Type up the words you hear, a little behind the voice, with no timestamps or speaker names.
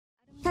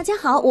大家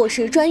好，我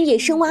是专业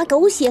深挖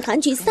狗血韩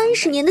剧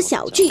30年的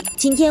小剧，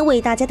今天为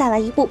大家带来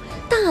一部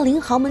大龄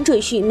豪门赘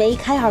婿梅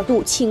开二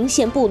度，情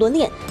陷不伦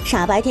恋，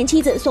傻白甜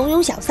妻子怂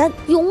恿小三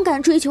勇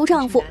敢追求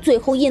丈夫，最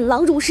后引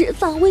狼入室，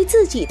反为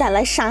自己带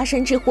来杀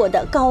身之祸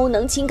的高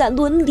能情感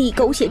伦理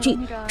狗血剧《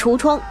橱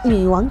窗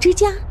女王之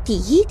家》第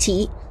1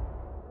集。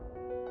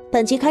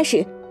本集开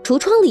始，橱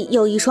窗里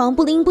有一双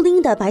布灵布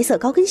灵的白色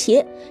高跟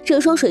鞋，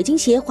这双水晶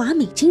鞋华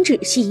美精致，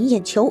吸引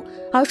眼球。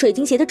而水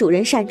晶鞋的主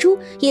人善珠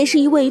也是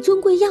一位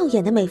尊贵耀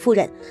眼的美妇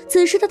人。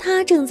此时的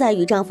她正在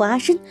与丈夫阿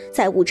申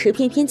在舞池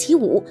翩翩起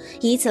舞，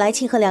以此来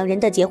庆贺两人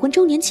的结婚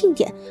周年庆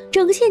典。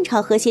整个现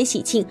场和谐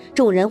喜庆，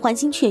众人欢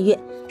欣雀跃。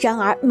然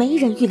而没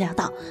人预料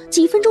到，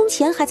几分钟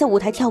前还在舞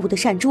台跳舞的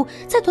善珠，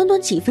在短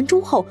短几分钟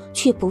后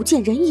却不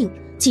见人影。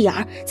继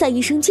而在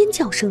一声尖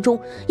叫声中，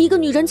一个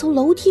女人从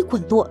楼梯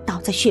滚落，倒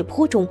在血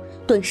泊中。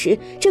顿时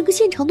整个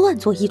现场乱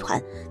作一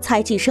团，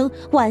猜忌声、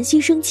惋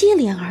惜声接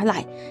连而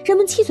来，人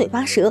们七嘴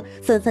八舌，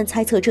纷纷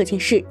猜测这件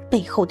事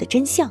背后的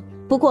真相。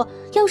不过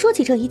要说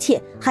起这一切，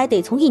还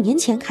得从1年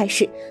前开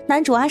始。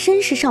男主阿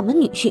申是上门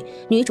女婿，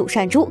女主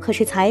善珠可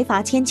是财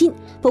阀千金。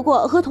不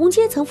过和同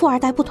阶层富二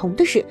代不同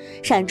的是，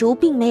善珠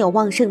并没有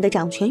旺盛的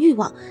掌权欲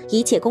望，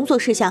一切工作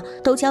事项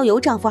都交由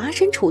丈夫阿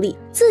申处理，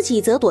自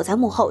己则躲在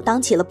幕后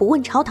当起了不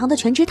问朝堂的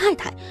全职太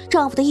太。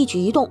丈夫的一举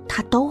一动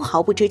她都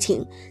毫不知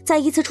情。在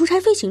一次出差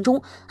飞行中，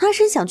阿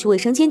申想去卫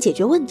生间解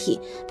决问题，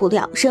不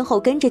料身后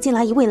跟着进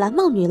来一位蓝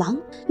帽女郎。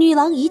女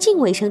郎一进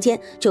卫生间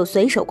就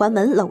随手关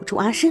门搂住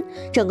阿申，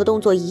整个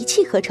动作一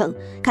气呵成，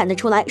看得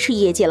出来是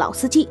业界老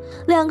司机。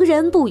两个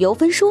人不由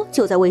分说，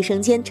就在卫生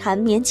间缠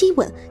绵激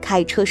吻，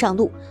开车上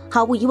路。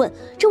毫无疑问，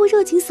这位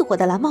热情似火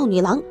的蓝帽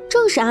女郎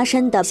正是阿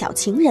申的小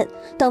情人。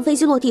等飞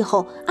机落地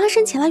后，阿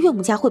申前来岳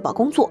母家汇报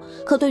工作，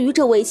可对于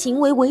这位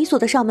行为猥琐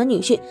的上门女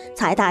婿，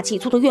财大气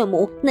粗的岳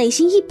母内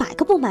心100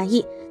个不满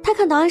意。她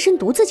看到阿申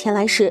独自前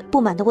来时，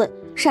不满地问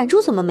善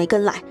珠怎么没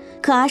跟来，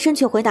可阿申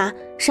却回答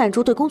善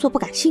珠对工作不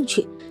感兴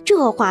趣。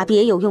这话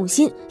别有用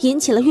心，引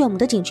起了岳母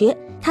的警觉。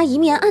他一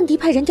面暗地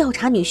派人调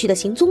查女婿的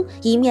行踪，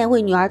一面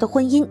为女儿的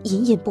婚姻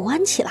隐隐不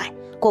安起来。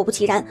果不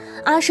其然，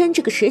阿申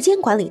这个时间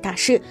管理大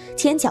师，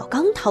前脚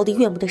刚逃离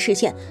岳母的视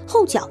线，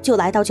后脚就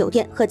来到酒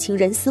店和情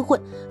人厮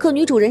混。可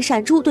女主人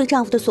善珠对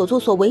丈夫的所作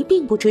所为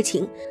并不知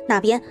情，那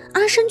边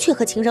阿申却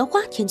和情人花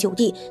天酒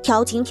地，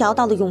调情调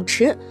到了泳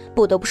池。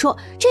不得不说，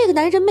这个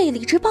男人魅力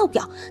值爆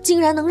表，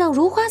竟然能让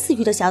如花似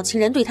玉的小情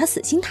人对他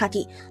死心塌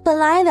地。本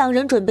来两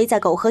人准备在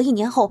苟合1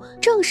年后，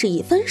正式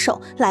以分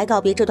手来告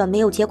别这段没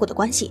有结果的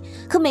关系，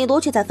可美罗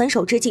却在分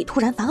手之际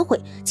突然反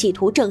悔，企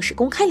图正式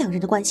公开两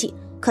人的关系。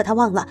可他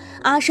忘了，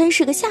阿申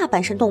是个下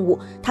半身动物，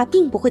他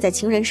并不会在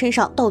情人身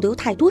上逗留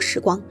太多时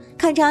光。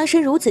看着阿申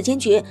如此坚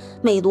决，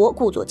美罗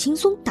故作轻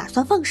松，打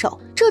算放手。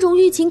这种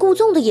欲擒故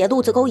纵的野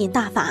路子勾引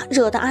大法，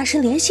惹得阿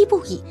申怜惜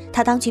不已。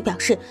他当即表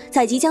示，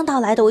在即将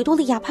到来的维多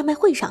利亚拍卖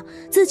会上，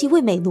自己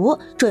为美罗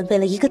准备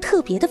了一个特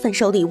别的分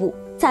手礼物。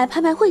在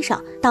拍卖会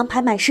上，当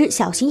拍卖师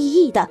小心翼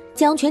翼地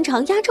将全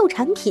场压轴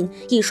产品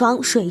一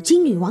双水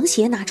晶女王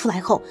鞋拿出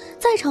来后，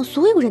在场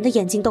所有人的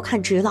眼睛都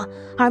看直了，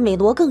而美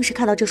罗更是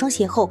看到这双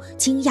鞋后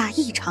惊讶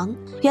异常。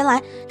原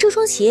来这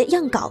双鞋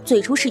样稿最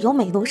初是由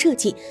美罗设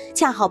计，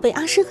恰好被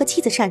阿申和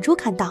妻子善珠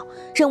看到，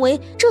认为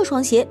这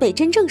双鞋被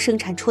真正生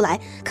产出来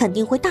肯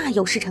定会大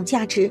有市场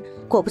价值。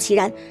果不其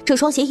然，这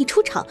双鞋一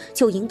出场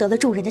就赢得了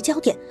众人的焦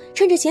点。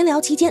趁着闲聊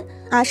期间，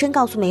阿申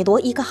告诉美罗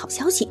一个好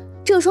消息，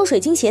这双水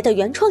晶鞋的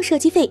原创设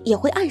计费也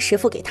会按时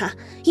付给他。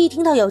一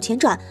听到有钱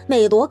赚，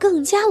美罗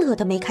更加乐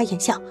得眉开眼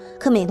笑。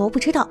可美罗不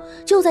知道，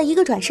就在一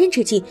个转身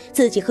之际，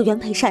自己和原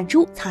配善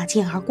珠擦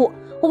肩而过。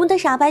我们的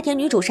傻白甜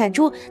女主善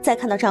珠在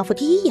看到丈夫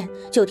第一眼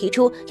就提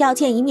出要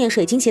见一面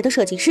水晶鞋的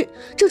设计师，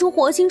这种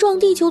火星撞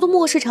地球的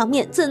末世场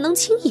面怎能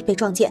轻易被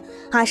撞见？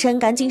阿申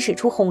赶紧使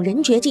出哄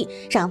人绝技，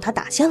让他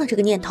打消了这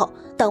个念头。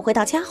等回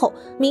到家后，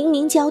明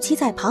明娇妻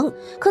在旁，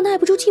可耐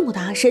不住寂寞的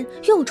阿申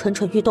又蠢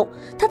蠢欲动，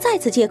他再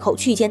次借口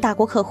去见大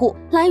国客户，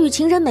来与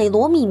情人美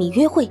罗秘密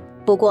约会。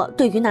不过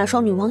对于那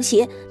双女王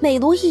鞋，美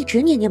罗一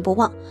直念念不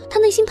忘，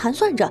她内心盘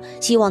算着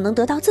希望能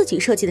得到自己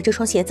设计的这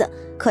双鞋子。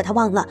可她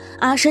忘了，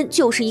阿申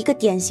就是一个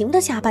典型的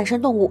下半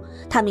身动物。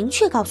她明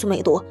确告诉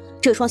美罗，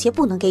这双鞋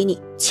不能给你，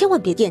千万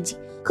别惦记。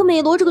可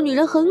美罗这个女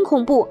人很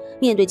恐怖，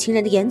面对情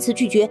人的言辞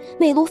拒绝，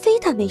美罗非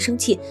但没生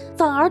气，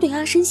反而对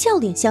阿申笑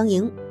脸相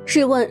迎。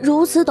试问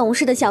如此懂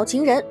事的小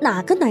情人，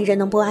哪个男人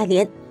能不爱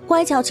怜？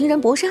乖巧情人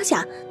薄纱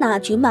下，那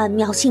具曼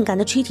妙性感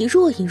的躯体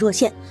若隐若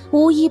现，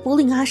无一不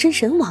令阿申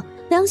神往。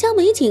良乡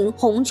美景，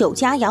红酒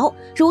佳肴，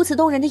如此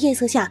动人的夜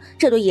色下，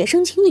这对野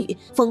生情侣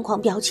疯狂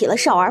飙起了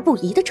少儿不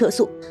宜的车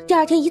速。第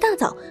二天一大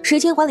早，时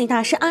间管理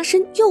大师阿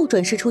申又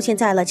准时出现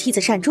在了妻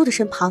子善珠的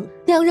身旁。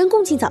两人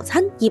共进早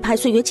餐，一派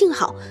岁月静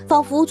好，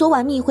仿佛昨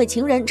晚密会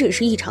情人只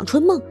是一场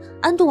春梦。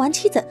安顿完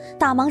妻子，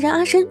大忙人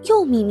阿申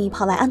又秘密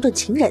跑来安顿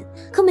情人。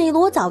可美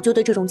罗早就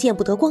对这种见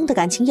不得光的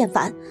感情厌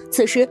烦。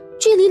此时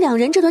距离两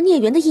人这段孽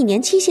缘的1年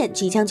期限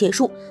即将结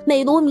束，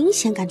美罗明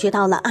显感觉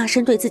到了阿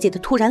申对自己的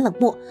突然冷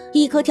漠，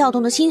一颗跳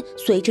动的心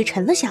随之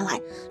沉了下来。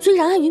虽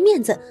然碍于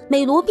面子，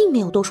美罗并没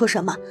有多说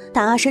什么，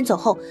但阿申走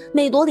后，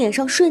美罗脸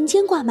上瞬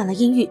间挂满了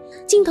阴郁。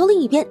镜头另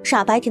一边，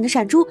傻白甜的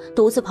善珠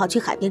独自跑去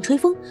海边吹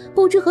风，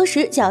不知何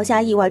时脚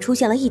下意外出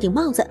现了一顶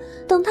帽子。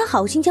等他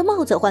好心将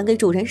帽子还给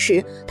主人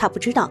时，他不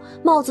知道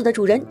帽子的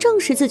主人正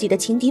是自己的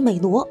情敌美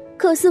罗。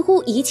可似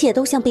乎一切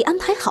都像被安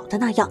排好的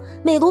那样，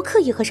美罗刻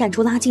意和善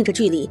珠拉近着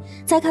距离。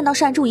在看到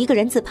善珠一个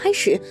人自拍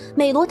时，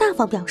美罗大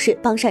方表示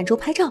帮善珠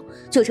拍照。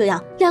就这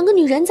样，两个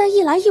女人在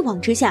一来一往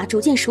之下逐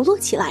渐熟络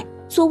起来。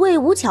所谓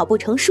无巧不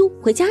成书，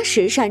回家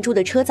时善珠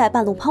的车在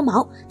半路抛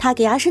锚，他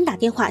给阿申打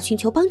电话寻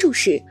求帮助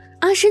时，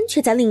阿申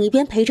却在另一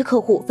边陪着客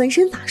户分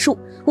身法术。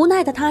无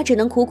奈的他只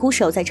能苦苦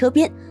守在车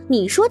边。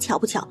你说巧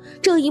不巧，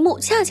这一幕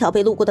恰巧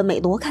被路过的美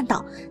罗看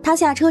到。他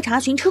下车查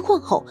询车况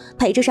后，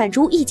陪着善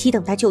珠一起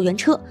等待救援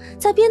车。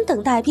在边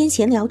等待边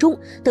闲聊中，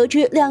得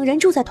知两人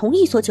住在同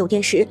一所酒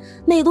店时，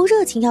美罗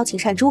热情邀请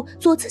善珠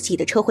坐自己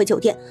的车回酒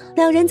店。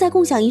两人在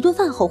共享一顿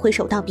饭后挥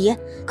手道别。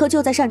可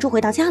就在善珠回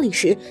到家里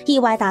时，意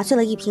外打碎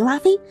了一瓶拉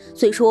菲。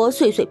虽说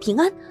岁岁平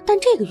安，但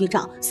这个预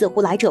兆似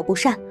乎来者不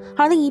善。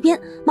而另一边，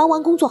忙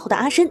完工作后的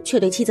阿申却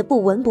对妻子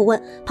不闻不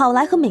问，跑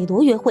来和美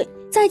罗约会。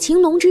在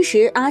情浓之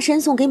时，阿申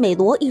送给美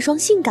罗一双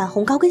性感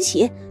红高跟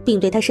鞋，并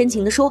对她深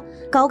情地说，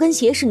高跟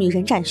鞋是女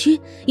人战靴，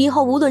以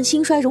后无论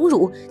兴衰荣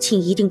辱，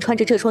请一定穿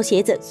着这双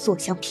鞋子所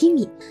向披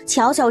靡。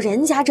瞧瞧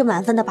人家这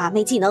满分的把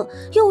妹技能，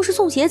又是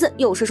送鞋子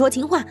又是说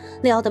情话，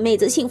撩的妹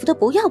子幸福的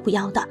不要不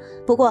要的。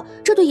不过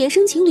这对野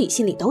生情侣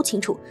心里都清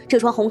楚，这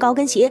双红高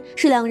跟鞋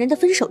是两人的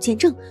分手见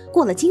证。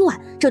过了今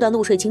晚，这段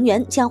露水情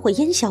缘将会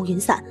烟消云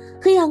散。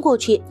黑暗过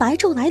去，白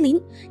昼来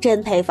临，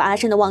真佩服阿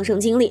申的旺盛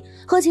精力。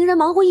和情人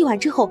忙活一晚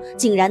之后，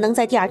竟然能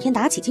在第二天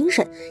打起精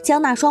神，将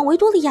那双维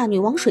多利亚女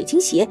王水晶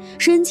鞋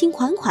深情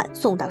款款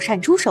送到善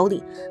珠手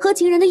里。和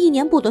情人的1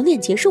年不伦恋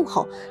结束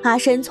后，阿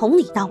申从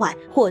里到外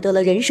获得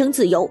了人生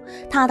自由，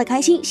他的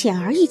开心显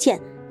而易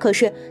见。可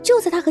是就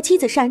在他和妻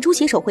子善珠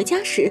携手回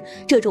家时，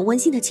这种温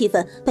馨的气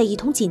氛被一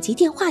通紧急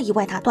电话意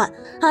外打断。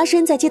阿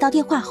申在接到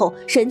电话后，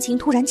神情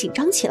突然紧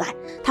张起来，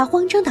他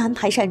慌张地安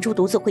排善珠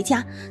独自回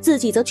家，自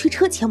己则驱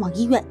车前往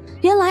医院。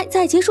原来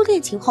在结束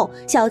恋情后，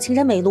小情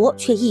人美罗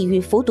却抑郁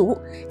服毒。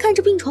看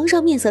着病床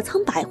上面色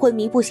苍白昏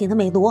迷不醒的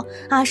美罗，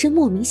阿申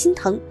莫名心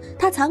疼，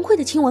他惭愧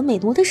地亲吻美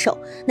罗的手，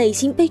内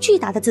心被巨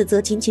大的自责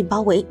紧紧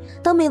包围。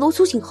当美罗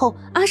苏醒后，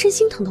阿申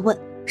心疼地问，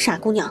傻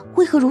姑娘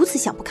为何如此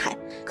想不开？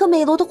可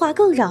美罗的话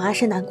更让阿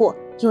申难过，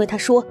因为他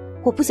说，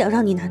我不想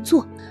让你难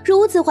做。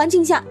如此环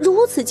境下，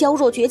如此娇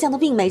弱倔强的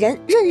病美人，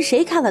任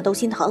谁看了都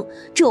心疼。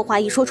这话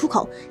一说出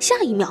口，下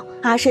一秒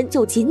阿申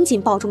就紧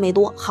紧抱住美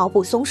罗，毫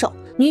不松手。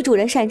女主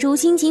人善珠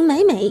心情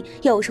美美，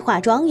又是化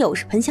妆又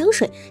是喷香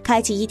水，开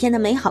启一天的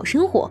美好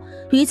生活。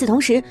与此同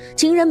时，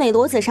情人美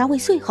罗自杀未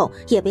遂后，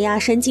也被阿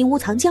申金屋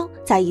藏娇，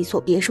在一所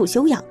别墅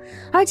休养。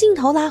而镜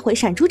头拉回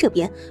善珠这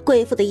边，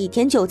贵妇的一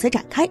天就此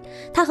展开。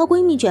她和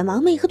闺蜜卷毛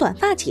妹和短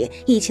发姐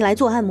一起来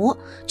做按摩，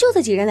就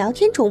在几人聊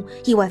天中，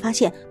意外发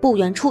现不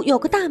远处有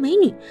个大美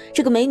女。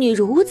这个美女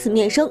如此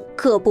面生，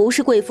可不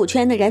是贵妇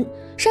圈的人。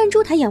善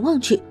珠抬眼望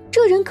去，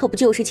这人可不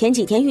就是前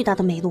几天遇到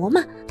的美罗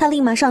吗？他立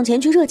马上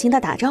前去热情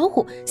地打招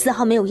呼，丝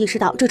毫没有意识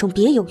到这种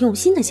别有用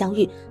心的相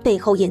遇背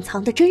后隐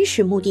藏的真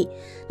实目的。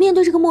面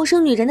对这个陌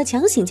生女人的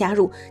强行加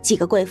入，几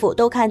个贵妇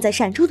都看在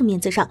善珠的面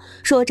子上，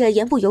说着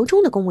言不由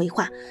衷的恭维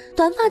话。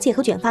短发姐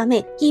和卷发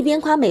妹一边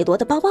夸美罗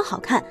的包包好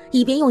看，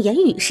一边用言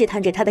语试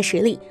探着她的实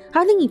力。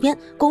而另一边，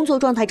工作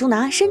状态中的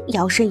阿申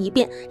摇身一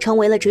变，成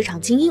为了职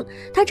场精英。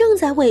他正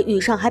在为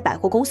与上海百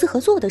货公司合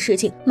作的事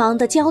情忙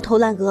得焦头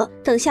烂额，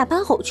等下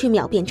班后去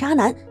秒变渣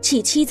男，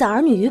弃妻子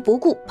儿女于不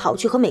顾，跑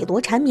去和美罗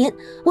缠绵，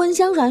温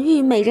香软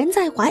玉，美人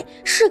在怀，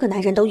是个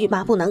男人都欲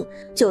罢不能。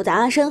就在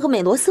阿申和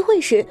美罗私会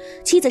时，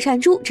妻子善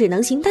珠只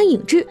能形单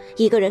影只，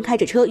一个人开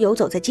着车游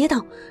走在街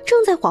道。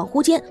正在恍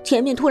惚间，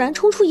前面突然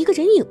冲出一个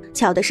人影，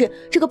巧的是，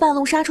这个半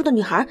路杀出的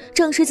女孩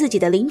正是自己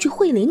的邻居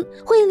慧琳。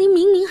慧琳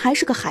明明还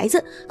是个孩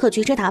子，可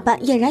举止打扮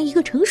俨然一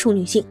个成熟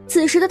女性。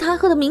此时的她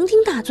喝得酩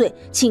酊大醉，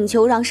请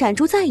求让善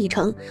珠再一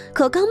程。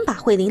可刚把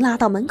慧琳拉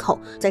到门口，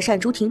在善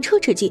珠停车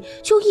之际，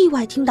就意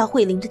外听到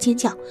慧琳的尖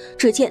叫。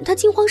只见她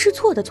惊慌失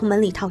措地从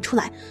门里逃出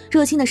来，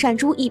热心的善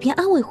珠一边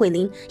安慰慧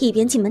琳，一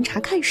边进门查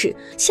看时，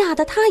吓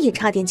得她也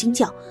差点惊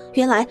叫。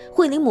原来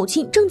慧琳母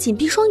亲正紧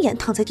闭双眼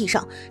躺在地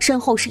上，身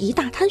后是一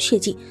大滩血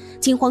迹。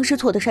惊慌失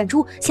措的善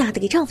珠吓得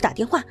给丈夫打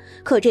电话，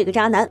可这个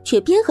渣男却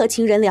边和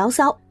情人聊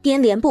骚，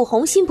边脸不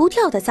红心不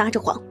跳地撒着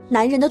谎。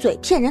男人的嘴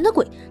骗人的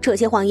鬼，这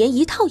些谎言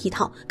一套一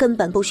套，根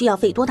本不需要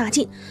费多大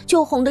劲，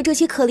就哄得这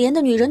些可怜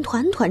的女人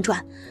团团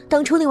转。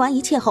等处理完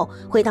一切后，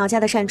回到家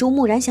的善珠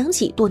蓦然想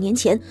起多年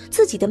前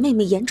自己的妹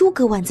妹颜珠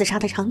割腕自杀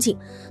的场景，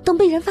等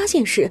被人发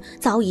现时，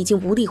早已经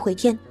无力回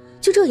天。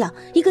就这样，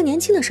一个年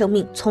轻的生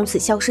命从此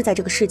消失在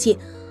这个世界，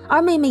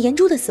而妹妹颜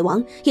珠的死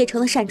亡也成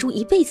了善珠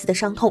一辈子的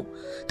伤痛。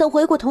等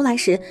回过头来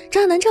时，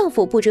渣男丈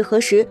夫不知何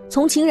时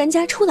从情人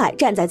家出来，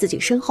站在自己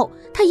身后，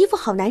他一副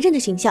好男人的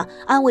形象，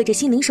安慰着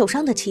心灵受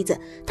伤的妻子，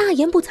大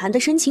言不惭的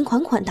深情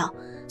款款道：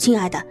亲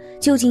爱的，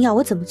究竟要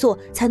我怎么做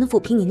才能抚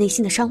平你内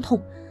心的伤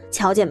痛？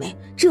瞧见没，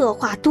这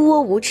话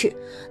多无耻。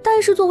但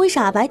是作为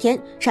傻白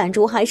甜，善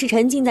珠还是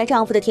沉浸在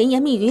丈夫的甜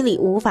言蜜语里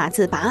无法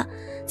自拔。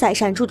在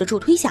善珠的助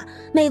推下，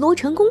美罗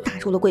成功打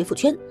入了贵妇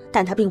圈，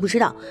但她并不知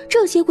道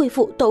这些贵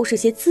妇都是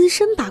些资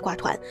深八卦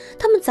团，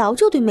他们早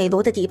就对美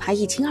罗的底牌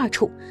一清二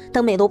楚。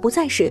等美罗不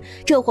在时，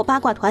这伙八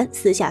卦团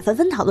私下纷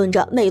纷讨论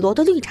着美罗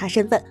的绿茶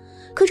身份，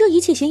可这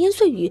一切闲言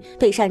碎语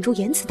被善珠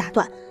言辞打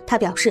断。她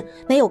表示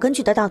没有根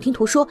据的道听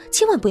途说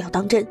千万不要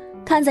当真。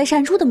看在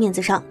善珠的面子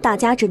上，大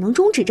家只能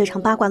终止这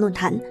场八卦论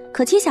坛。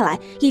可接下来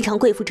一场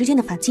贵妇之间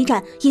的反击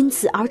战因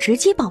此而直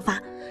接爆发。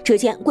只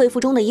见贵妇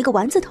中的一个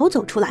丸子头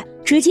走出来，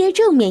直接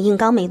正面硬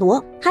刚美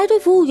罗，还对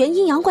服务员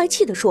阴阳怪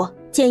气地说：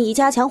建议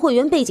加强会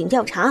员背景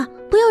调查，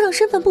不要让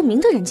身份不明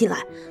的人进来，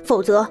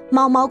否则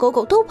猫猫狗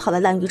狗都跑来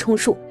滥竽充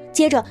数。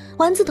接着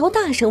丸子头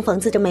大声讽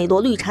刺着美罗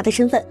绿茶的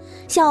身份，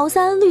小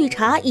三绿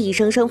茶一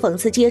声声讽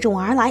刺接踵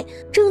而来。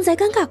正在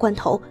尴尬关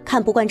头，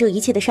看不惯这一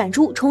切的善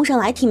珠冲上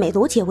来替美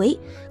罗解围，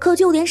可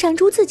就连善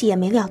珠自己也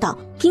没料到，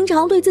平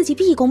常对自己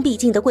毕恭毕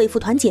敬的贵妇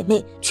团姐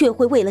妹却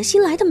会为了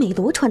新来的美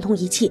罗串通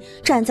一气，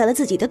站在了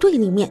自己的对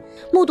立面。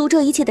目睹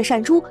这一切的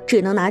善珠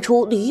只能拿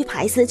出驴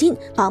牌丝巾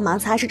帮忙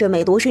擦拭着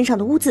美罗身上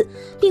的污渍，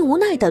并无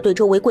奈地对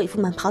周围贵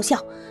妇们咆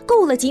哮：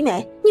够了集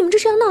美，你们这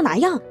是要闹哪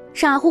样？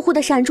傻乎乎的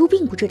善珠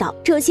并不知道，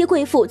这些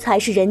贵妇才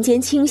是人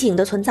间清醒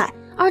的存在，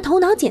而头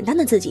脑简单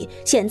的自己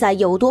现在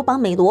有多帮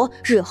美罗，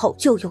日后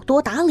就有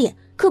多打脸。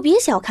可别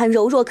小看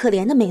柔弱可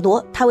怜的美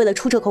罗，她为了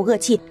出这口恶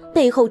气，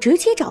背后直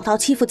接找到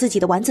欺负自己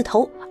的丸子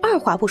头，二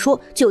话不说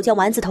就将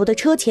丸子头的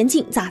车前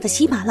镜砸得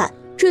稀巴烂，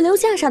只留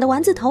吓傻的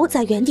丸子头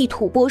在原地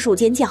吐波数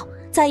尖叫。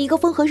在一个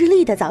风和日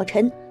丽的早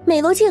晨，美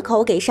罗借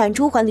口给善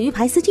珠还驴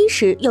牌丝巾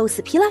时，又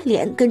死皮赖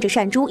脸跟着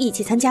善珠一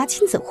起参加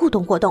亲子互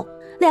动活动，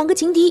两个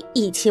情敌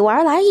一起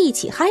玩来一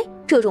起嗨，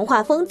这种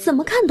画风怎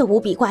么看都无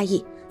比怪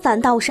异。反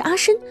倒是阿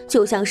深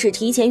就像是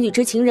提前预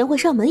知情人会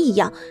上门一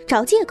样，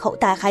找借口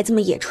带孩子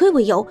们野炊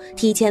为由，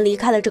提前离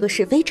开了这个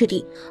是非之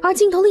地。而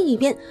镜头另一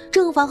边，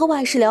正房和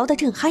外事聊得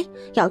正嗨。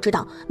要知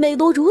道美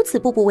罗如此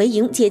步步为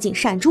营接近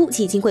善珠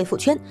挤进贵妇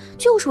圈，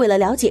就是为了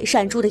了解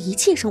善珠的一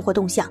切生活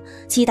动向，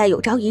期待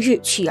有朝一日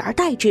取而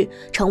代之，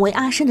成为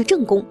阿深的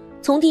正宫。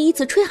从第一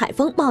次吹海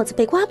风帽子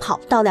被刮跑，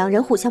到两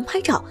人互相拍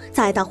照，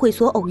再到会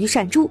所偶遇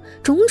善珠，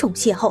种种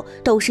邂逅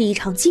都是一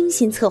场精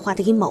心策划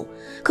的阴谋。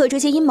可这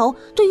些阴谋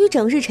对于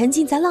整日沉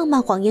浸在浪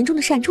漫谎言中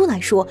的善珠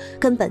来说，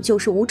根本就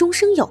是无中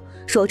生有，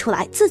说出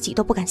来自己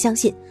都不敢相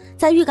信。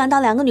在预感到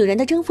两个女人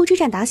的征服之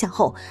战打响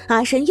后，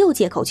阿深又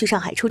借口去上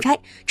海出差，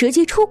直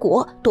接出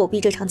国躲避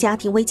这场家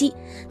庭危机。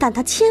但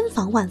他千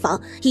防万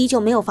防，依旧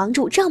没有防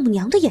住丈母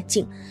娘的眼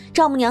睛。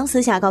丈母娘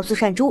私下告诉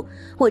善珠，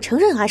我承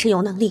认阿深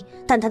有能力，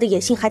但他的野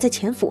心还在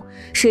潜伏，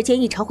时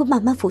间一长会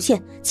慢慢浮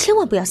现，千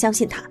万不要相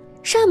信他。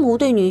善母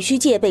对女婿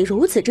戒备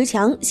如此之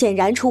强，显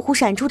然出乎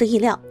善珠的意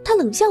料。他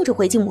冷笑着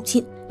回敬母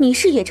亲：你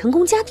事业成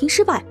功，家庭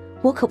失败，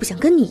我可不想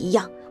跟你一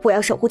样，我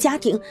要守护家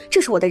庭，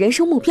这是我的人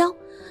生目标。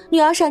女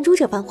儿善珠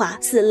这番话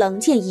似冷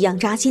箭一样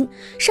扎心，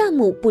善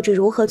母不知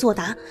如何作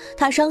答。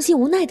她伤心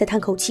无奈地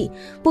叹口气，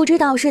不知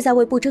道是在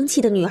为不争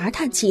气的女儿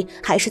叹气，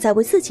还是在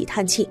为自己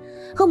叹气。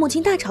和母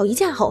亲大吵一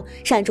架后，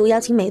善珠邀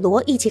请美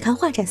罗一起看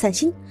画展散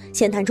心。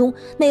闲谈中，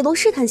美罗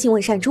试探性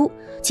问善珠：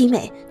集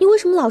美，你为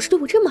什么老是对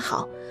我这么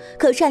好？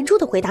可善珠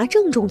的回答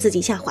正中自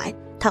己下怀。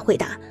她回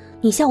答：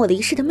你像我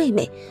离世的妹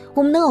妹，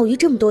我们能偶遇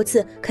这么多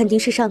次，肯定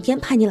是上天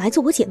派你来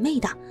做我姐妹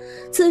的。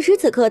此时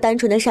此刻，单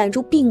纯的善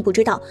珠并不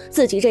知道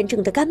自己认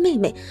证的干妹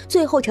妹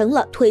最后成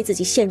了推自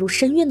己陷入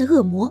深渊的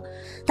恶魔。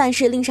但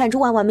是令善珠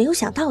万万没有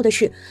想到的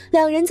是，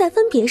两人在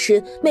分别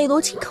时，美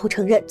罗亲口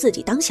承认自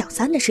己当小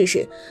三的事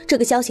实。这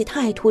个消息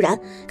太突然，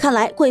看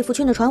来贵妇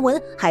圈的传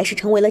闻还是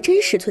成为了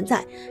真实存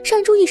在。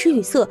善珠一时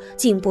语塞，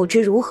竟不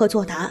知如何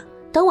作答。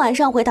等晚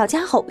上回到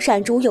家后，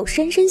善珠又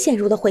深深陷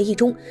入了回忆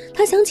中。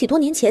她想起多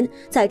年前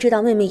在知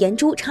道妹妹颜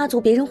珠插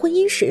足别人婚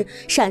姻时，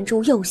善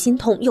珠又心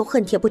痛又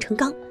恨铁不成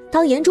钢。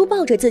当颜珠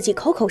抱着自己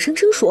口口声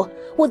声说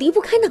我离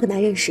不开那个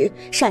男人时，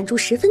善珠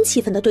十分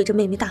气愤地对着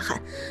妹妹大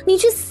喊：你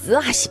去死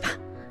啊西吧！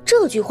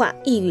这句话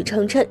一语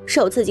成谶，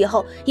受刺激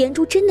后，颜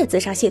珠真的自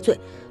杀谢罪。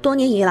多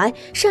年以来，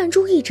善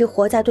珠一直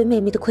活在对妹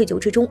妹的愧疚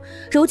之中，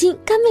如今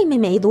干妹妹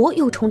美罗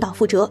又重蹈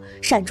覆辙，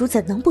善珠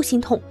怎能不心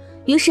痛？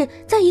于是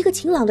在一个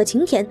晴朗的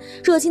晴天，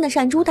热心的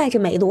善珠带着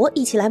美罗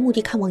一起来墓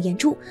地看望颜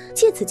珠。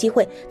借此机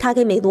会，他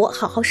给美罗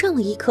好好上了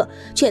一课，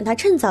劝她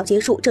趁早结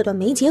束这段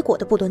没结果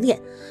的不伦恋。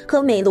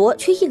可美罗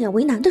却一脸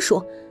为难地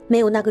说：没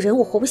有那个人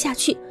我活不下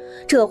去。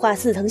这话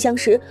似曾相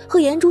识，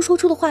和颜珠说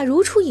出的话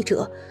如出一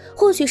辙。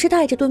或许是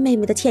带着对妹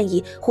妹的歉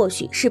意，或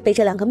许是被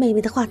这两个妹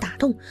妹的话打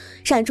动，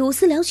善珠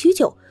思量许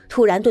久，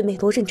突然对美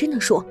罗认真地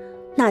说：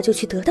那就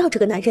去得到这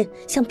个男人，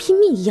像拼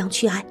命一样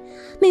去爱。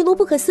美罗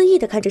不可思议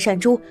地看着善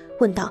珠，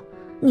问道：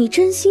你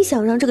真心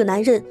想让这个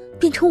男人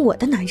变成我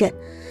的男人。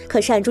可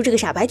善珠这个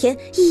傻白甜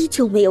依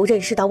旧没有认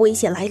识到危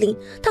险来临，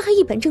他还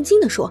一本正经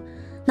地说，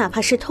哪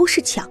怕是偷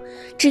是抢，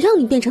只要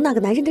你变成那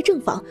个男人的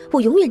正房，我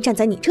永远站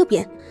在你这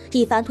边。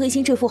一番推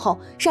心置腹后，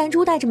善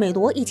珠带着美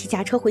罗一起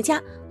驾车回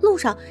家。路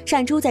上，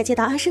善珠在接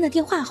到阿申的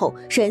电话后，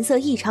神色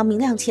异常明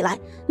亮起来。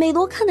美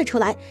罗看得出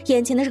来，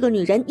眼前的这个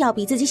女人要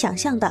比自己想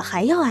象的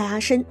还要爱阿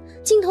申。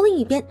镜头另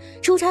一边，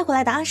出差回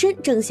来的阿申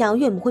正向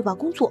岳母汇报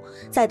工作，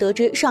在得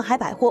知上海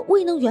百货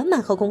未能圆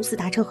满和公司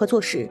达成合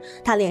作时，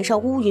他脸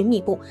上乌云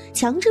密布，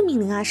强制命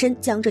令阿申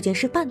将这件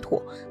事办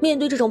妥。面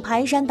对这种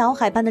排山倒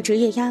海般的职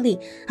业压力，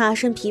阿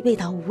申疲惫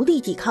到无力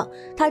抵抗，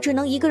他只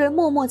能一个人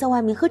默默在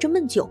外面喝着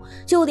闷酒，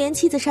就连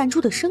妻子善珠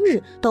的生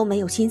日都没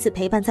有心思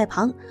陪伴在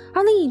旁。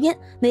而另一边，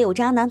没有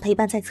渣男陪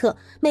伴在侧，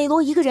美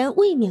罗一个人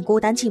未免孤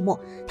单寂寞。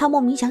他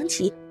莫名想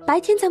起白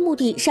天在墓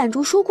地善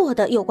珠说过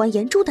的有关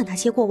颜珠的那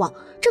些过往，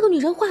这个女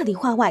人话里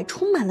话外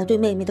充满了对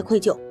妹妹的愧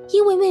疚，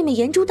因为妹妹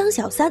颜珠当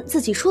小三，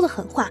自己说了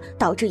狠话，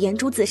导致颜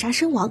珠自杀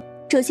身亡。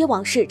这些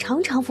往事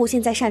常常浮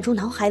现在善珠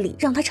脑海里，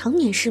让她常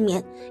年失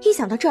眠。一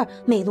想到这儿，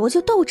美罗就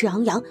斗志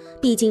昂扬，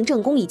毕竟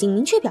正宫已经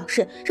明确表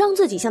示让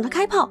自己向她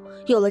开炮，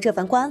有了这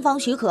份官方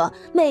许可，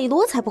美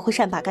罗才不会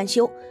善罢甘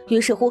休。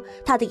于是乎，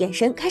她的眼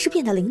神开始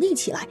变得凌厉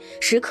起来，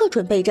时刻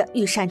准备着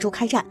与善珠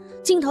开战。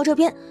镜头这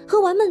边，喝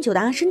完闷酒的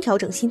阿申调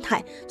整心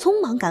态，匆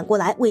忙赶过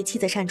来为妻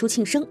子善珠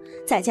庆生。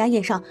在家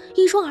宴上，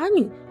一双儿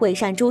女为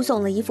善珠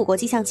送了一副国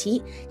际象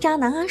棋，渣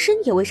男阿申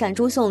也为善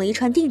珠送了一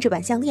串定制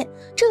版项链。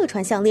这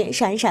串项链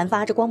闪闪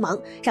发着光芒，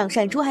让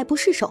善珠爱不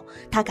释手，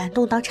她感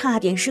动到差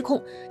点失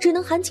控，只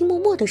能含情脉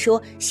脉地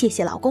说谢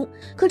谢老公。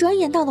可转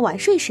眼到了晚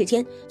睡时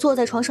间，坐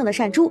在床上的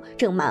善珠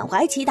正满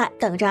怀期待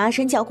等着阿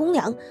申叫公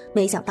粮，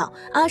没想到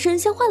阿申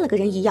像换了个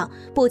人一样，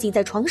不仅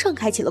在床上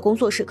开启了工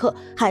作时刻，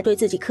还对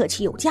自己客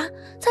气有加。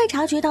在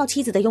察觉到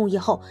妻子的用意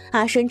后，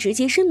阿申直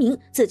接声明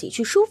自己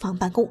去书房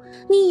办公。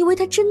你以为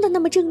他真的那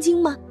么正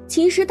经吗？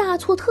其实大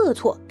错特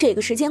错，这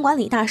个时间管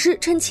理大师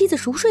趁妻子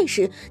熟睡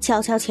时悄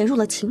悄潜入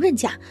了情人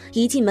家，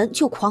一进门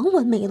就狂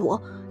吻美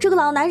罗。这个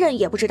老男人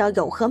也不知道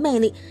有何魅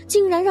力，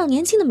竟然让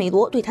年轻的美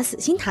罗对他死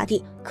心塌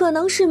地。可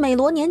能是美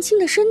罗年轻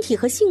的身体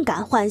和性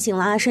感唤醒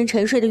了阿申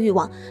沉睡的欲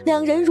望，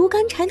两人如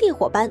干柴烈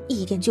火般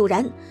一点就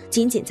燃。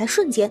仅仅在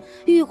瞬间，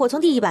欲火从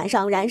地板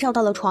上燃烧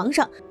到了床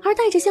上，而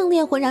带着项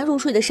链浑然入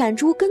睡的善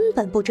珠根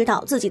本不知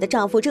道自己的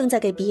丈夫正在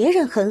给别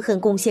人狠狠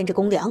贡献着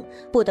公粮。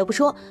不得不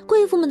说，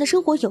贵妇们的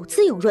生活有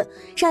滋有润。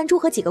善珠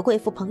和几个贵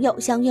妇朋友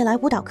相约来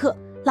舞蹈课，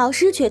老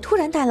师却突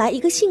然带来一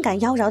个性感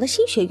妖娆的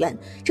新学员。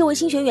这位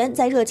新学员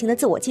在热情的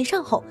自我介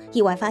绍后，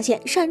意外发现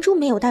善珠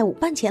没有带舞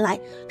伴前来。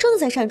正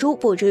在善珠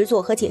不知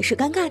作何解释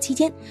尴尬期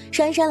间，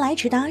姗姗来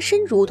迟的阿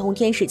申如同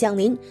天使降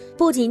临，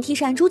不仅替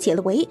善珠解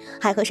了围，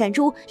还和善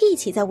珠一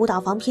起在舞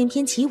蹈房翩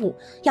翩起舞。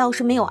要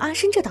是没有阿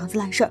申这档子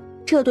烂事儿，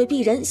这对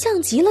璧人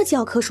像极了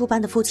教科书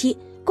般的夫妻。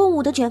共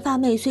舞的卷发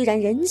妹虽然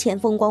人前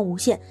风光无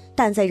限，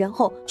但在人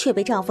后却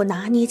被丈夫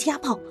拿捏家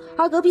暴。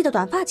而隔壁的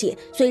短发姐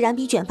虽然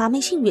比卷发妹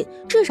幸运，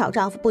至少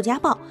丈夫不家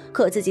暴，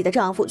可自己的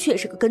丈夫却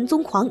是个跟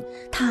踪狂，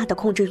他的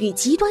控制欲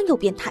极端又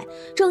变态，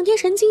整天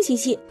神经兮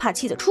兮，怕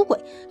妻子出轨，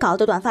搞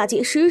得短发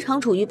姐时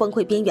常处于崩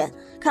溃边缘。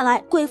看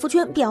来贵妇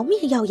圈表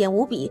面耀眼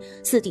无比，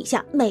私底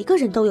下每个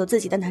人都有自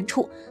己的难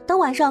处。当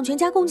晚上全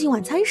家共进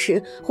晚餐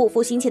时，护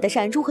肤心切的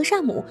善珠和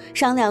善母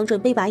商量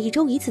准备把1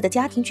周1次的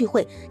家庭聚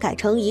会改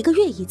成1个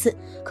月1次，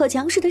可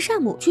强势的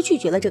善母却拒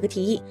绝了这个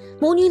提议。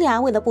母女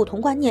俩为了不同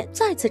观念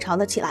再次吵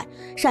了起来。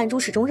善珠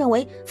始终认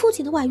为父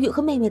亲的外遇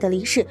和妹妹的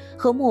离世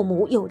和莫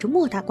母有着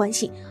莫大关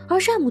系，而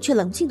善母却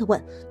冷静地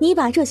问，你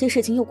把这些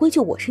事情又归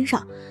咎我身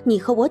上，你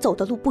和我走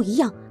的路不一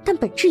样，但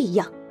本质一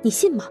样，你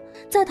信吗？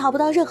在讨不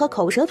到任何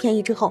口舌便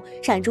宜之后，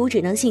善珠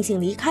只能悻悻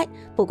离开。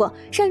不过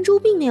善珠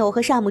并没有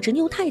和善母执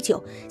拗太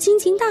久，心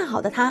情大好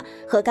的她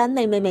和干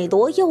妹妹美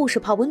罗又是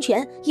泡温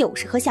泉又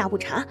是喝下午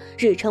茶，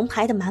日程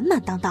排得满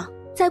满当当。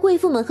在贵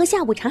妇们喝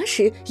下午茶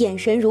时，眼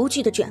神如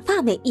炬的卷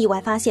发妹意外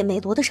发现美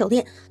罗的手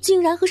链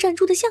竟然和善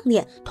珠的项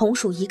链同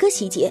属一个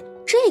细节。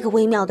这个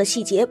微妙的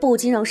细节不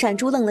禁让善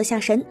珠愣了下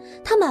神，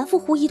她满腹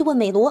狐疑地问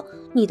美罗，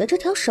你的这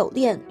条手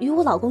链与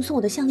我老公送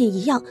我的项链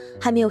一样，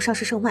还没有上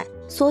市售卖，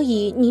所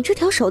以你这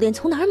条手链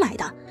从哪儿买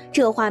的？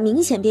这话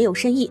明显别有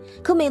深意，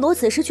可美罗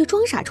此时却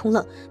装傻充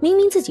愣，明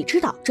明自己知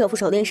道这副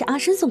手链是阿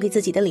申送给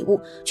自己的礼物，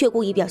却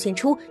故意表现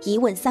出一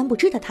问三不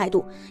知的态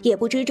度，也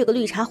不知这个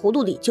绿茶葫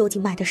芦里究竟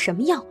卖的什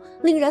么药。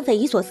令人匪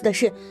夷所思的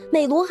是，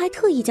美罗还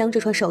特意将这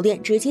串手链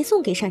直接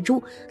送给善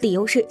珠，理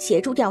由是协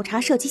助调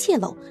查涉及泄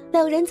露。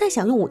两人在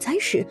享用午餐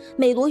时，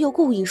美罗又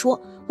故意说，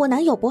我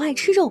男友不爱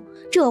吃肉，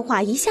这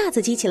话一下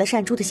子激起了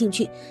善珠的兴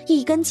趣，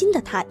一根筋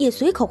的她也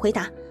随口回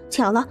答，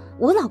巧了，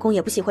我老公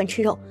也不喜欢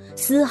吃肉，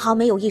丝毫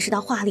没有意识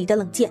到话里的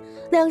冷箭。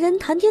两人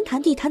谈天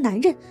谈地谈男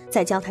人，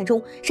在交谈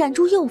中，善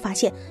珠又发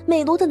现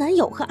美罗的男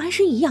友和阿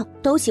申一样，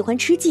都喜欢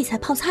吃荠菜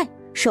泡菜。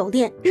手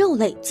链、肉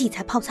类、荠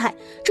菜泡菜，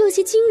这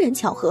些惊人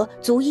巧合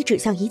足以指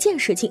向一件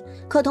事情，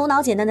可头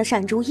脑简单的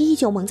善珠依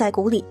旧蒙在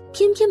鼓里，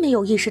偏偏没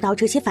有意识到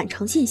这些反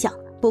常现象。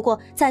不过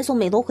在送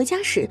美罗回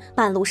家时，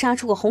半路杀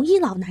出个红衣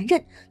老男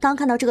人。当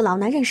看到这个老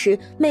男人时，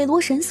美罗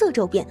神色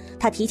骤变，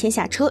他提前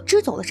下车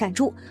支走了善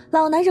珠。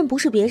老男人不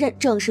是别人，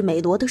正是美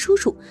罗的叔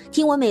叔。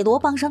听闻美罗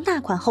傍上大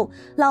款后，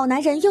老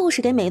男人又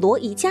是给美罗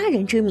以家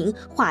人之名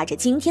画着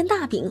惊天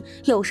大饼，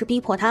又是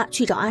逼迫他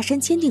去找阿申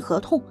签订合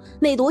同。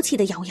美罗气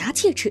得咬牙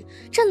切齿，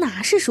这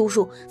哪是叔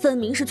叔，分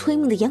明是催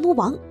命的阎罗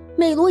王。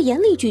美罗严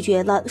厉拒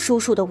绝了叔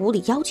叔的无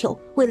理要求，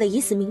为了以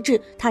死明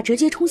志，他直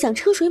接冲向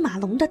车水马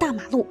龙的大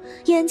马路。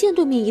眼见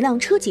对面一辆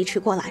车疾驰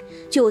过来，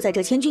就在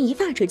这千钧一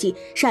发之际，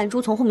善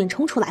珠从后面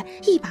冲出来，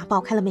一把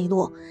抱开了美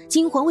罗。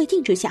惊魂未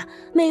定之下，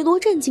美罗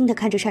震惊地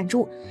看着善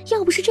珠，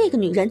要不是这个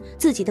女人，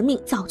自己的命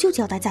早就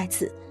交代在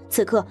此。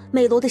此刻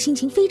美罗的心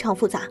情非常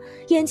复杂，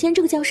眼前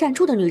这个叫善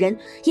珠的女人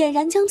俨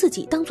然将自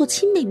己当作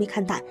亲妹妹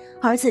看待，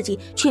而自己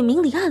却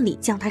明里暗里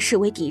将她视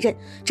为敌人，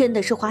真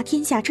的是滑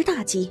天下之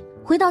大稽。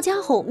回到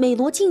家后，美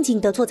罗静静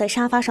地坐在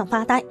沙发上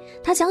发呆。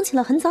他想起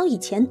了很早以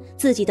前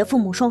自己的父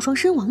母双双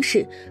身亡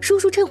时，叔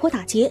叔趁火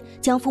打劫，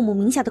将父母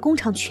名下的工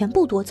厂全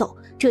部夺走。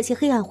这些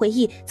黑暗回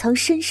忆曾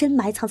深深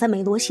埋藏在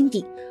美罗心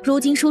底。如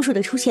今叔叔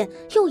的出现，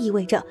又意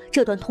味着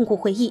这段痛苦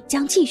回忆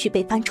将继续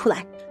被翻出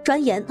来。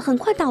转眼很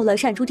快到了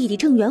善珠弟弟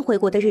郑源回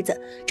国的日子，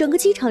整个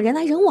机场人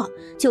来人往。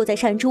就在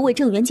善珠为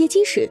郑源接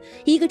机时，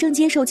一个正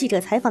接受记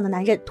者采访的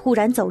男人突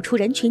然走出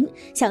人群，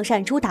向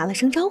善珠打了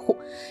声招呼。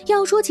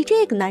要说起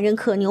这个男人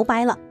可牛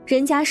掰了，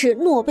人家是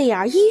诺贝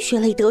尔医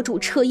学类得主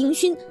车英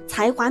勋，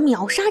才华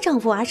秒杀丈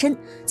夫阿申。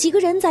几个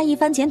人在一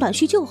番简短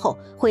叙旧后，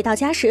回到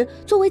家时，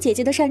作为姐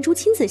姐的善珠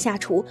亲自下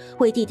厨，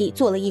为弟弟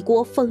做了一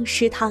锅风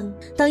湿汤。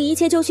等一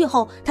切就绪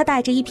后，她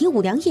带着一瓶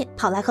五粮液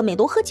跑来和美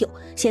罗喝酒。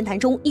闲谈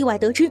中意外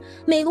得知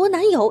美罗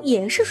男友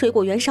也是水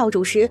果园少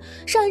主时，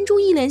善珠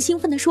一脸兴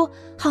奋地说：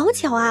好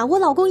巧啊，我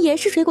老公也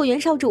是水果园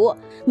少主。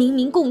明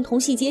明共同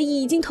细节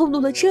已经透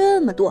露了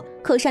这么多，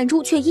可善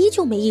珠却依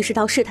旧没意识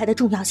到事态的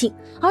重要性。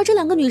而这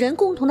两个女人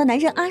共同的男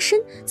人阿申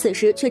此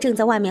时却正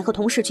在外面和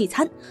同事聚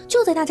餐。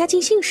就在大家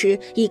尽兴时，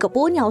一个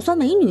玻尿酸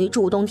美女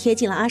主动贴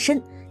近了阿申。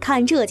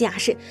看这架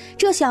势，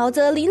这小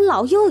子临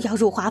老又要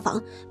入花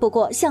房。不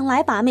过向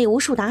来把妹无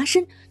数的阿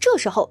申，这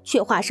时候却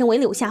化身为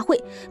柳下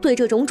惠，对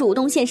这种主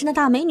动现身的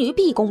大美女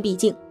毕恭毕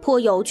敬，颇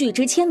有拒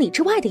之千里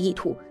之外的意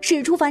图。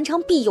事出反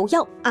常必有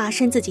妖，阿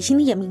申自己心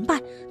里也明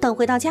白。等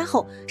回到家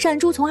后，善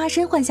珠从阿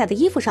申换下的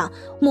衣服上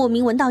莫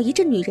名闻到一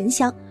阵女人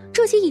香，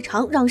这些异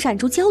常让善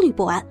珠焦虑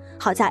不安。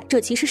好在这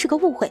其实是个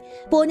误会，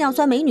玻尿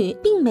酸美女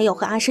并没有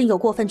和阿申有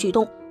过分举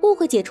动。误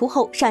会解除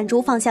后，善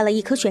珠放下了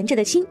一颗悬着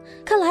的心。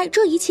看来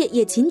这一切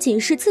也仅仅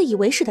是自以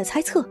为是的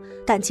猜测，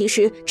但其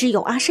实只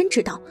有阿申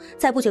知道。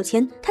在不久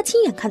前，他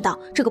亲眼看到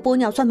这个玻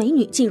尿酸美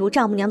女进入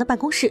丈母娘的办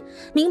公室，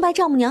明白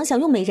丈母娘想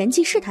用美人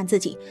计试探自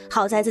己，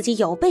好在自己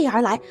有备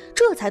而来，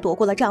这才躲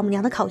过了丈母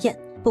娘的考验。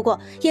不过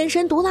眼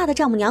神毒辣的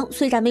丈母娘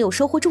虽然没有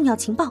收获重要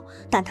情报，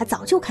但她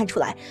早就看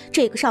出来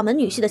这个上门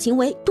女婿的行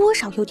为多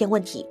少有点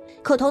问题。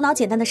可头脑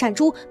简单的善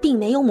珠并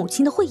没有母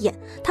亲的慧眼，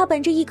她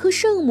本着一颗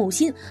圣母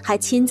心，还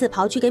亲自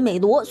跑去给美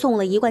罗送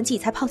了一罐荠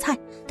菜泡菜。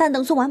但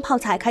等送完泡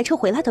菜开车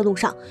回来的路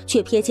上，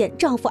却瞥见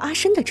丈夫阿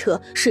申的车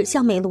驶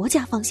向美罗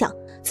家方向。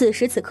此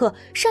时此刻，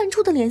善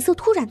珠的脸色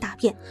突然大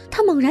变，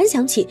她猛然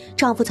想起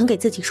丈夫曾给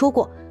自己说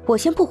过，我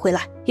先不回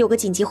来，有个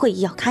紧急会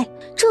议要开。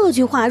这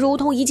句话如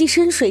同一记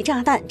深水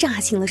炸弹，炸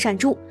醒了善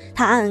珠。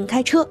她暗暗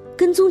开车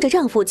跟踪着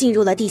丈夫进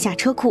入了地下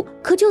车库，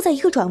可就在一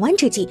个转弯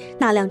之际，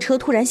那辆车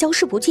突然消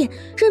失不见，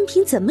任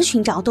凭怎么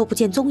寻找都不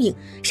见踪影。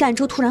善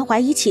珠突然怀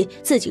疑起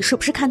自己是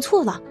不是看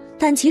错了，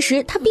但其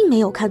实她并没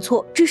有看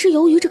错，只是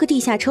由于这个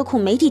地下车库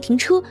没地停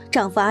车，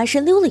丈夫阿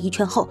申溜了一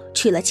圈后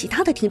去了其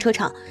他的停车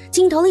场。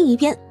镜头另一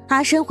边，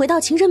阿申回到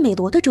情人美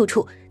罗的住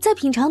处，在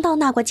品尝到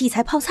那罐荠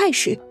菜泡菜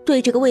时，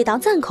对这个味道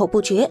赞口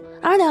不绝。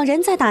而两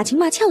人在打情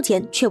骂俏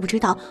间，却不知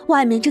道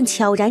外面正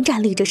悄然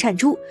站立着善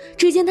珠。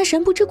只见他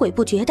神不知鬼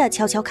不觉地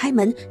悄悄开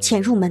门潜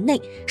入门内，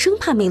生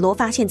怕美罗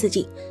发现自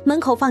己。门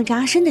口放着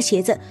阿申的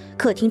鞋子，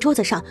客厅桌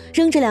子上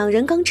扔着两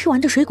人刚吃完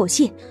的水果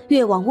蟹。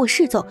越往卧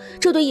室走，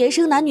这对野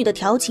生男女的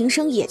调情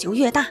声也就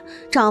越大，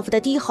丈夫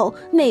的低吼，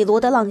美罗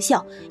的浪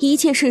笑，一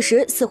切事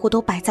实似乎都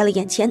摆在了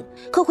眼前。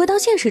可回到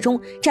现实中，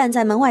站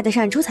在门外的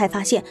善珠才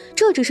发现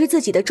这只是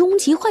自己的终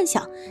极幻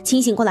想。清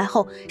醒过来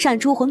后，善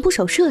珠魂不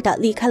守舍地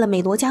离开了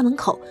美罗家门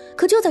口。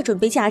可就在准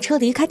备驾车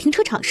离开停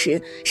车场时，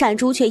善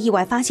珠却意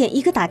外发现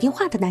一个打电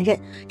话的男人，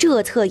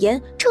这侧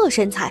颜，这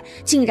身材，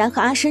竟然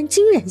和阿申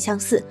惊人相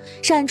似。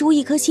善珠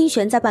一颗心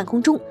悬在半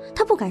空中，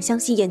她不敢相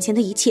信眼前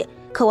的一切，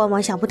可万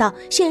万想不到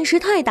现实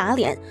太打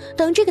脸。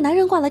等这个男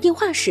人挂了电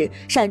话时，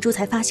善珠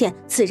才发现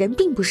此人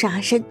并不是阿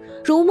申，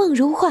如梦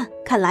如幻，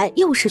看来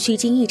又是虚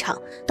惊一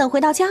场。等回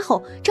到家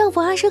后，丈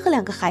夫阿申和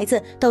两个孩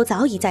子都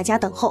早已在家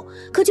等候。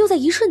可就在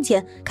一瞬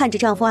间，看着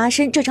丈夫阿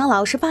申这张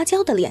老实巴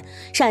交的脸，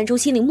善珠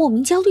心里莫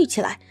名焦虑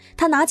起来。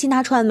她拿起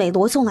那串美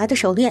罗送来的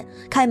手链，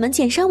开门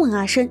见山问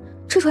阿申，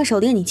这串手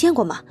链你见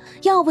过吗？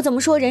要不怎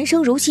么说人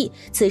生如戏？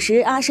此时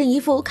阿申一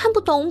副看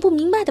不懂不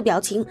明白的表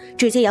情，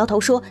直接摇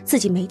头说自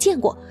己没见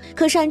过。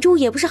可善珠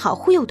也不是好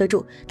忽悠得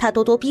住，她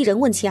咄咄逼人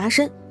问起阿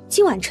申，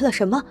今晚吃了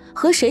什么？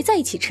和谁在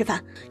一起吃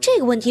饭？这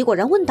个问题果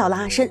然问到了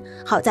阿申，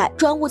好在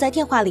专务在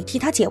电话里替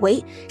他解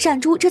围，善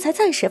珠这才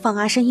暂时放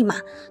阿申一马。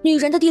女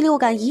人的第六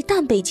感一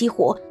旦被激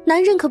活，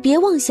男人可别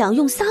妄想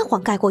用撒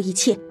谎盖过一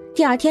切。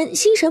第二天，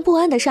心神不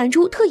安的善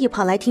珠特意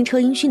跑来听车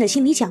英勋的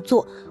心理讲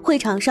座。会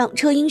场上，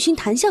车英勋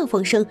谈笑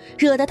风生，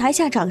惹得台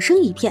下掌声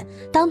一片。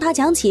当他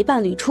讲起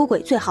伴侣出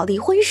轨最好离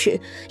婚时，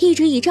一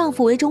直以丈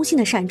夫为中心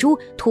的善珠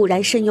突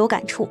然深有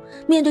感触。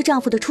面对丈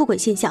夫的出轨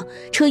现象，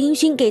车英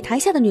勋给台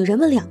下的女人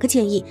们2个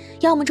建议：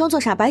要么装作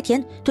傻白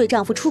甜，对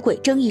丈夫出轨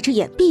睁一只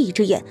眼闭一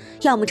只眼；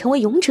要么成为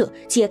勇者，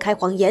揭开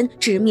谎言，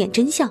直面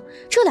真相。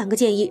这2个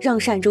建议让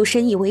善珠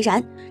深以为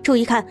然。注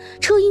意看，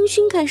车英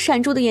勋看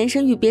善珠的眼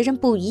神与别人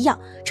不一样，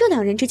这2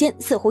人之间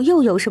似乎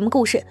又有什么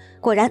故事。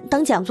果然，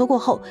当讲座过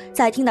后，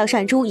在听到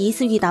善珠疑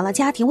似遇到了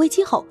家庭危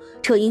机后，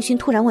车英勋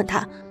突然问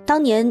他：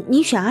当年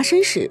你选阿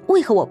申时，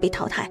为何我被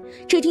淘汰？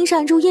只听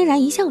善珠嫣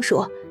然一笑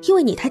说：因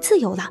为你太自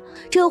由了。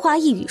这话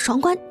一语双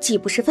关，既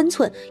不失分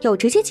寸，又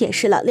直接解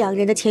释了2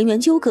人的前缘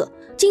纠葛。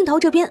镜头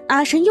这边，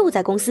阿申又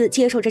在公司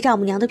接受着丈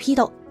母娘的批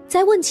斗。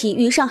在问起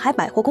与上海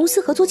百货公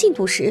司合作进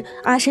度时，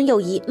阿申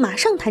又以马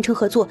上谈成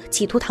合作，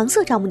企图搪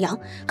塞丈母娘。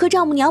可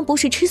丈母娘不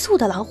是吃素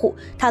的老虎，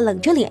她冷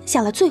着脸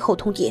下了最后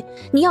通牒：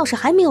你要是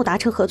还没有达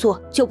成合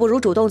作，就不如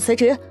主动辞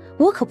职。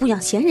我可不养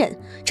闲人。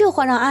这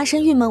话让阿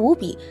申郁闷无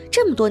比，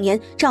这么多年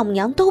丈母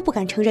娘都不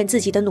敢承认自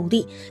己的努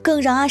力。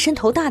更让阿申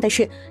头大的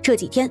是，这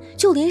几天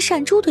就连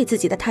善珠对自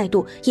己的态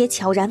度也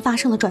悄然发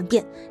生了转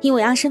变。因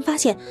为阿申发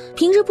现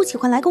平日不喜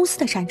欢来公司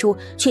的善珠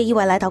却意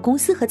外来到公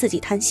司和自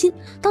己谈心。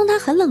当他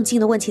很冷静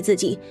地问起自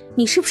己：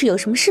你是不是有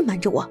什么事瞒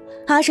着我？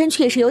阿申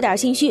确实有点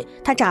心虚，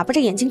他眨巴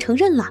着眼睛承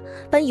认了。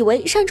本以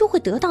为善珠会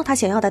得到他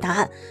想要的答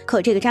案，可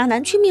这个渣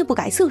男却面不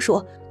改色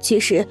说：其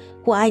实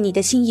我爱你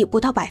的心意不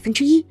到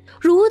1%。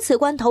如此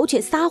关头却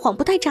撒谎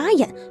不带眨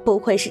眼，不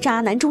愧是渣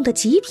男中的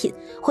极品。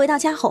回到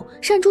家后，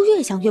善珠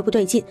越想越不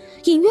对劲，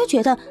隐约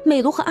觉得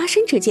美罗和阿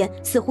申之间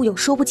似乎有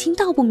说不清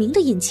道不明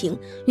的隐情。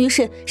于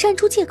是善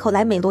珠借口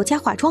来美罗家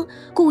化妆，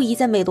故意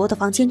在美罗的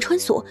房间穿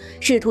梭，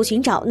试图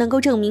寻找能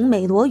够证明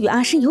美罗与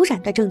阿申有染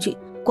的证据。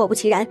果不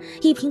其然，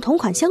一瓶同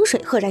款香水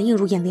赫然映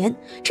入眼帘。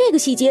这个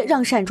细节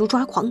让善珠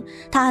抓狂，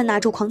她按捺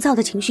住狂躁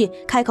的情绪，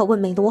开口问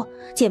美罗：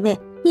姐妹，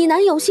你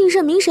男友姓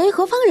甚名谁，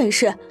何方人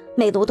士？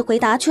美罗的回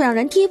答却让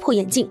人跌破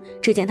眼镜。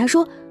只见他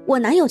说：我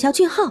男友叫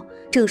俊浩。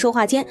正说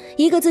话间，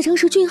一个自称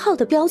是俊浩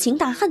的彪形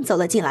大汉走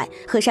了进来，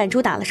和善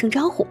珠打了声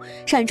招呼。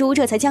善珠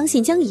这才将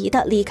信将疑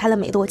地离开了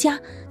美罗家。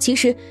其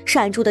实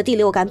善珠的第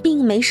六感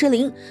并没失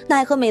灵，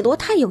奈何美罗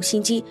太有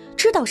心机，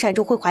知道善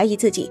珠会怀疑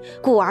自己，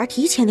故而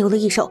提前留了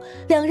一手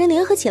，2人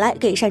联合起来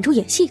给善珠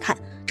演戏看。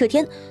这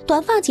天，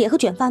短发姐和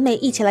卷发妹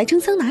一起来蒸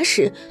桑拿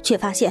时，却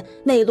发现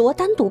美罗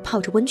单独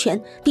泡着温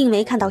泉，并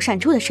没看到善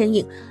珠的身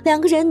影。2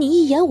个人你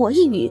一言我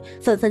一语，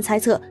纷纷猜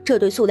测这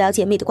对塑料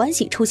姐妹的关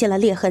系出现了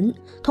裂痕。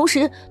同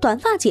时，短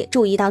发姐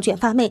注意到卷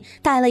发妹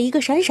戴了一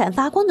个闪闪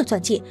发光的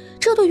钻戒，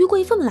这对于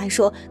贵妇们来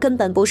说根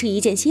本不是一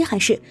件稀罕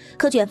事。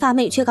可卷发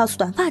妹却告诉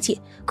短发姐，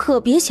可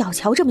别小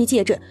瞧这枚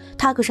戒指，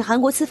它可是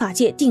韩国司法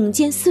界顶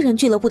尖私人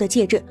俱乐部的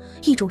戒指，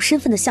一种身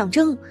份的象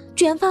征。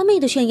卷发妹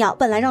的炫耀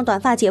本来让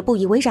短发姐不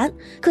以为然，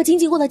可仅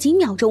仅过了几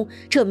秒钟，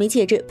这枚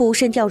戒指不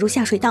慎掉入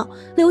下水道，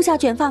留下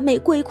卷发妹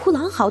鬼哭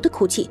狼嚎的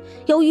哭泣。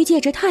由于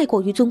戒指太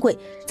过于尊贵，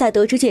在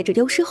得知戒指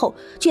丢失后，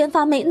卷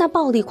发妹那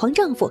暴力狂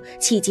丈夫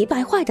气急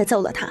败坏地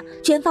揍了她。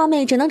卷发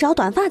妹只能找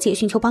短发姐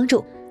寻求帮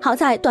助。好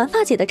在短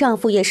发姐的丈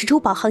夫也是珠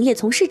宝行业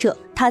从事者，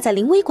他在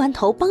临危关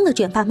头帮了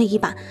卷发妹一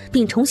把，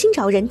并重新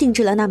找人定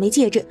制了那枚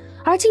戒指。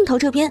而镜头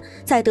这边，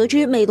在得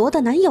知美罗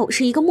的男友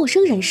是一个陌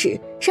生人时，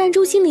善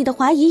珠心里的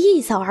怀疑一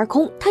扫而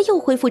空，她又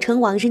恢复成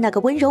往日那个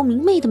温柔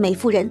明媚的美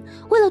妇人。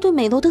为了对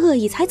美罗的恶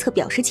意猜测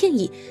表示歉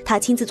意，她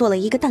亲自做了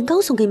一个蛋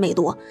糕送给美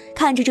罗。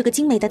看着这个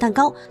精美的蛋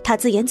糕，她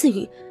自言自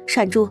语：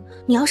善珠，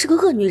你要是个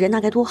恶女人那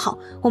该多好，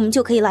我们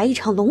就可以来一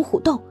场龙虎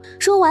斗。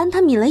说完，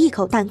她抿了一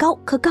口蛋糕，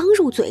可刚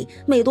入嘴，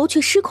美罗却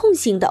失控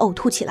性的呕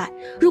吐起来。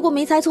如果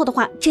没猜错的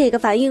话，这个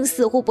反应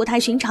似乎不太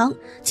寻常。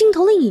镜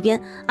头另一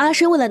边，阿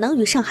申为了能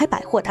与上海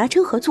百货达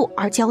成合作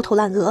而焦头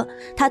烂额，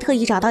他特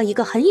意找到一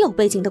个很有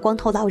背景的光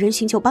头老人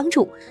寻求帮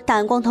助，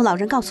但光头老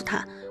人告诉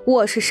他，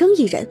我是生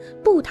意人，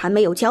不谈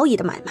没有交易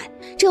的买卖。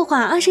这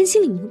话阿申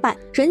心里明白，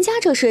人家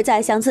这是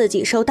在向自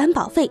己收担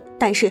保费，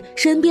但是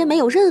身边没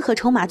有任何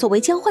筹码作为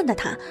交换的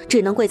他，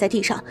只能跪在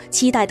地上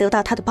期待得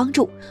到他的帮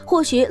助。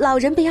或许老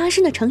人被阿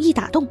申的诚意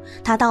打动，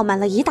他倒满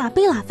了一大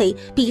杯拉菲，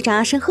逼着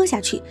阿申喝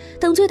下去。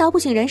等醉到不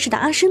省人事的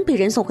阿申被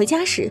人送回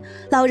家时，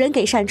老人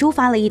给善珠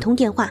发了一通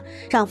电话，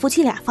让夫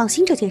妻俩放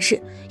心这件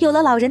事。有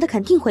了老人的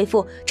肯定回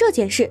复，这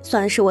件事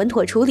算是稳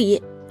妥处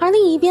理。而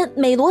另一边，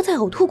美罗在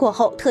呕吐过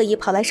后特意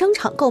跑来商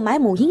场购买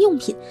母婴用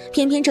品，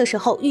偏偏这时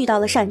候遇到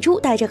了善珠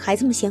带着孩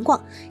子们闲逛。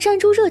善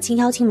珠热情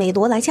邀请美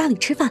罗来家里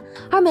吃饭，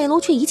而美罗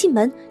却一进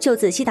门就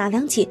仔细打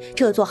量起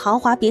这座豪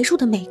华别墅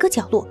的每个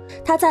角落。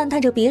他赞叹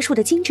着别墅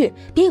的精致，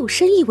别有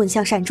深意问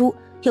向善珠，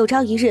有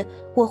朝一日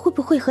我会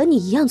不会和你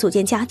一样组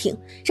建家庭？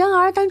然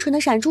而单纯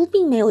的善珠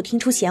并没有听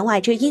出弦外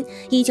之音，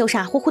依旧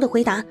傻乎乎的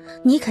回答，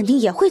你肯定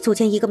也会组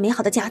建一个美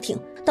好的家庭。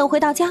等回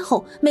到家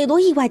后，美罗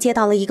意外接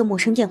到了一个陌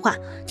生电话，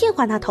电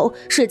话那头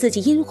是自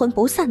己阴魂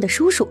不散的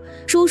叔叔。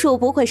叔叔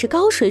不愧是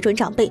高水准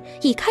长辈，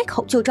一开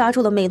口就抓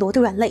住了美罗的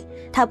软肋。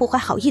他不怀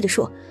好意地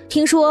说：“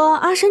听说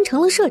阿山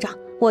成了社长，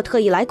我特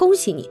意来恭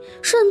喜你，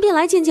顺便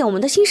来见见我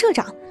们的新社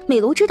长。”美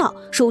罗知道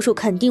叔叔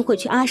肯定会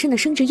去阿深的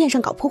升职宴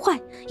上搞破坏，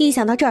一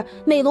想到这儿，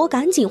美罗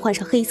赶紧换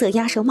上黑色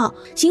鸭舌帽，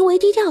行为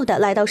低调的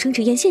来到升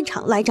职宴现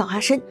场来找阿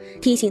深，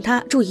提醒他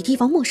注意提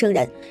防陌生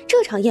人，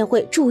这场宴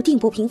会注定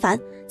不平凡。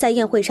在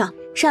宴会上，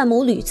单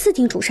母屡次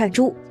叮嘱善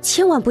珠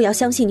千万不要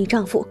相信你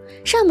丈夫，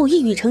单母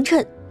一语成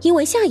谶。因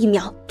为下一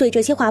秒对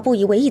这些话不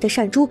以为意的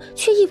善珠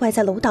却意外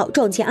在楼道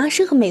撞见阿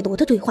深和美罗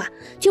的对话。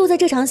就在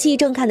这场戏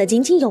正看得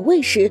津津有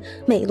味时，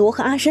美罗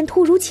和阿深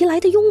突如其来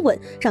的拥吻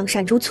让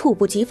善珠猝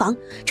不及防，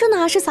这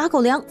哪是撒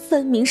狗粮，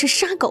分明是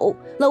杀狗。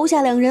楼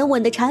下两人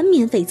吻得缠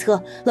绵悱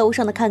恻，楼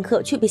上的看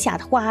客却被吓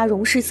得花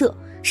容失色。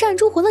善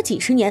珠活了几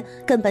十年，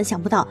根本想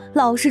不到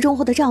老实忠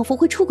厚的丈夫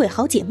会出轨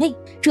好姐妹，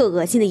这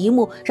恶心的一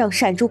幕让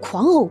善珠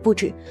狂呕不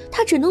止，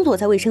她只能躲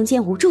在卫生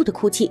间无助的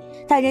哭泣。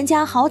但人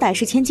家好歹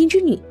是千金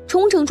之女，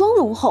重整妆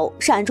容后，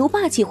善珠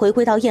霸气回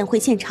归到宴会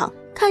现场，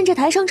看着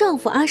台上丈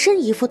夫阿深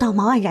一副道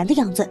貌岸然的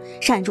样子，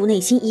善珠内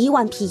心1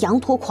万匹羊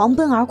驼狂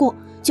奔而过，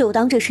就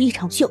当这是一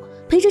场秀，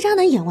陪着渣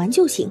男演完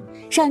就行。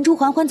善珠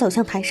缓缓走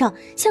向台上，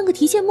像个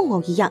提线木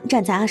偶一样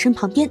站在阿深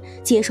旁边，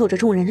接受着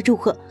众人的祝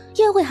贺。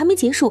宴会还没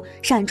结束，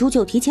善珠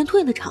就提前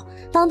退了场。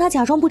当他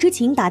假装不知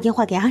情打电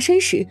话给阿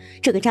深时，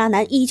这个渣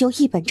男依旧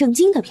一本正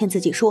经地骗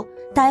自己说，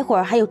待会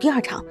儿还有第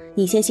2场，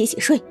你先洗洗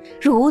睡。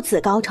如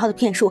此高超的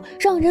骗术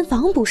让人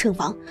防不胜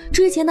防，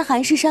之前的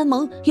海誓山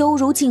盟犹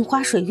如镜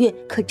花水月，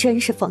可真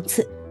是讽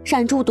刺。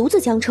善珠独自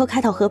将车开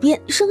到河边，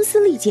声嘶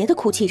力竭地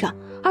哭泣着，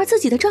而自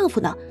己的丈夫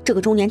呢，这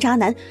个中年渣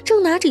男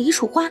正拿着一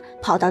束花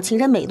跑到情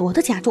人美罗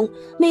的家中，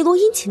美罗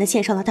殷勤地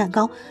献上了蛋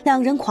糕，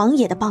两人狂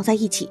野地抱在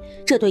一起。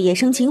这对野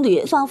生情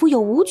侣仿佛有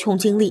无穷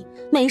精力，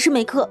每时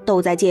每刻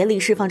都在竭力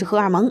释放着荷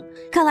尔蒙。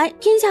看来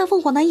天下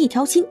凤凰男一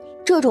条心，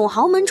这种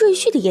豪门赘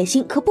婿的野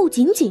心可不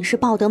仅仅是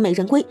抱得美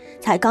人归。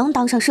才刚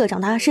当上社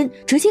长的阿深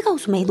直接告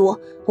诉美罗，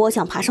我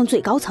想爬上最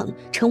高层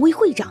成为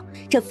会长，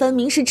这分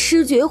明是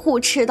吃绝户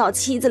吃到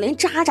妻子连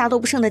渣渣都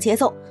不剩的节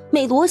奏。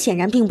美罗显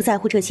然并不在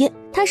乎这些，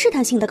他试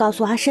探性地告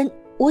诉阿深，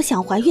我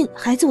想怀孕，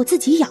孩子我自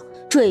己养，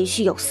赘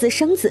婿有私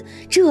生子，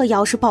这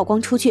要是曝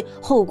光出去，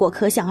后果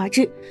可想而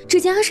知。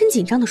只见阿深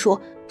紧张地说，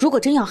如果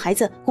真要孩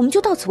子，我们就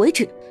到此为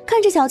止。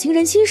看着小情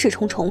人心事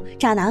重重，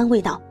渣男安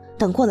慰道，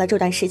等过了这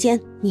段时间，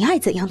你爱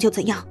怎样就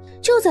怎样。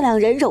就在两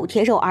人肉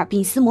贴肉耳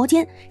鬓厮磨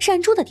间，善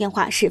珠的电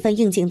话十分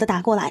应景地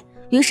打过来，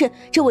于是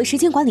这位时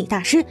间管理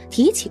大师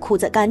提起裤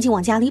子赶紧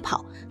往家里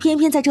跑。偏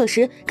偏在这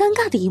时，尴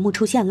尬的一幕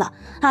出现了，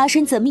阿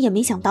深怎么也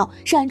没想到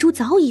善珠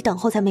早已等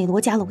候在美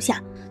罗家楼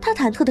下。他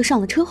忐忑地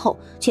上了车后，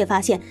却发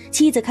现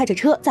妻子开着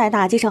车在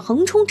大街上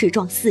横冲直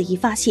撞，肆意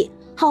发泄。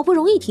好不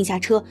容易停下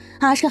车，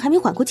阿深还没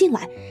缓过劲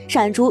来，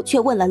善珠却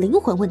问了灵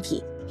魂问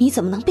题，你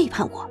怎么能背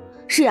叛我？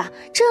是啊，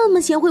这么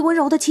贤惠温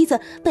柔的妻子，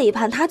背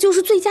叛他就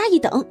是罪加一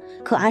等。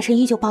可阿深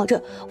依旧抱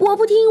着我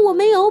不听，我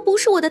没有，不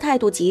是我的态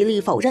度极力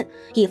否认，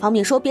一方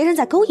面说别人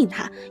在勾引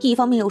他，一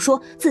方面又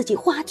说自己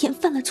花田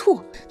犯了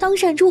错。当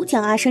善珠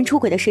将阿深出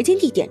轨的时间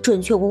地点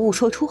准确无误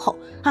说出后，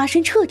阿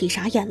深彻底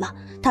傻眼了。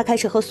他开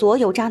始和所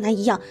有渣男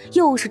一样，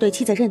又是对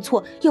妻子认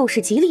错，又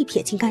是极力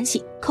撇清干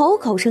系，口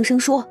口声声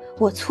说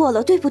我错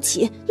了，对不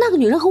起，那个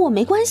女人和我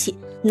没关系。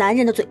男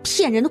人的嘴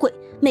骗人的鬼，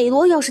美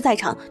罗要是在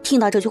场，听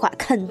到这句话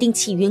肯定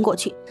气晕过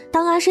去。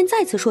当阿深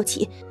再次说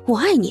起我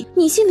爱你，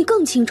你心里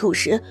更清楚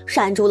时，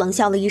善珠冷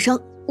笑了一声，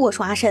我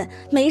说阿深，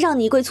没让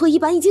你跪搓衣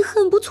板已经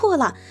很不错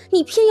了，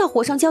你偏要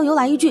火上浇油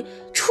来一句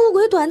出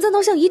轨短暂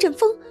到像一阵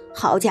风。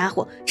好家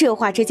伙，这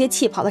话直接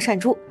气跑了善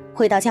珠。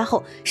回到家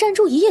后，善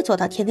珠一夜做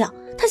到天亮，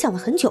他想了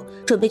很久，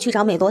准备去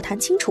找美罗谈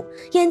清楚。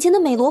眼前的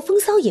美罗风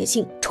骚野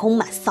性，充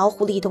满骚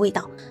狐狸的味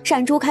道。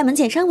善珠开门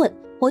见山问，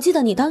我记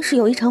得你当时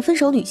有一场分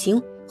手旅行，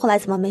后来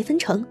怎么没分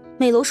成？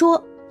美罗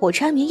说，我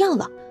吃安眠药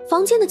了。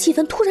房间的气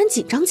氛突然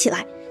紧张起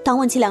来。当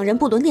问起两人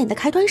不伦恋的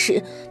开端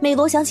时，美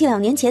罗想起2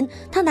年前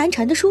他难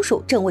缠的叔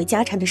叔正为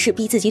家产的事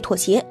逼自己妥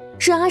协，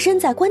是阿深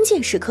在关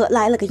键时刻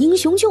来了个英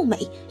雄救美，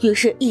于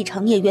是一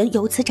场孽缘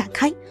由此展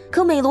开。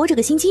可美罗这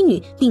个心机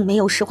女并没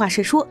有实话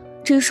实说，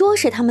只说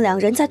是他们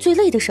2人在最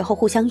累的时候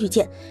互相遇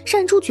见。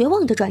善珠绝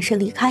望地转身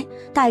离开，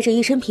带着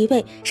一身疲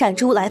惫，善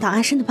珠来到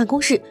阿深的办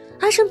公室。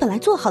阿深本来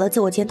做好了自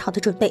我检讨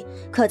的准备，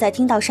可在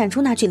听到善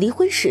珠那句离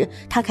婚时，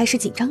他开始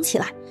紧张起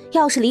来。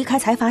要是离开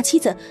财阀妻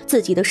子，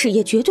自己的事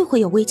业绝对会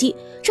有危机，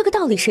这个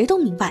道理谁都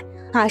明白。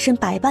阿深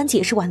百般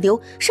解释挽留，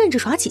甚至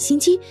耍起心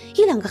机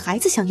，1-2个孩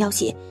子想要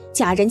挟，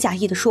假仁假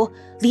义地说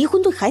离婚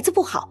对孩子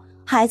不好，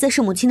孩子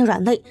是母亲的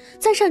软肋。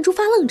在善珠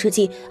发愣之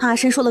际，阿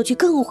深说了句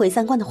更毁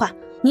3观的话，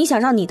你想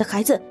让你的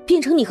孩子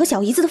变成你和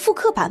小姨子的复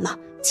刻版吗？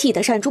气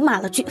得善珠骂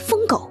了句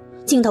疯狗。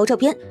镜头这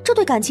边，这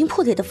对感情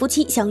破裂的夫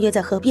妻相约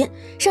在河边，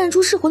善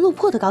珠失魂落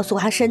魄地告诉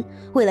阿深，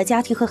为了家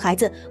庭和孩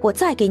子，我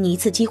再给你一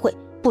次机会，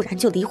不然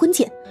就离婚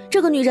见。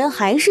这个女人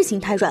还是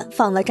心太软，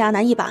放了渣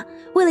男一把。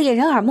为了掩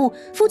人耳目，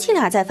夫妻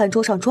俩在饭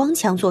桌上装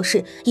腔作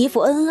势，一副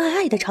恩恩爱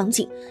爱的场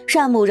景。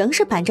善母仍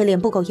是板着脸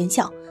不苟言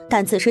笑。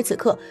但此时此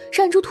刻，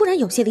善珠突然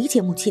有些理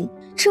解母亲。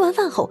吃完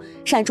饭后，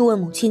善珠问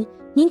母亲：“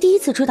您第一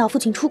次知道父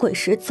亲出轨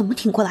时怎么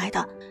挺过来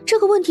的？”这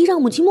个问题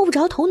让母亲摸不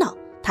着头脑。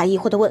她疑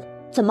惑地问：“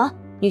怎么，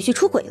女婿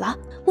出轨了？”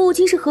母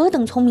亲是何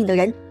等聪明的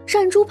人，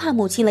善珠怕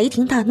母亲雷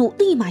霆大怒，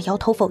立马摇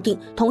头否定，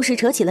同时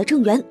扯起了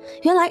郑源。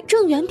原来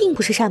郑源并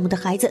不是善母的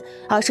孩子，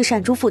而是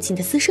善珠父亲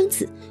的私生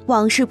子。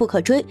往事不可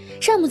追，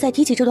善母在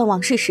提起这段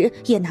往事时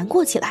也难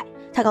过起来。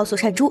他告诉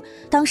善珠，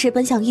当时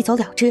本想一走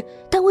了之，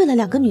但为了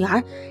2个女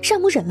儿，善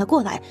母忍了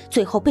过来，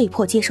最后被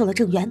迫接受了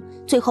郑源。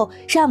最后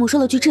善母说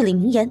了句至理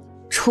名言：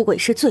出轨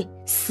是罪，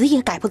死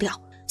也改不了。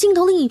镜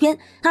头另一边，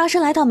阿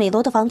深来到美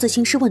罗的房子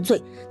兴师问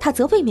罪，他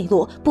责备美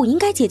罗不应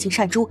该接近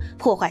善珠，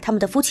破坏他们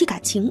的夫妻感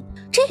情。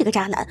这个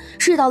渣男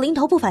事到临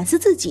头不反思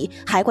自己，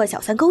还怪小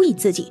三勾引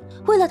自己。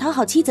为了讨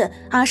好妻子，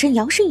阿深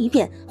摇身一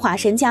变，化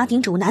身家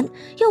庭主男，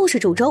又是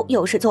煮粥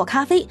又是做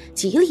咖啡，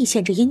极力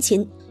限制殷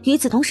勤。与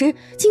此同时，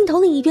镜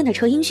头另一边的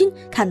车英勋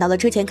看到了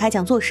之前开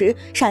讲座时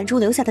善珠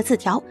留下的字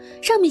条，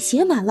上面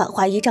写满了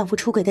怀疑丈夫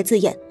出轨的字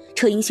眼。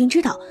车英勋知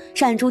道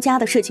善珠家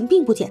的事情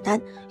并不简单，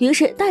于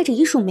是带着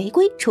一束玫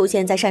瑰出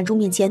现在善珠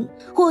面前。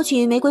或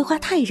许玫瑰花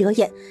太惹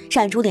眼，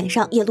善珠脸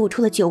上也露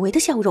出了久违的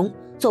笑容。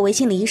作为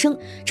心理医生，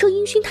车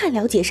英勋太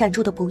了解善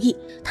珠的不易，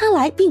他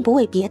来并不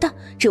为别的，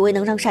只为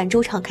能让善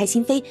珠敞开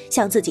心扉，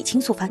向自己倾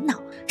诉烦恼。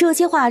这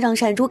些话让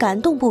善珠感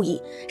动不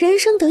已，人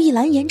生得一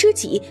蓝颜知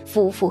己，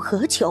夫复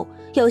何求？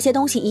有些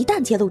东西一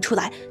旦揭露出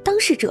来，当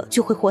事者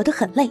就会活得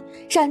很累。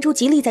善珠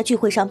极力在聚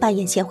会上扮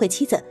演贤惠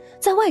妻子，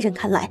在外人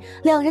看来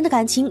，2人的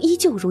感情依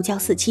旧如胶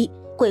似漆。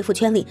贵妇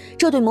圈里，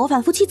这对模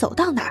范夫妻走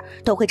到哪儿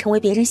都会成为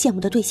别人羡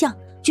慕的对象。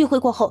聚会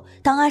过后，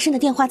当阿深的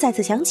电话再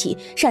次响起，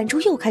善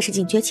珠又开始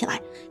警觉起来，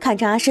看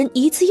着阿深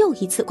一次又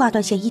一次挂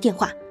断嫌疑电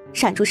话，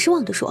善珠失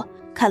望地说：“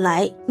看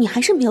来你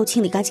还是没有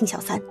清理干净小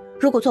三。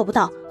如果做不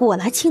到，我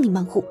来清理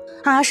门户。”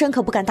阿深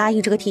可不敢答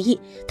应这个提议，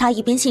他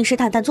一边信誓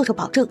旦旦做着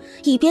保证，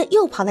一边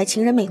又跑来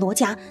情人美罗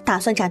家，打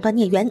算斩断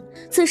孽缘。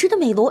此时的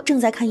美罗正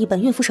在看一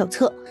本孕妇手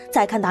册，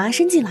在看到阿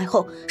深进来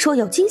后，说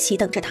有惊喜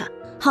等着他。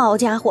好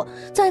家伙，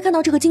在看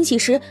到这个惊喜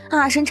时，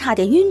阿深差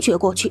点晕厥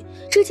过去，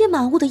只见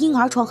满屋的婴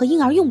儿床和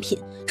婴儿用品，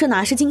这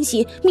哪是惊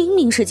喜，明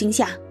明是惊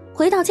吓。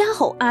回到家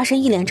后，阿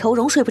深一脸愁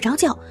容，睡不着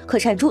觉，可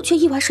善珠却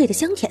意外睡得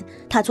香甜。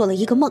他做了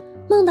一个梦，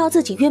梦到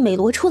自己约美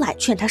罗出来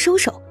劝他收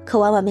手，可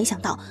万万没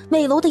想到，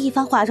美罗的一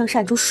番话让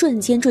善珠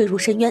瞬间坠入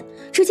深渊。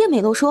只见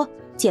美罗说：“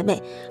姐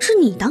妹，是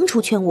你当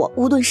初劝我，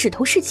无论是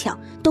偷是抢，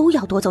都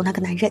要夺走那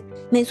个男人。”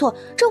没错，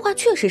这话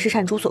确实是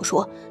善珠所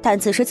说，但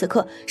此时此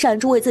刻，善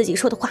珠为自己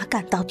说的话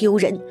感到丢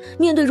人。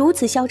面对如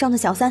此嚣张的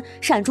小三，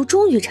善珠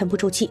终于沉不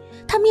住气，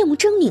她面目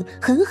狰狞，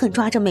狠狠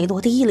抓着美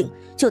罗的衣领。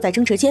就在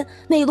争执间，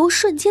美罗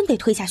瞬间被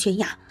推下悬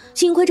崖。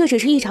幸亏这只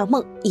是一场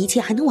梦，一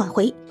切还能挽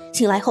回。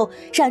醒来后，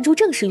善珠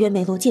正式约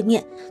美罗见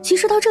面。其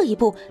实到这一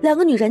步，2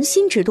个女人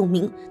心知肚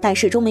明，但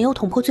始终没有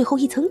捅破最后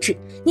一层纸。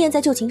念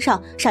在旧情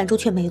上，善珠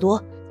劝美罗：“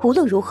无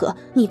论如何，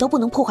你都不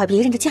能破坏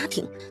别人的家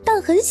庭。”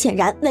但很显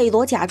然，美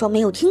罗假装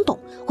没有听懂。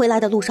回来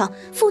的路上，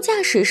副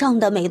驾驶上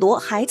的美罗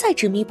还在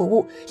执迷不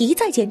悟，一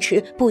再坚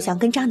持不想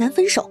跟渣男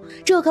分手，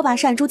这可把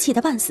善珠气得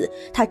半死。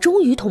他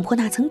终于捅破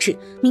那层纸，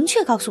明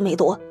确告诉美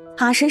罗：“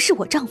阿深是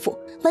我丈夫。”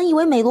本以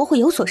为美罗会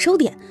有所收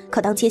敛，可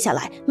当接下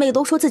来美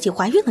罗说自己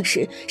怀孕了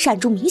时，善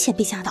珠明显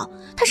被吓到，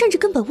她甚至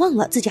根本忘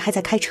了自己还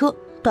在开车。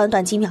短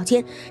短几秒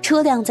间，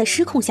车辆在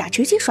失控下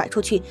直接甩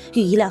出去，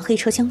与一辆黑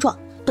车相撞。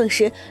顿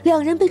时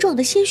2人被撞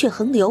得鲜血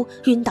横流，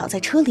晕倒在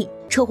车里。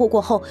车祸过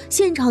后，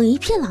现场一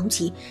片狼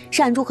藉，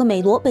善珠和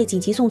美罗被紧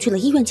急送去了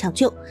医院抢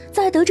救。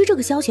在得知这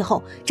个消息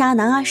后，渣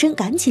男阿深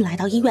赶紧来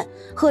到医院，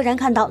赫然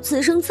看到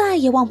此生再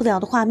也忘不了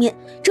的画面。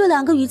这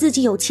2个与自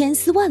己有千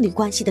丝万缕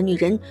关系的女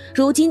人，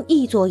如今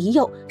一左一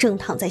右，正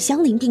躺在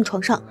相邻病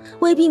床上。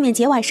为避免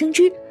节外生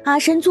枝，阿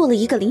深做了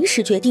一个临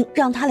时决定，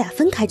让他俩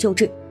分开救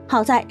治。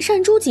好在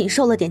善珠仅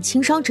受了点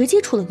轻伤，直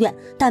接出了院，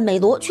但美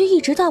罗却一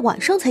直在晚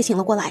上才醒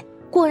了过来。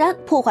果然，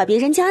破坏别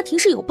人家庭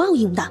是有报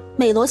应的。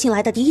美罗醒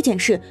来的第一件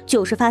事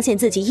就是发现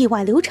自己意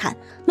外流产。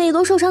美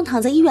罗受伤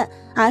躺在医院，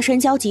阿深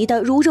焦急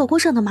得如热锅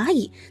上的蚂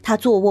蚁，他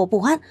坐卧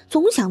不安，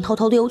总想偷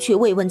偷溜去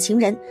慰问情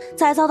人。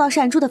在遭到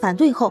善珠的反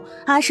对后，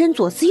阿深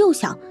左思右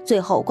想，最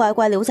后乖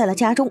乖留在了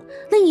家中。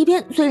另一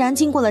边，虽然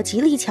经过了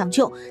极力抢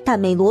救，但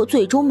美罗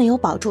最终没有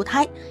保住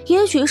胎。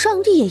也许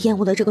上帝也厌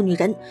恶了这个女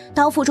人。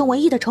当腹中唯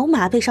一的筹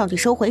码被上帝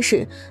收回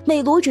时，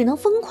美罗只能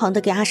疯狂地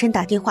给阿深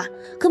打电话。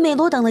可美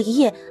罗等了一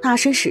夜，阿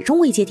深始终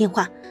未接电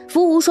话。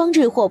福无双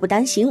至，祸不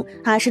单行，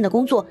阿深的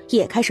工作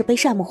也开始被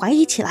善母怀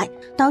疑起来。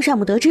当善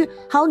母得知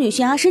好女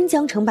婿阿深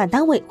将承办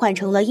单位换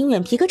成了音乐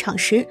皮革厂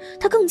时，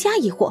他更加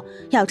疑惑。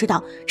要知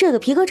道，这个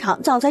皮革厂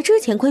早在之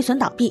前亏损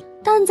倒闭，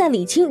但在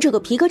理清这个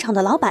皮革厂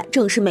的老板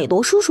正是美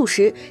罗叔叔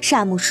时，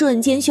善母瞬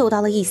间嗅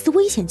到了一丝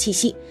危险气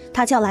息。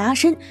他叫来阿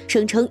深，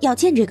声称要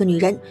见这个女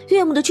人。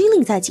岳母的军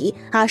令在即，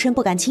阿深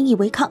不敢轻易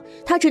违抗，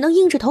他只能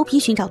硬着头皮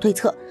寻找对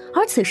策。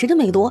而此时的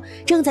美罗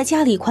正在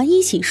家里宽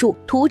衣洗漱，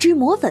涂脂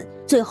抹粉。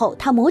最后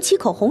她抹起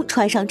口红，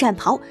穿上战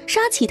袍，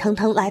杀气腾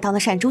腾来到了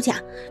善珠家。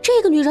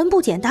这个女人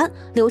不简单，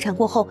流产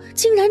过后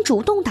竟然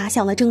主动打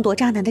响了争夺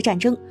渣男的战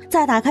争。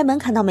在打开门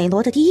看到美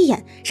罗的第一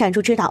眼，善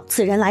珠知道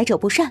此人来者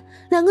不善，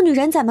两个女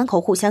人在门口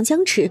互相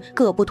僵持，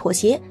各不妥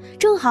协。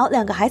正好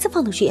两个孩子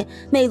放了学，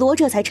美罗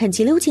这才趁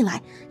机溜进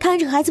来，看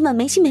着孩子们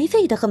没心没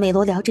肺的和美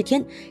罗聊着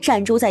天，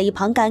善珠在一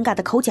旁尴尬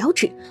的抠脚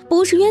趾。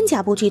不是冤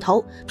家不聚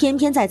头，偏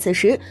偏在此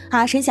时，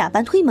阿申下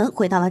班推门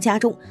回到了家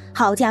中。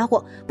好家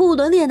伙，不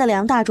伦恋的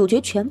两大主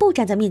角全部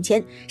站在面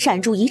前，善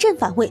珠一阵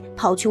反胃，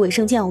跑去卫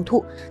生间呕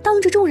吐。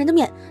当着众人的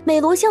面，美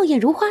罗笑靥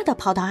如花地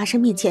跑到阿申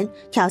面前，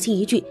挑衅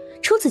一句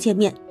初次见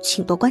面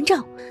请多关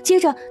照。接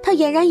着他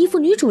俨然一副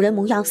女主人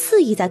模样，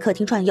肆意在客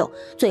厅转悠，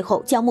最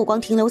后将目光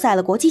停留在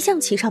了国际象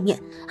棋上面。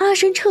阿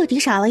申彻底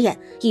傻了眼，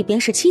一边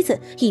是妻子，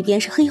一边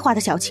是黑化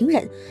的小情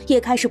人，也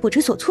开始不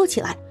知所措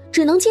起来，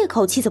只能借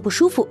口妻子不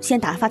舒服，先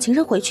打发情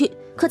人回去。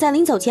可在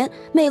临走前，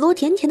美罗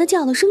甜甜的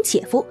叫了声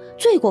姐夫，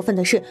最过分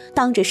的是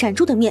当着善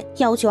珠的面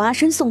要求阿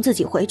申送自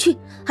己回去，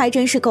还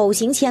真是狗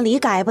行千里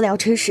改不了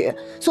吃屎。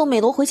送美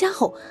罗回家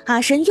后，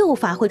阿申又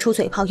发挥出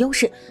嘴炮优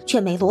势，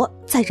劝美罗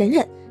再忍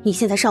忍，你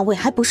现在上位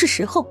还不是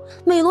时候。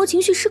美罗情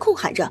绪失控，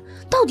喊着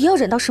到底要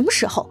忍到什么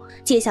时候？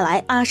接下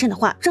来阿申的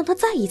话让他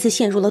再一次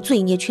陷入了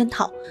罪孽圈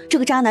套。这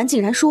个渣男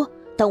竟然说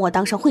等我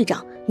当上会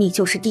长，你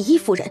就是第一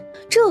夫人，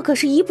这可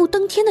是一步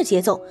登天的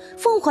节奏。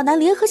凤凰男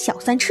联合小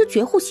三吃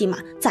绝户戏码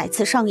再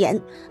次上演。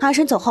阿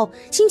申走后，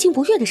心情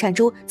不悦的善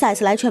珠再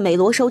次来劝美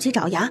罗收起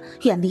爪牙，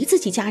远离自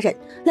己家人。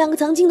两个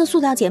曾经的塑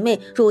料姐妹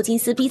如今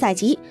撕逼在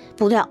即，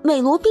不料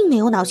美罗并没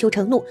有恼羞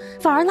成怒，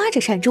反而拉着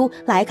善珠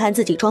来看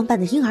自己装扮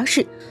的婴儿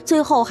室，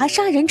最后还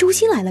杀人诛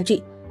心来了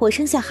句我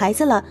生下孩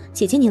子了，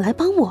姐姐你来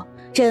帮我。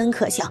真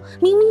可笑，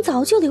明明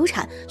早就流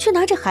产，却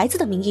拿着孩子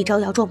的名义招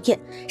摇撞骗。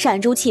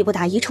善珠气不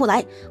打一处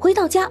来，回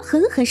到家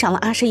狠狠赏了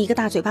阿申一个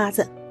大嘴巴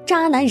子。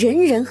渣男人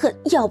人恨，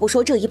要不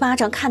说这一巴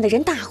掌看得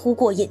人大呼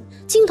过瘾。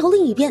镜头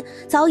另一边，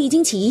早已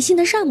经起疑心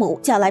的善母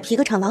叫来皮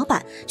革厂老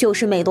板，就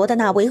是美罗的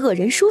那位恶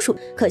人叔叔。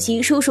可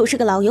惜叔叔是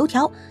个老油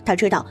条，他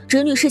知道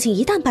侄女事情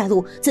一旦败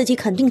露，自己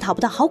肯定讨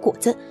不到好果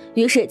子，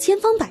于是千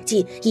方百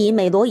计以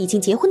美罗已经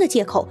结婚的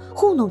借口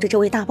糊弄着这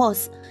位大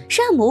boss。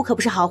善母可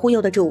不是好忽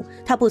悠的主，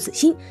他不死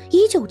心，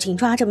依旧紧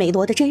抓着美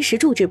罗的真实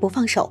住址不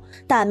放手。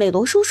但美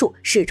罗叔叔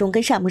始终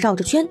跟善母绕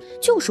着圈，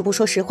就是不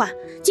说实话。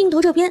镜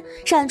头这边，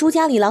善珠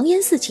家里狼烟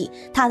四起，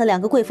她的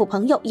两个贵妇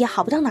朋友也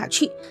好不到哪儿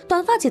去。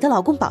短发姐的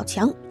老公宝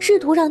强试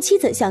图让妻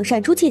子向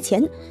善珠借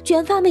钱，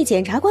卷发妹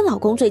检察官老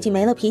公最近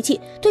没了脾气，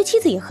对妻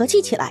子也和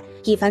气起来。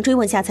一番追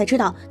问下才知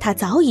道，他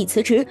早已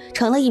辞职，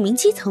成了一名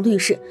基层律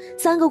师。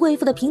三个贵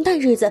妇的平淡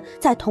日子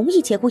在同一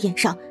节骨眼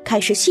上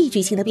开始戏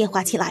剧性的变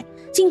化起来。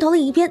镜头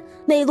另一边，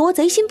美罗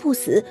贼心不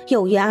死，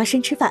又约阿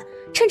申吃饭。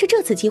趁着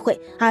这次机会，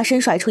阿申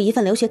甩出一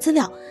份留学资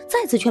料，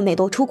再次劝美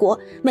罗出国，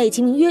美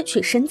其名曰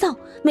去深造。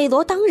美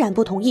罗当然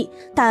不同意，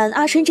但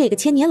阿申这个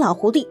千年老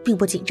狐狸并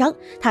不紧张，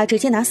他直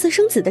接拿私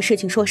生子的事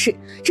情说事。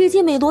只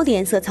见美罗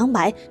脸色苍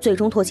白，最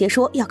终妥协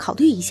说要考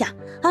虑一下。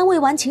安慰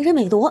完情人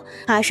美罗，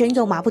阿申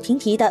又马不停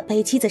蹄地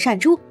陪妻子善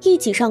珠一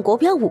起上国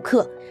标舞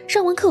课。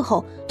上完课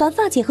后，短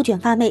发姐和卷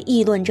发妹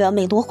议论着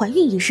美罗怀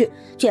孕一事。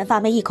卷发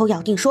妹一口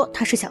咬定说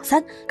她是小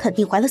三，肯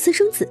定怀了私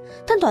生子，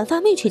但短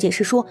发妹却解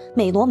释说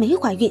美罗没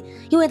怀孕，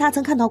因为她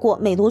曾看到过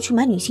美罗去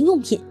买女性用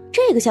品。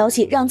这个消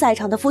息让在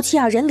场的夫妻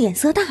二人脸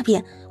色大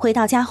变。回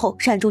到家后，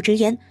善珠直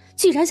言，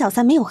既然小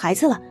三没有孩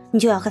子了，你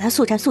就要和他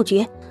速战速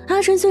决。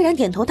阿申虽然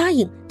点头答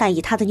应，但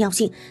以他的尿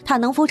性，他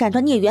能否斩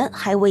断孽缘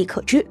还未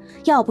可知。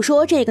要不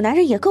说这个男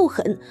人也够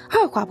狠，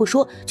二话不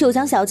说就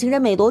将小情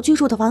人美罗居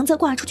住的房子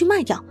挂出去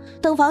卖掉。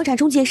等房产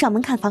中介上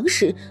门看房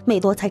时，美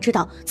罗才知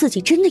道自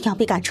己真的要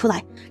被赶出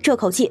来，这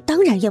口气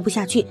当然咽不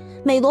下去。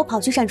美罗跑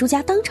去善珠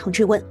家当场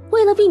质问，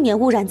为了避免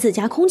污染自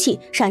家空气，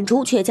善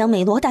珠却将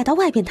美罗带到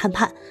外边谈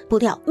判。不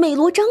料美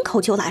罗张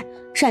口就来，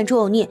善珠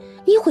偶念，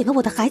你毁了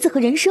我的孩子和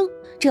人生。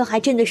这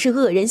还真的是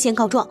恶人先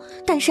告状，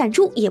但善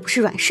珠也不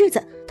是软柿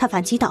子，他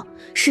反击道，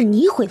是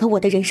你毁了我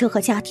的人生和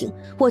家庭，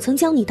我曾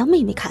将你当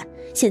妹妹看，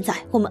现在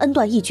我们恩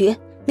断义绝。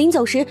临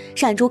走时，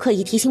善珠刻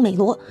意提醒美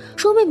罗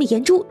说，妹妹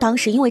颜珠当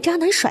时因为渣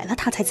男甩了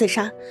她才自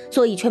杀，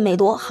所以劝美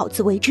罗好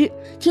自为之。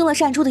听了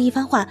善珠的一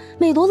番话，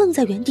美罗愣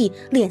在原地，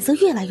脸色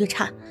越来越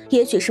差，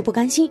也许是不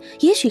甘心，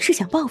也许是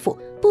想报复。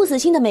不死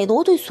心的美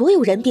罗对所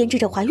有人编织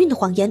着怀孕的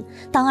谎言。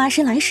当阿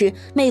申来时，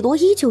美罗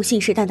依旧信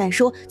誓旦旦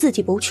说自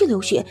己不去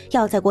留学，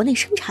要在国内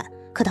生产。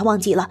可他忘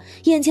记了，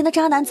眼前的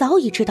渣男早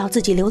已知道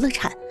自己流了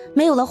产。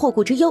没有了后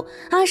顾之忧，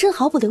阿申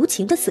毫不留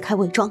情地撕开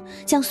伪装，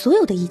将所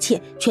有的一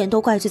切全都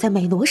怪罪在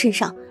美罗身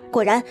上。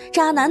果然，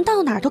渣男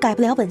到哪儿都改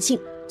不了本性。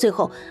最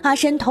后，阿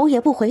申头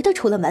也不回地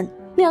出了门，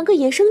两个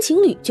野生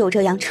情侣就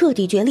这样彻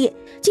底决裂。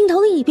镜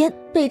头另一边，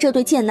被这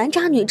对贱男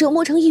渣女折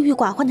磨成抑郁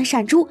寡欢的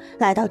善珠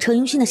来到车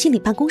英勋的心理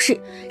办公室。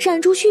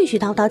善珠絮絮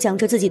叨叨讲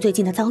着自己最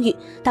近的遭遇。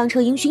当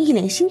车英勋一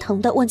脸心疼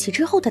地问起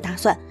之后的打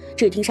算，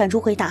只听善珠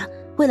回答，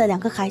为了2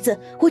个孩子，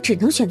我只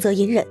能选择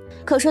隐忍。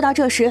可说到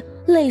这时，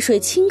泪水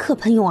顷刻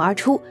喷涌而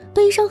出，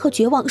悲伤和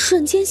绝望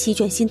瞬间席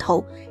卷心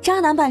头。渣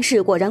男办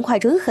事果然快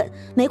准狠，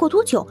没过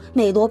多久，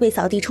美罗被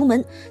扫地出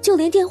门，就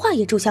连电话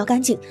也注销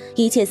干净，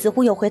一切似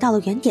乎又回到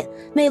了原点。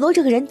美罗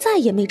这个人再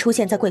也没出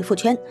现在贵妇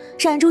圈，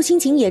闪珠心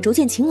情也逐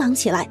渐晴朗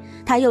起来。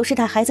她又是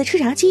带孩子吃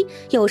炸鸡，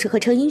又是和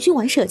车英勋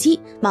玩射击，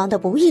忙得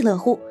不亦乐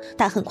乎。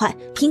但很快，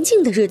平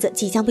静的日子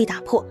即将被打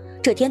破。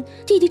这天，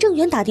弟弟郑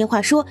源打电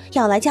话说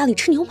要来家里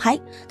吃牛排。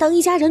当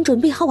一家人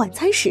准备好晚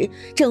餐时，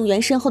郑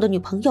源身后的女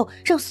朋友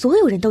让所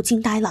有人都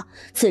惊呆了。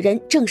此人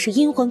正是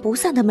阴魂不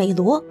散的美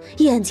罗。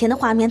眼前的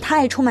画面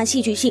太充满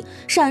戏剧性，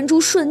闪珠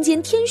瞬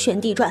间天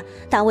旋地转。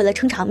但为了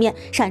撑场面，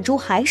闪珠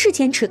还是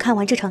坚持看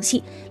完这场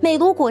戏。美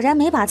罗果然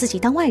没把自己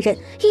当外人，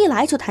一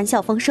来就谈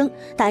笑风生。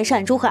但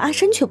闪珠和阿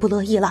申却不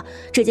乐意了。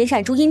只见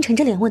闪珠阴沉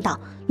着脸问道：“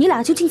你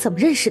俩究竟怎么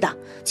认识的？”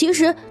其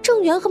实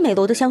郑源和美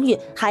罗的相遇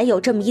还有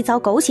这么一遭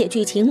狗血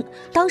剧情。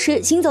当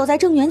时行走在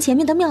郑源前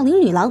面的妙龄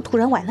女郎突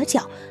然崴了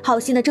脚，好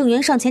心的郑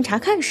源上前查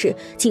看时，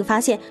竟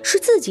发现是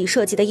自己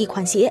设计的一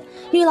款鞋。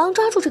女郎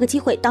抓住这个机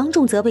会，当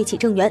众责备起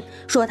郑源，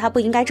说他不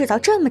应该制造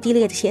这么低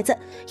劣的鞋子。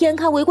眼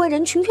看围观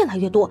人群越来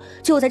越多，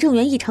就在郑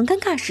源异常尴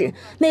尬时，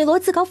美罗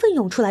自告奋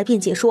勇出来辩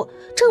解说，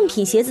正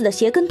品鞋子的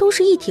鞋跟都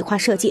是一体化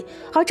设计，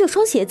而这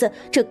双鞋子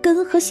这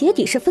跟和鞋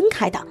底是分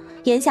开的。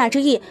言下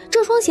之意，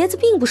这双鞋子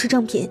并不是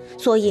正品，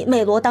所以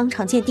美罗当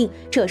场鉴定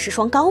这是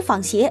双高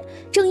仿鞋。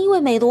正因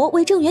为美罗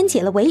为郑源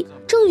解了围，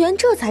郑源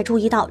这才注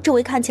意到这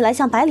位看起来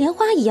像白莲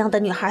花一样的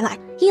女孩来，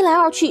一来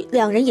二去，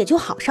两人也就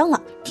好上了。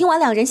听完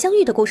两人相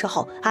遇的故事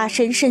后，阿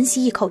申深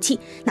吸一口气，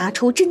拿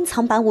出珍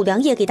藏版五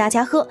粮液给大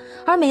家喝，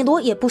而美罗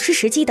也不失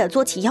时机地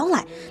坐起腰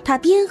来，他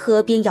边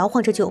喝边摇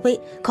晃着酒杯，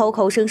口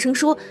口声声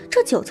说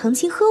这酒曾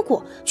经喝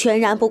过，全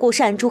然不顾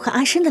善珠和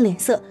阿申的脸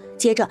色。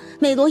接着，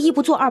美罗一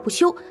不做二不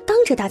休，当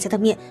着大家的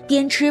面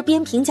边吃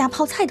边评价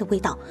泡菜的味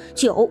道。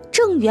酒、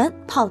郑源、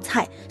泡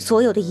菜，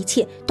所有的一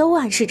切都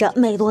暗示着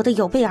美罗的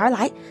有备而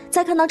来。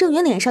在看到郑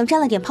源脸上沾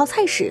了点泡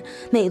菜时，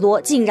美罗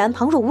竟然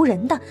旁若无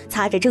人的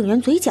擦着郑源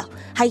嘴角，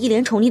还一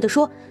脸宠溺地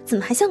说：“怎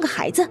么还像个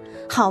孩子？”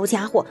好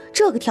家伙，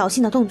这个挑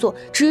衅的动作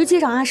直接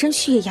让阿申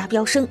血压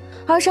飙升。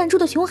而善珠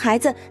的熊孩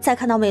子在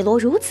看到美罗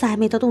如此暧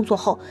昧的动作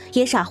后，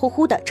也傻乎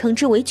乎地称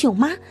之为舅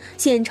妈。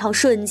现场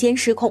瞬间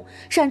失控，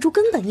善珠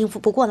根本应付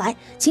不过来。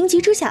情急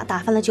之下打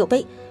翻了酒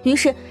杯，于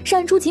是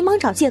善珠急忙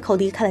找借口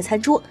离开了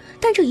餐桌，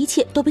但这一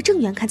切都被郑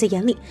源看在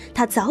眼里，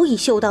他早已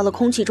嗅到了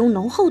空气中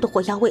浓厚的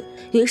火药味，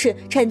于是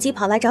趁机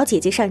跑来找姐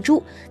姐善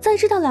珠。在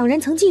知道两人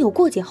曾经有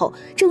过节后，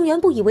郑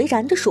源不以为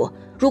然地说：“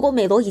如果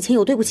美罗以前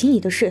有对不起你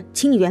的事，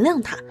请你原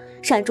谅他。”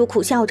善珠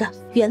苦笑着：“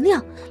原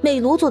谅？美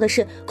罗做的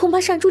事，恐怕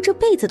善珠这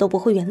辈子都不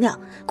会原谅。”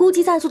估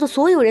计在座的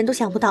所有人都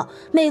想不到，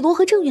美罗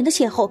和郑源的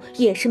邂逅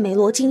也是美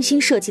罗精心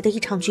设计的一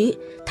场局。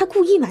他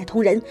故意买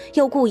同人，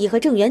又故意和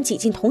郑源挤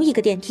进同一个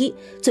电梯，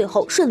最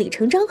后顺理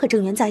成章和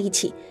郑源在一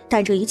起。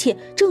但这一切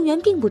郑源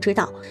并不知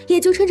道，也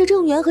就趁着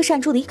郑源和善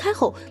珠离开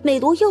后，美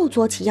罗又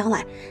坐起腰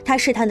来，他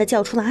试探地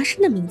叫出了阿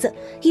申的名字。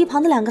一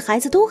旁的两个孩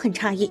子都很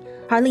诧异，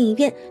而另一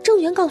边，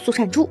郑源告诉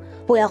善珠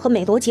不要和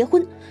美罗结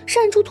婚。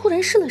善珠突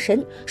然失了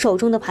神，手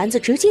中的盘子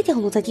直接掉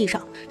落在地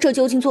上。这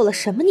究竟做了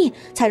什么孽，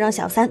才让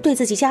小三对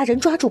自己家人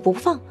抓住不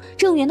放？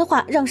郑源的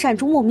话让善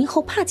珠莫名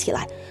后怕起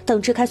来。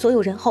等支开所有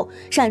人后，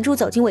善珠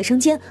走进卫生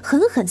间，狠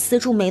狠撕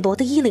住美罗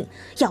的衣领，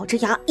咬着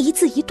牙一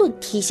字一顿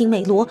提醒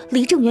美罗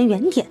离郑源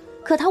远点。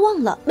可他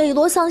忘了，美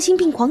罗丧心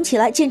病狂起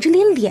来，简直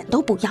连脸都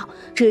不要。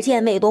只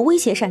见美罗威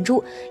胁善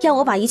珠：“要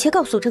我把一切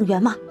告诉郑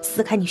源吗？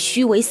撕开你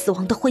虚伪死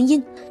亡的婚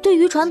姻。”对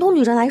于传统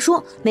女人来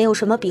说，没有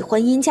什么比婚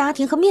姻、家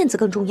庭和面子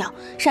更重要。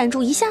善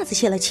珠一下子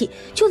泄了气，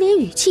就连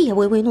语气也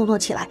唯唯诺诺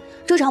起来。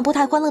这场不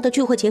太欢乐的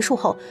聚会结束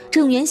后，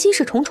郑源心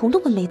事重重地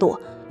问美罗：“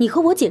你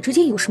和我姐之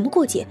间有什么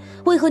过节？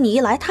为何你一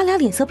来，他俩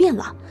脸色变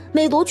了？”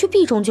美罗却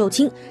避重就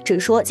轻，只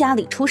说家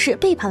里出事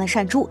背叛了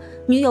善珠。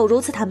女友如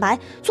此坦白，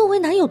作为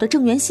男友的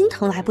郑源心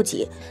疼来不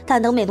及。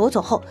但等美罗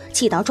走后，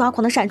气到抓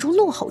狂的善珠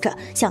怒吼着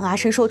向阿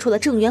申说出了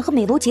郑源和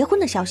美罗结婚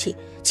的消息。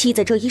妻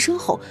子这一声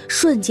吼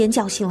瞬间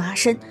叫醒了阿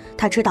申，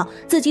他知道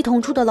自己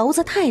捅出的篓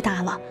子太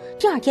大了。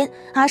第二天，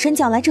阿申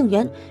叫来郑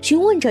源，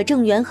询问着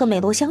郑源和美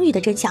罗相遇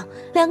的真相。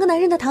两个男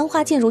人的谈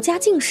话渐入佳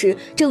境时，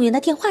郑源的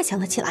电话响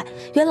了起来，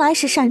原来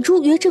是善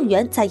珠约郑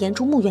源在岩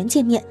竹墓园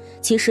见面。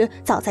其实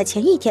早在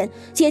前一天，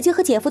姐姐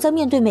和姐夫在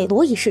面对美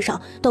罗一事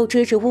上都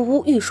支支吾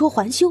吾，欲说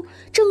还休。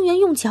郑源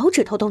用脚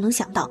趾头都能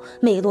想到，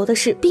美罗的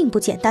事并不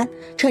简单。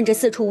趁着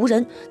四处无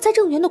人，在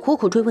郑源的苦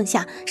苦追问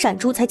下，善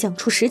珠才讲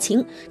出实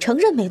情，承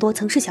认美罗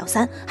曾是小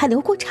三，还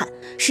流过产。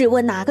试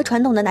问哪个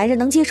传统的男人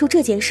能接受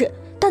这件事？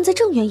但在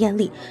郑源眼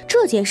里，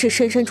这件事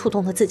深深触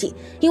动了自己，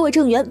因为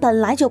郑源本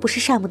来就不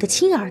是善母的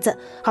亲儿子，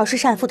而是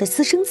善父的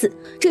私生子。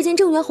只见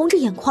郑源红着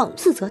眼眶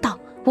自责道：“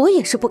我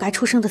也是不该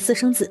出生的私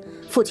生子，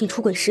父亲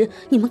出轨时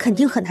你们肯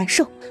定很难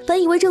受。”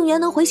本以为郑源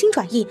能回心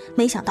转意，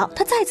没想到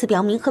他再次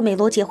表明和美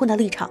罗结婚的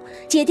立场。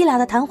姐弟俩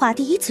的谈话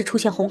第一次出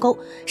现鸿沟，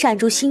善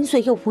珠心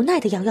碎又无奈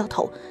地摇摇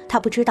头，她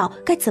不知道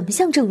该怎么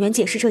向郑源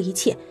解释这一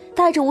切。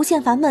带着无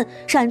限烦闷，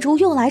善珠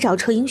又来找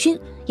车英勋。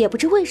也不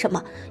知为什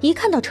么，一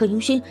看到车银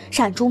勋，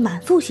善珠满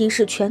腹心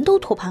事全都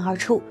吐盘而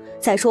出。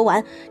在说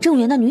完郑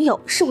源的女友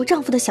是我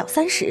丈夫的小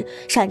三时，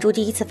善珠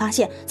第一次发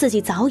现自己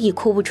早已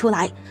哭不出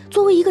来。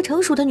作为一个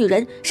成熟的女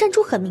人，善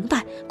珠很明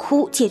白，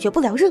哭解决不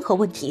了任何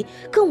问题，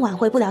更挽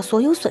回不了所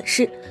有损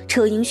失。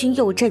车银勋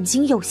又震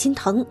惊又心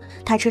疼，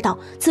他知道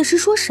此时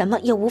说什么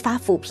也无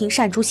法抚平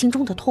善珠心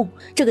中的痛。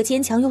这个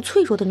坚强又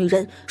脆弱的女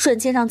人，瞬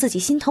间让自己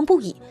心疼不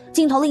已。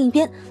镜头另一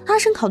边，阿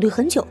深考虑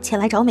很久，前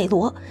来找美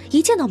罗。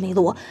一见到美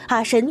罗，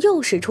阿深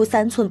又使出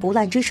3寸不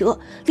烂之舌，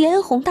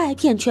连哄带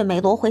骗劝美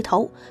罗回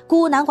头。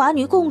孤男寡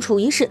女共处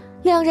一室，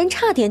两人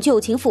差点旧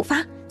情复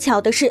发。巧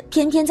的是，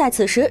偏偏在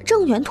此时，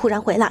郑源突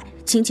然回来。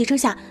情急之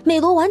下，美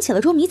罗玩起了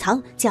捉迷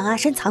藏，将阿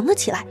深藏了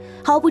起来。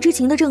毫不知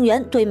情的郑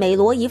源对美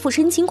罗一副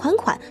深情款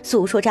款，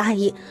诉说着爱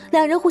意，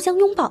两人互相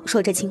拥抱，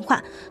说着情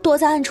话。躲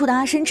在暗处的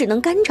阿深只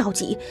能干着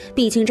急，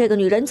毕竟这个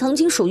女人曾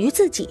经属于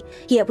自己。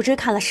也不知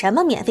看了什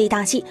么免费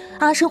大戏，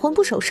阿深魂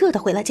不守舍地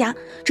回了家。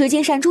只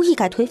见善珠一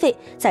改颓废，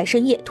在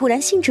深夜突然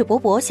兴致勃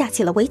勃下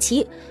起了围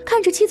棋。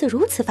看着妻子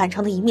如此反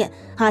常的一面，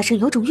阿深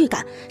有种预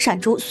感，善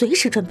珠随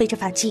时准备着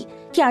反击。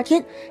第二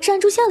天，善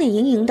珠笑脸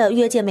盈盈地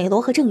约见美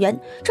罗和郑源，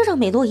这让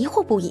美罗疑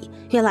惑不已。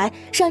原来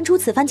善珠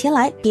此番前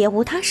来别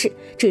无他事，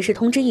只是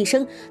通知一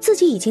声自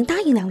己已经答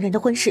应两人的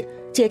婚事。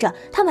接着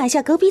他买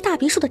下隔壁大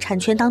别墅的产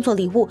权当做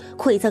礼物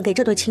馈赠给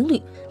这对情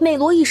侣。美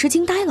罗一时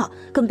惊呆了，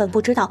根本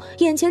不知道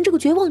眼前这个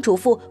绝望主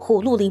妇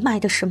葫芦里卖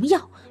的什么药。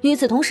与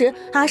此同时，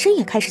阿深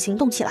也开始行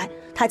动起来，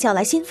他叫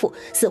来心腹，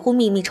似乎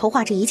秘密筹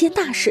划着一件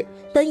大事。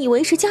本以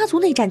为是家族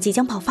内战即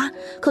将爆发，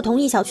可同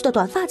一小区的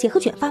短发姐和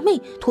卷发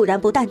妹突然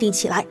不淡定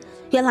起来。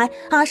原来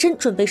阿深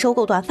准备收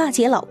购短发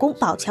姐老公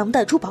宝强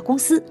的珠宝公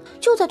司。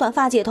就在短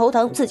发姐头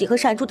疼自己和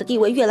善珠的地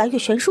位越来越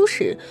悬殊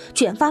时，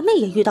卷发妹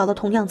也遇到了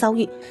同样遭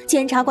遇。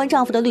检察官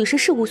丈夫的律师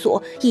事务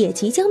所也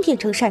即将变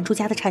成善珠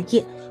家的产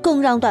业。更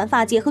让短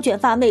发姐和卷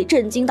发妹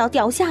震惊到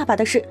掉下巴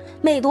的是，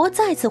美罗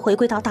再次回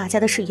归到大家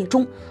的视野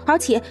中，而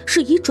且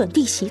是以准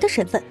弟媳的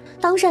身份。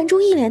当善珠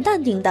一脸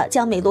淡定地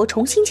将美罗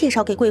重新介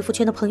绍给贵妇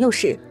圈的朋友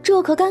时，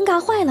这可尴尬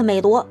坏了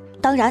美罗。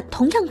当然，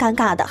同样尴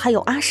尬的还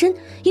有阿深，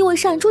因为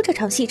善珠这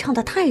场戏唱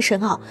得太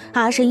深奥，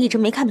阿深一直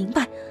没看明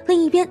白。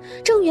另一边，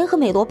郑源和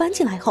美罗搬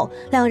进来后，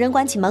两人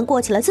关起门过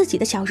起了自己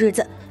的小日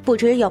子。不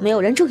知有没有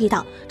人注意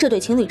到，这对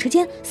情侣之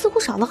间似乎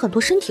少了很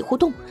多身体互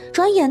动。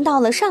转眼到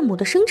了善母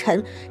的生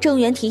辰，郑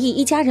源提议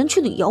一家人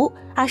去旅游，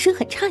阿深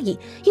很诧异，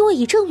因为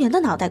以郑源的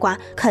脑袋瓜，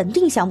肯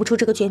定想不出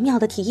这个绝妙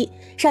的提议。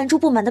善珠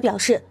不满地表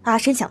示阿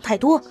深想太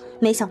多，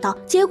没想到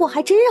结果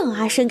还真让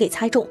阿深给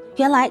猜中。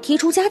原来提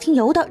出家庭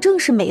游的正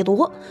是美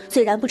罗。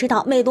虽然不知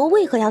道美罗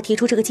为何要提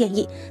出这个建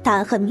议，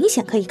但很明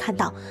显可以看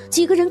到，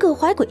几个人各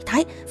怀鬼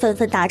胎，纷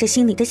纷打着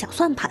心里的小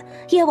算盘。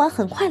夜晚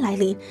很快来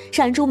临，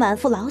善珠满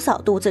腹牢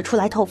骚，独自出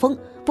来透风。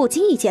不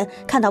经意间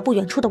看到不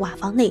远处的瓦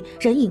房内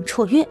人影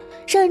绰约，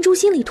善珠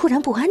心里突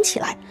然不安起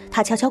来。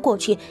她悄悄过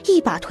去，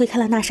一把推开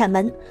了那扇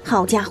门。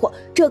好家伙，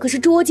这可是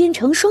捉奸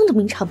成双的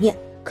名场面。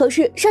可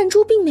是善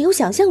珠并没有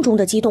想象中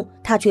的激动，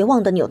她绝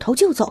望地扭头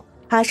就走。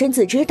阿深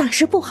自知大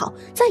事不好，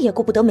再也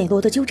顾不得美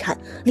罗的纠缠，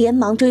连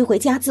忙追回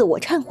家自我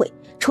忏悔。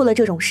出了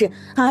这种事，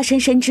阿深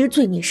深知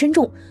罪孽深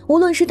重，无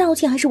论是道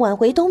歉还是挽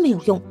回都没有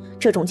用，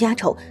这种家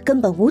丑根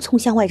本无从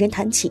向外人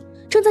谈起。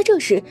正在这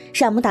时，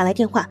善母打来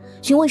电话，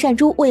询问善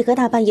珠为何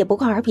大半夜不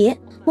告而别。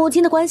母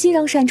亲的关心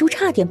让善珠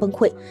差点崩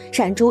溃，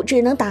善珠只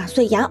能打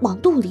碎牙往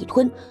肚里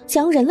吞，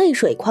强忍泪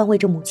水宽慰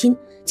着母亲。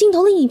镜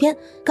头另一边，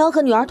刚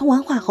和女儿通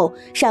完话后，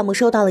善母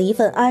收到了一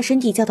份阿深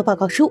递交的报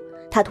告书，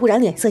她突然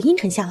脸色阴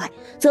沉下来，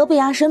责备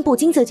阿深不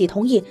经自己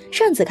同意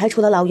擅自开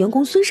除了老员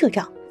工孙社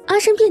长。阿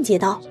深辩解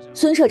道，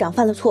孙社长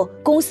犯了错，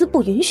公司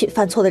不允许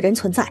犯错的人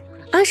存在。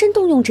阿深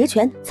动用职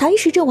权，蚕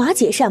食着瓦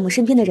解善母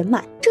身边的人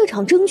脉，这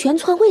场争权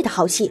篡位的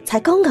好戏才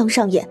刚刚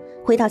上演。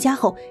回到家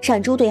后，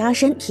善珠对阿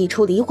深提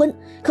出离婚，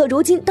可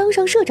如今当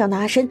上社长的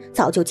阿深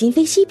早就今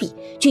非昔比，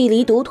距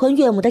离独吞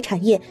岳母的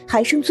产业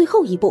还剩最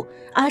后一步。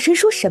阿深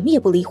说什么也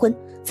不离婚。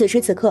此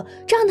时此刻，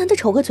渣男的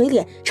丑恶嘴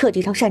脸彻底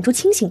让善珠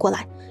清醒过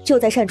来。就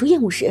在善珠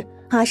厌恶时，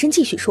阿深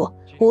继续说，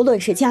无论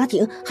是家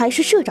庭还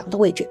是社长的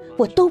位置，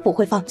我都不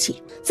会放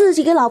弃。自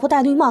己给老婆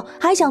戴绿帽，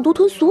还想独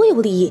吞所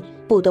有利益。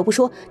不得不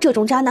说，这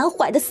种渣男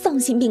坏得丧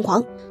心病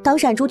狂。当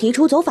善珠提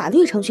出走法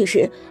律程序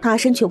时，阿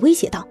深却威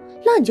胁道，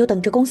那你就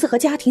等着公司和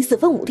家庭4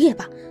分5裂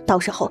吧，到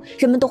时候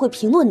人们都会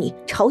评论你，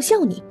嘲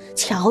笑你。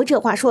瞧这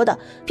话说的，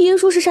别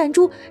说是善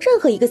珠，任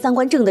何一个三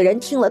观正的人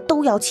听了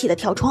都要气得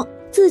跳窗。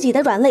自己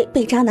的软肋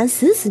被渣男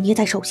死死捏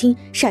在手心，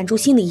善珠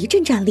心里一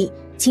阵战栗。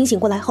清醒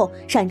过来后，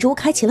善珠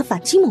开启了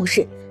反击模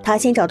式。他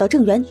先找到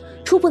郑源，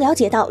初步了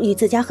解到与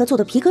自家合作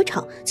的皮革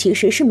厂其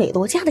实是美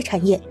罗家的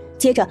产业。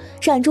接着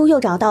善珠又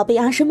找到被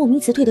阿深莫名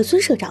辞退的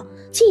孙社长，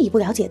进一步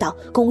了解到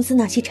公司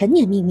那些陈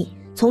年秘密。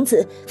从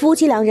此夫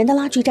妻两人的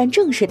拉锯战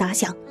正式打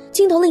响。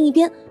镜头另一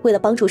边，为了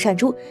帮助善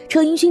珠，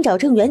车银勋找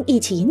郑源一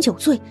起饮酒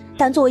醉。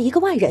但作为一个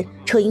外人，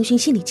车银勋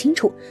心里清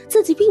楚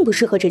自己并不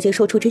适合直接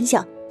说出真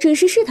相，只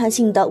是试探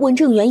性的问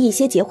郑源一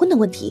些结婚的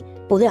问题。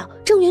不料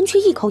郑源却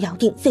一口咬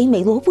定非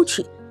美罗不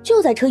娶。就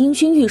在车英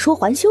勋欲说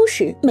还休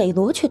时，美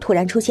罗却突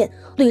然出现。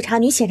绿茶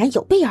女显然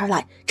有备而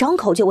来，张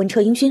口就问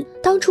车英勋：“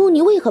当初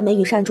你为何没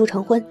与善珠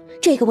成婚？”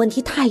这个问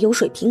题太有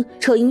水平，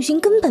车英勋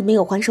根本没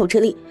有还手之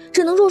力，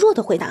只能弱弱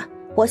的回答：“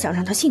我想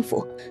让她幸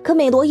福。”可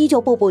美罗依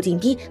旧步步紧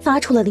逼，发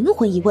出了灵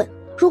魂疑问：“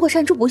如果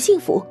善珠不幸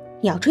福，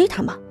你要追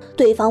她吗？”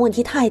对方问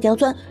题太刁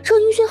钻，车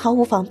英勋毫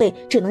无防备，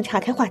只能岔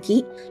开话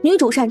题。女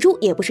主善珠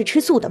也不是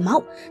吃素的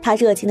猫，她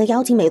热情地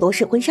邀请美罗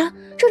试婚纱，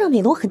这让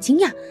美罗很惊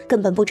讶，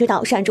根本不知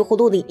道善珠葫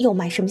芦里又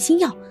买什么新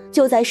药。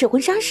就在试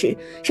婚纱时，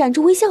善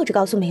珠微笑着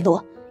告诉美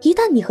罗，一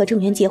旦你和郑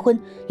源结婚，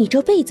你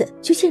这辈子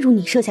就陷入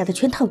你设下的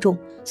圈套中，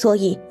所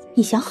以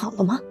你想好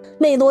了吗？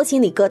美罗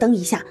心里咯噔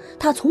一下，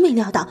他从没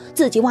料到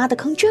自己挖的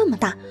坑这么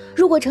大，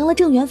如果成了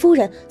郑源夫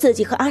人，自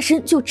己和阿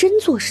申就真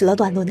坐实了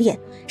乱伦恋。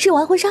试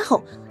完婚纱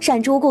后，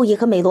善珠故意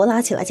和美罗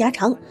拉起了家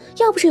常，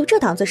要不是有这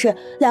档子事，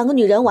两个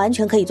女人完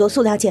全可以做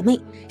塑料姐妹。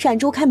善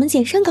珠开门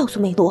见山告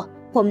诉美罗，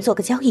我们做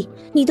个交易，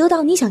你得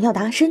到你想要的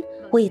阿申，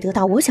我也得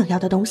到我想要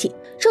的东西。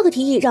这个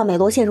提议让美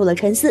罗陷入了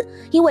沉思，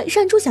因为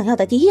善珠想要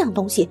的第一样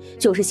东西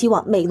就是希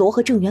望美罗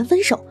和郑源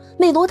分手。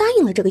美罗答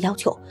应了这个要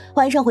求，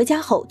晚上回家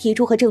后提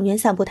出和郑源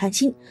散步谈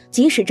心，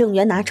即使郑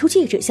源拿出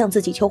戒指向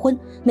自己求婚，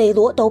美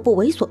罗都不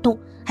为所动，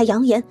还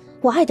扬言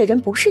我爱的人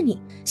不是你。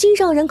心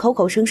上人口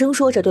口声声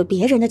说着对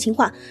别人的情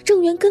话，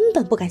郑源根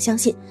本不敢相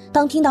信。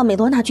当听到美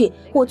罗那句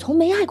我从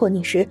没爱过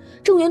你时，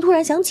郑源突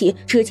然想起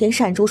之前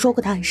善珠说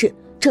过的暗示。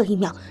这一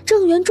秒，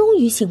郑源终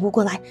于醒悟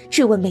过来，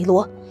质问美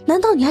罗，难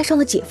道你爱上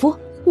了姐夫？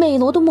美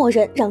罗的默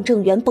认让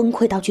郑源崩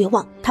溃到绝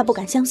望，他不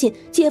敢相信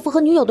姐夫和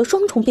女友的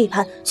双重背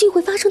叛竟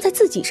会发生在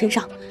自己身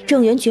上。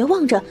郑源绝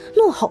望着，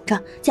怒吼着，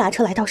驾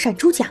车来到善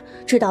珠家，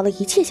知道了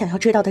一切想要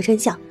知道的真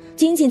相。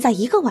仅仅在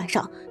一个晚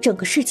上，整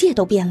个世界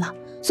都变了。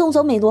送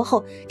走美罗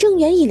后，郑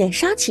源一脸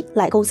杀气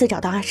来公司找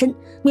到阿申。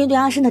面对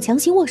阿申的强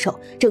行握手，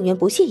郑源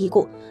不屑一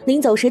顾，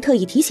临走时特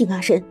意提醒阿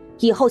申，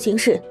以后行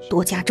事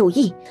多加注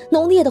意。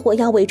浓烈的火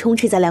药味充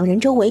斥在两人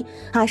周围，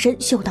阿申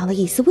嗅到了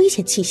一丝危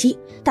险气息，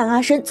但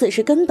阿申此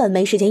时根本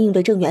没时间应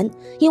对郑源，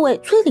因为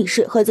崔理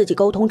事和自己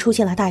沟通出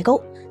现了代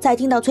沟。在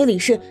听到崔理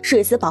事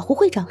誓死保护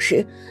会长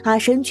时，阿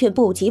申却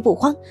不急不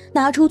慌，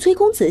拿出崔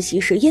公子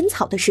吸食烟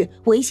草的事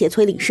威胁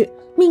崔理事，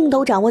命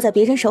都掌握在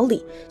别人手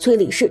里，崔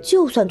理事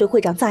就算对会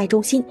长再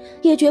忠心，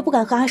也绝不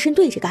敢和阿申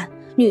对着干。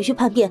女婿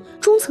叛变，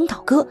中层倒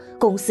戈，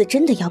公司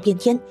真的要变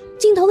天。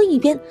镜头另一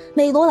边，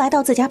美罗来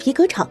到自家皮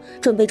革厂，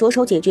准备着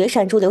手解决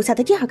善珠留下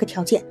的第二个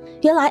条件。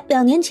原来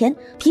2年前，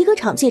皮革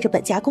厂借着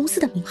本家公司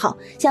的名号，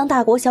向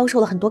大国销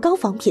售了很多高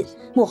仿品，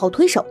幕后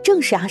推手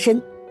正是阿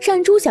申。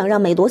善珠想让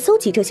美罗搜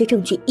集这些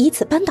证据，以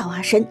此扳倒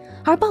阿申，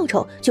而报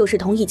酬就是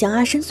同意将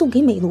阿申送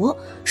给美罗，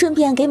顺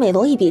便给美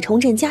罗一笔重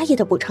振家业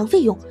的补偿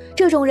费用。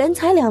这种人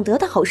财两得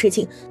的好事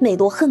情，美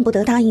罗恨不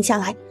得答应下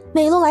来。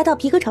美罗来到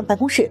皮革厂办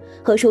公室，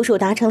和叔叔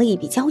达成了一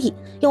笔交易，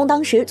用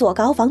当时做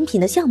高仿品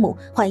的项目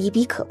换一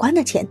笔可观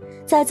的钱。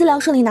在资料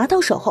顺利拿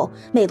到手后，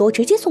美罗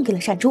直接送给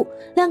了善珠，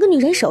两个女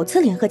人首次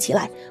联合起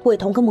来，为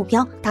同个目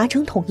标达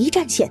成统一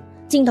战线。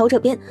镜头这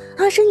边，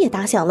阿申也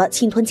打响了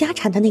侵吞家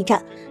产的内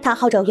战，他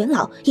号召元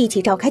老一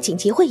起召开紧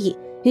急会议。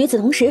与此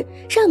同时，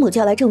善母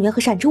叫来郑源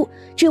和善珠，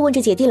质问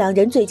着姐弟两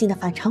人最近的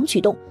反常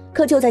举动。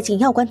可就在紧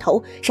要关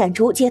头，善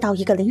珠接到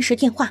一个临时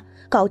电话，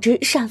告知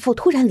善父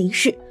突然离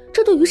世。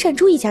这对于善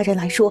珠一家人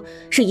来说，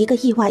是一个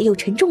意外又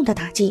沉重的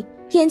打击。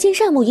眼见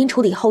善母因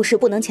处理后事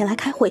不能前来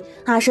开会，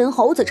阿申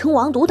猴子称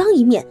王独当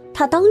一面，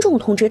他当众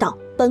通知道，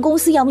本公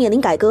司要面临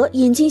改革，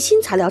引进新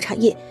材料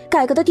产业，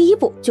改革的第一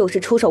步就是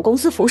出售公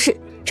司服饰。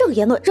这个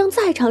言论让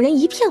在场人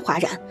一片哗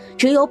然，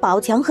只有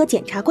宝强和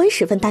检察官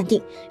十分淡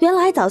定。原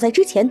来早在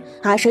之前，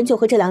阿申就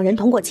和这两人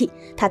通过气，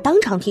他当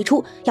场提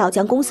出要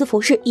将公司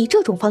服饰以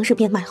这种方式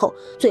变卖后，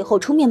最后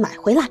出面买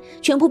回来，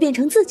全部变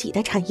成自己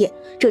的产业。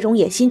这种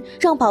野心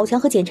让宝强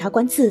和检察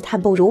官自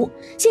叹不如。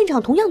现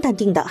场同样淡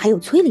定的还有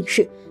崔理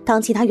事。当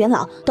其他元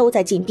老都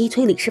在紧逼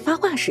崔理事发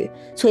话时，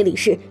崔理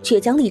事却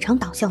将立场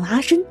导向了阿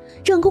申。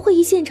整个会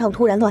议现场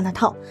突然乱了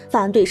套，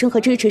反对声和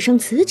支持声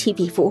此起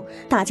彼伏，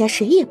大家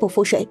谁也不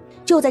服谁。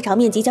就在场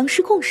面即将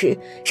失控时，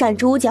善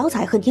珠脚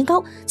踩恨天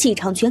高，气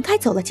场全开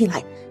走了进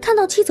来。看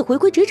到妻子回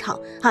归职场，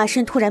阿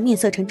申突然面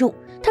色沉重，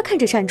他看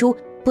着善珠，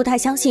不太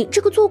相信这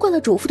个做惯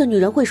了主妇的女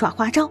人会耍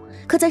花招。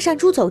可在善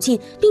珠走近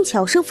并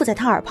悄声附在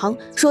他耳旁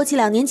说起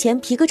2年前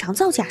皮革厂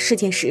造假事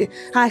件时，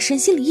阿申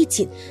心里一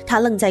紧，他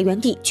愣在原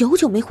地，久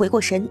久没回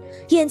过神。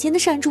眼前的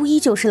善珠依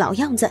旧是老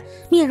样子，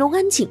面容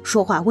安静，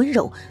说话温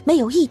柔，没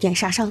有一点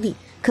杀伤力。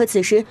可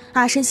此时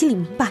阿申心里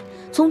明白，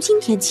从今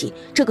天起，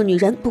这个女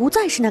人不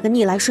再是那个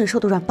逆来顺受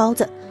的软包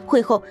子。会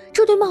后，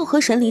这对貌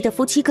合神离的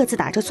夫妻各自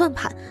打着算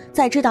盘。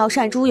在知道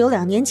善珠有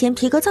2年前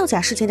皮革造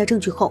假事件的证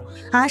据后，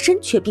阿申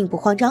却并不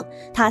慌张，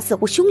他似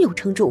乎胸有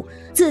成竹，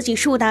自己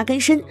树大根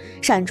深。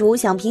善珠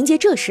想凭借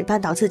这事扳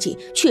倒自己，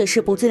确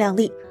实不自量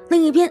力。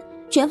另一边，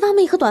卷发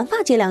妹和短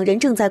发姐两人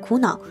正在苦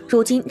恼，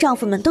如今丈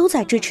夫们都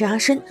在支持阿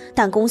申，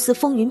但公司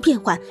风云变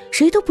幻，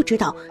谁都不知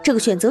道这个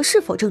选择是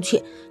否正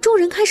确。众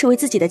人开始为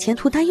自己的前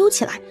途担忧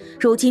起来。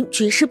如今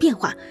局势变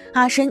化，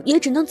阿申也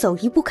只能走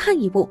一步看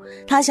一步。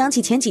他想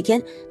起前几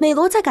天美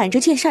罗在赶着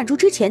见善珠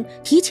之前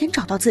提前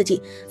找到自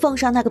己，奉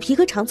上那个皮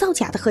革厂造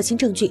假的核心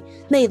证据。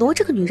美罗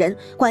这个女人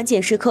关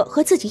键时刻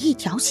和自己一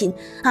条心，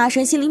阿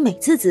申心里美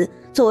滋滋。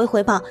作为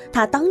回报，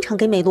他当场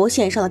给美罗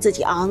献上了自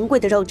己昂贵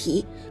的肉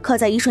体。可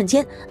在一瞬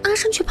间，阿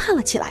申却怕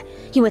了起来，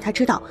因为他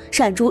知道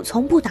善珠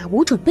从不打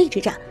无准备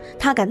之战，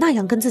他敢那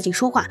样跟自己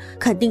说话，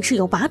肯定是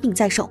有把柄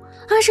在手。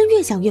阿申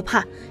越想越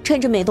怕，趁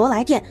着美罗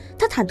来电，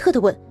他忐忑地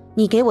问：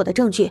你给我的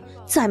证据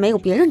再没有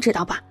别人知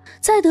道吧？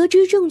在得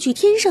知证据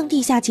天上地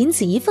下仅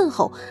此一份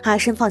后，阿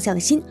申放下了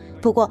心。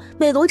不过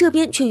美罗这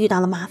边却遇到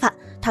了麻烦，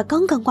他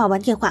刚刚挂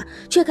完电话，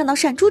却看到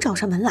善珠找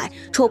上门来，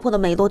戳破了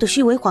美罗的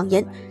虚伪谎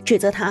言，指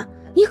责他：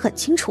你很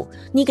清楚，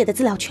你给的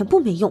资料全部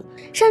没用。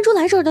善珠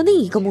来这儿的另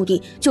一个目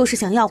的就是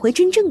想要回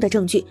真正的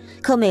证据，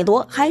可美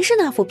罗还是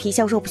那副皮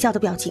笑肉不笑的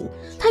表情。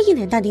他一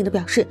脸淡定地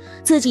表示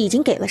自己已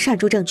经给了善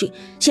珠证据，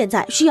现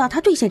在需要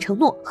他兑现承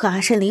诺，和阿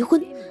申离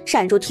婚。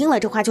善珠听了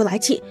这话就来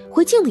气，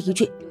回敬了一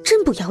句：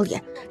真不要脸。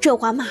这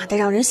话骂得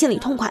让人心里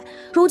痛快。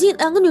如今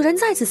两个女人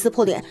再次撕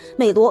破脸，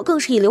美罗更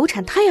是以流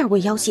产胎儿为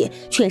要挟，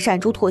劝善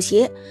珠妥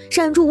协。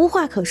善珠无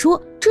话可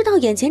说，知道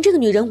眼前这个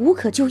女人无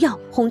可救药，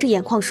红着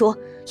眼眶说：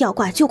要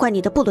怪就怪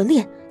你的不伦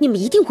恋，你们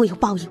一定会有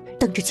报应，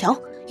等着瞧。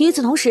与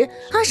此同时，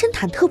阿申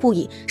忐忑不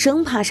已，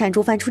生怕善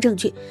珠翻出证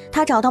据。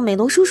他找到美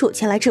罗叔叔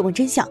前来质问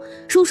真相，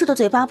叔叔的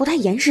嘴巴不太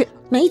严实，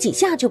没几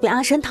下就被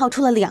阿申套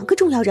出了两个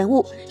重要人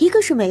物，一个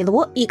是美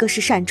罗，一个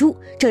是善珠，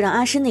这让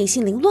阿申内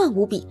心凌乱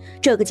无比。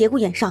这个节骨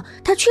眼上，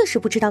他确实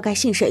不知道该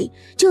信谁。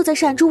就在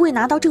善珠为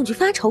拿到证据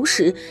发愁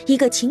时，一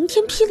个晴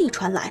天霹雳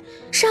传来，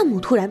善母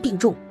突然病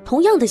重。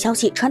同样的消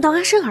息传到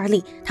阿申耳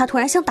里，他突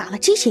然像打了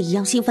鸡血一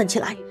样兴奋起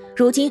来。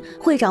如今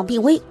会长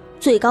病危，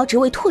最高职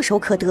位唾手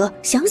可得，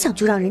想想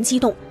就让人激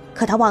动。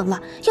可他忘了，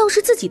要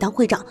是自己当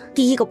会长，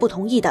第一个不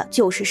同意的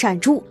就是善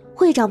珠。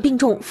会长病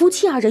重，夫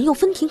妻二人又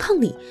分庭抗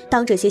礼。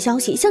当这些消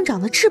息像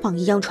长了翅膀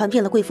一样传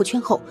遍了贵妇圈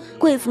后，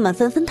贵妇们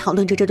纷纷讨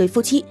论着这对夫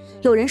妻。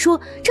有人说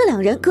这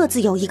两人各自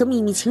有一个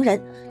秘密情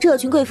人。这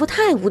群贵妇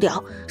太无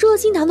聊，热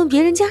心谈论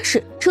别人家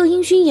事，车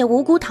英勋也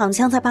无辜躺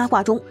枪在八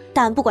卦中。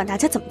但不管大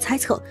家怎么猜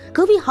测，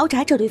隔壁豪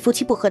宅这对夫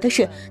妻不和的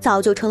事早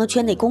就成了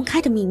圈内公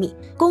开的秘密。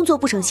工作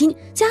不省心，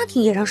家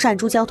庭也让善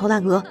珠焦头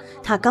烂额。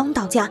他刚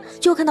到家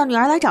就看到女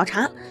儿来找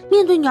茬，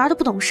面对女儿的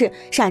不懂事，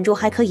善珠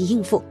还可以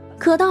应付。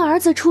可当儿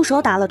子出手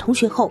打了同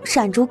学后，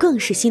善珠更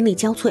是心力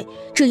交瘁，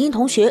只因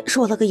同学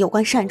说了个有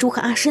关善珠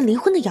和阿申离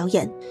婚的谣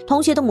言。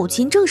同学的母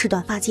亲正是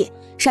短发姐。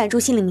善珠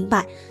心里明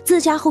白，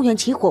自家后院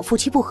起火，夫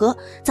妻不和，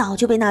早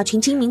就被那群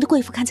精明的贵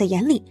妇看在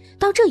眼里。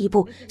到这一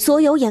步，所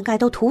有掩盖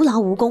都徒劳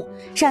无功。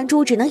善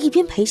珠只能一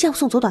边陪笑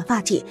送走短发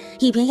姐，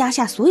一边压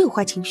下所有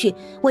坏情绪，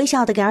微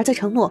笑地给儿子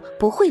承诺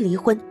不会离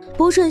婚。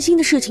不顺心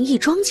的事情一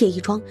桩接一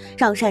桩，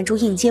让善珠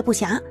应接不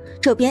暇。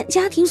这边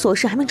家庭琐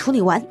事还没处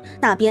理完，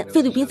那边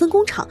菲律宾分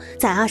工厂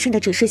在阿申的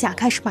指示下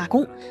开始罢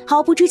工，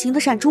毫不知情的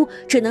善珠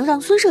只能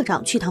让孙社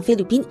长去趟菲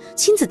律宾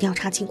亲自调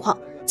查情况。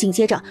紧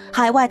接着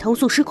海外投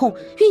诉失控，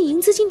运营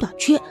资金短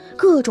缺，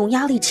各种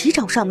压力齐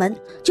找上门。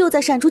就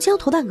在善珠焦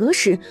头烂额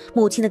时，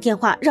母亲的电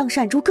话让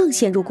善珠更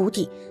陷入谷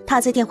底。她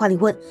在电话里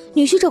问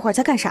女婿这会儿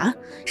在干啥，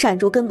善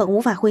珠根本无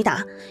法回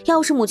答。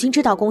要是母亲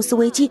知道公司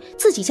危机，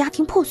自己家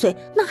庭破碎，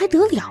那还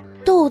得了。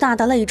豆大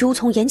的泪珠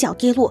从眼角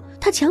跌落，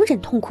她强忍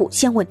痛苦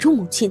先吻住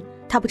母亲。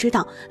她不知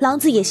道狼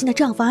子野心的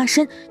丈夫阿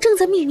申正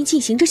在秘密进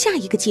行着下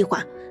一个计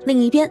划。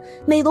另一边，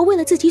美罗为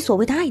了自己所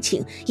谓的爱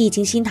情，已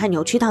经心态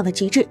扭曲到了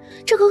极致。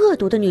这个恶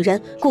毒的女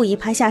人故意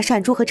拍下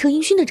善珠和车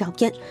英勋的照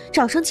片，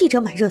找上记者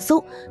买热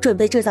搜，准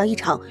备制造一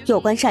场有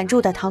关善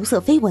珠的桃色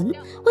绯闻。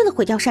为了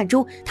毁掉善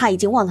珠，她已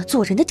经忘了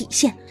做人的底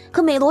线。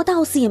可美罗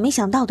到死也没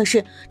想到的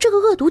是，这个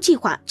恶毒计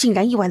划竟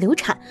然意外流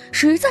产，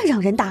实在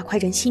让人大快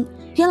人心。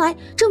原来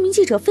这名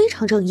记者非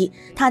常正义，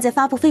他在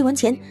发布绯闻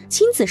前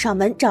亲自上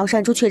门找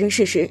善珠确认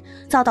事实，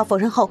遭到否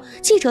认后，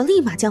记者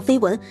立马将绯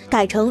闻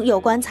改成有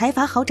关财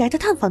阀豪宅的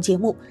探访节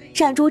目。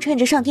善珠趁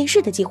着上电视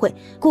的机会，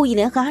故意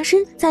联合阿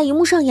申在荧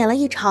幕上演了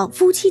一场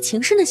夫妻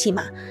情深的戏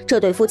码。这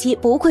对夫妻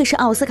不愧是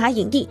奥斯卡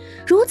影帝，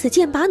如此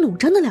剑拔弩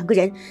张的两个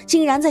人，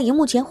竟然在荧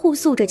幕前互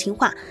诉着情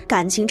话，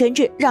感情真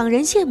挚，让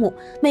人羡慕。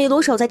美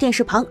罗守在电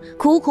视旁，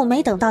苦苦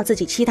没等到自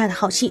己期待的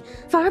好戏，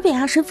反而被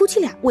阿申夫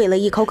妻俩喂了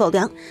一口狗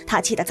粮，他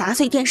气得砸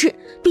碎电视，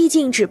毕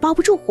竟纸包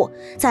不住火。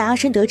在阿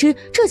申得知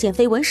这件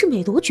绯闻是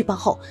美罗举报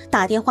后，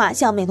打电话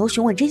向美罗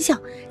询问真相，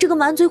这个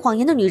满嘴谎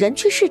言的女人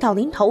却事到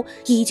临头，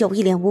依旧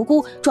一脸无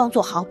辜，装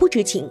作毫不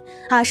知情。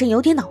阿申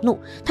有点恼怒，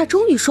他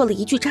终于说了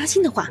一句扎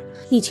心的话：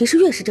你其实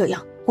越是这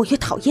样，我越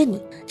讨厌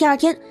你。第二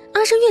天，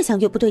阿申越想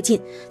越不对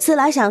劲，思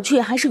来想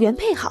去还是原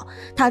配好。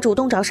他主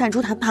动找善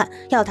珠谈判，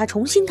要她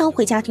重新当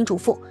回家庭主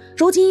妇。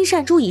如今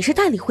善珠已是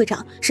代理会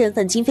长，身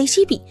份今非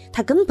昔比，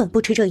他根本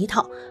不吃这一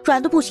套。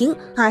软的不行，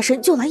阿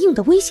申就来硬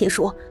的威胁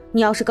说：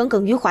你要是耿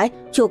耿于怀，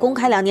就公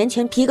开2年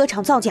前皮革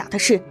厂造假的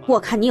事，我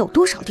看你有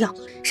多少吊。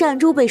善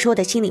珠被说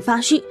得心里发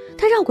虚，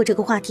他绕过这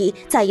个话题，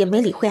再也没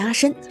理会阿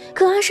申。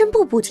可阿申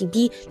步步紧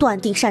逼，断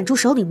定善珠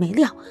手里没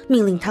料，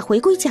命令他回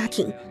归家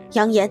庭，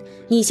扬言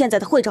你现在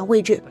的会长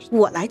位置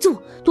我来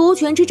做。夺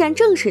权之战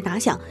正式打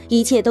响，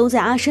一切都在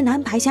阿申的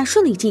安排下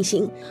顺利进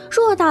行。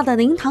偌大的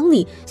灵堂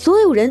里，所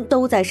有人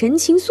都在神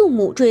情肃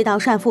穆追悼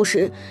善父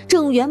时，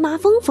郑元妈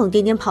疯疯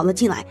癫癫跑了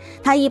进来，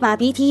她一把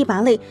鼻涕一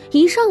把泪，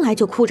一上来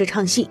就哭着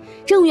唱戏。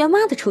郑元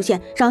妈的出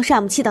现让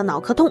善母气到脑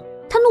壳痛，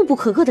她怒不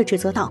可遏地指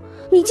责道：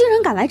你竟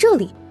然敢来这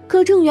里！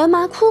可郑元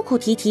妈哭哭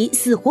啼啼，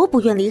死活不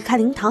愿离开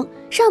灵堂。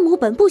善母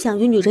本不想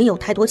与女人有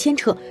太多牵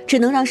扯，只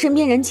能让身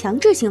边人强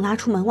制性拉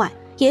出门外。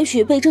也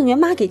许被郑元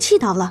妈给气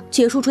到了。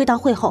结束追悼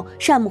会后，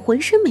善母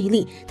浑身没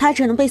力，她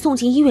只能被送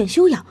进医院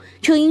休养。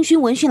车英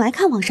勋闻讯来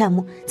看望善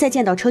母，在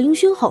见到车英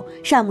勋后，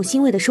善母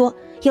欣慰地说：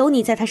有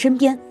你在他身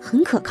边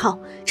很可靠。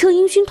车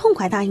英勋痛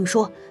快答应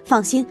说：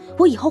放心，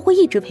我以后会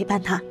一直陪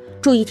伴他。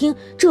注意听，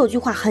这句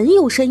话很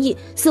有深意，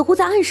似乎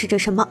在暗示着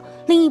什么。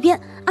另一边，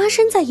阿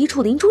申在一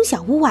处林中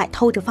小屋外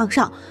偷着放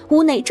哨，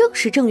屋内正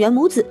是郑元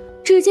母子。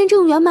只见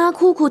郑元妈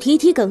哭哭啼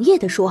啼哽咽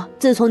地说：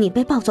自从你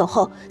被抱走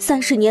后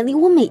，30年里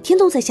我每天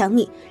都在想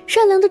你。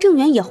善良的郑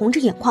元也红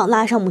着眼眶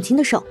拉上母亲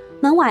的手。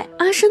门外，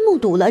阿申目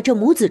睹了这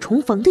母子重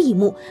逢的一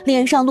幕，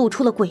脸上露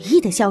出了诡异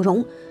的笑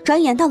容。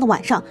转眼到了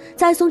晚上，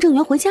在送郑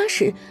元回家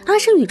时，阿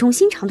申语重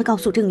心长地告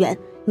诉郑元：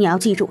你要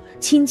记住，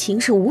亲情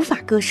是无法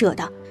割舍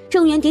的。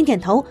郑元点点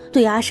头，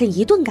对阿申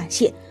一顿感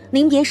谢。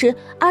临别时，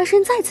阿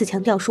申再次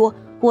强调说：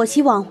我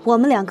希望我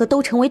们2个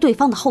都成为对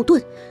方的后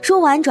盾。说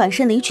完转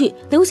身离去，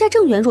留下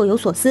郑元若有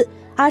所思。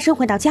阿申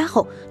回到家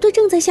后，对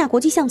正在下国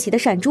际象棋的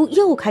善珠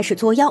又开始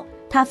作妖。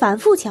他反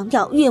复强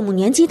调岳母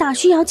年纪大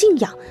需要静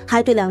养，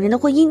还对2人的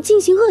婚姻进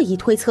行恶意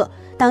推测。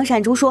当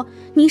善珠说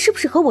你是不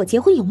是和我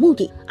结婚有目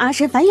的，阿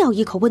申反咬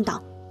一口问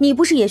道：你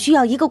不是也需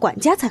要一个管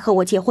家才和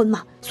我结婚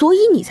吗？所以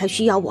你才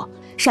需要我。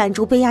善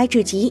珠悲哀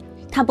至极，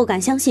她不敢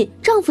相信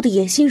丈夫的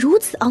野心如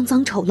此肮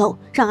脏丑陋，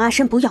让阿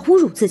申不要侮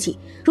辱自己。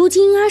如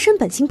今阿申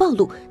本性暴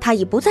露，她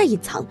已不再隐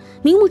藏，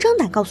明目张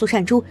胆告诉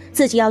善珠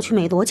自己要去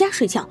美罗家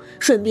睡觉，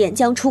顺便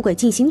将出轨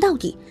进行到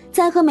底。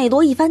在和美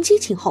罗一番激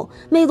情后，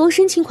美罗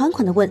深情款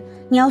款地问：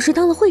你要是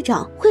当了会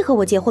长，会和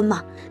我结婚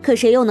吗？可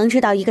谁又能知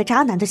道一个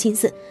渣男的心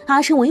思？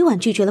阿申委婉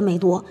拒绝了美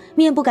罗，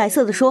面不改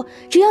色地说：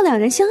只要2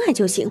人相爱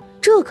就行。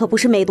这可不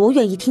是美罗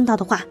愿意听到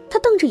的话，她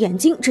瞪着眼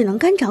睛，只能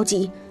干着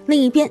急。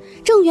另一边，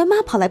郑元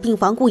妈跑来病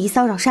房，故意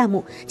骚扰善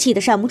母，气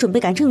得善母准备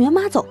赶郑元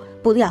妈走。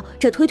不料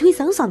这推推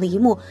搡搡的一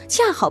幕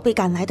恰好被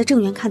赶来的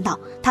郑元看到，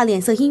他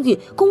脸色阴郁，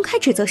公开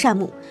指责善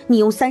母：你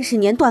用30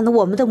年断了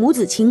我们的母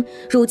子情，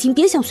如今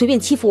别想随便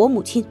欺负我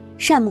母亲。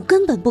善母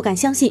根本不敢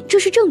相信这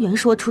是郑元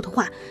说出的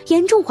话，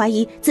严重怀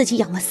疑自己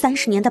养了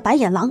30年的白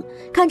眼狼。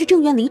看着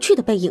郑元离去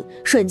的背影，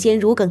瞬间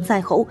如鲠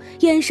在喉，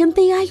眼神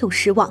悲哀又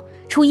失望。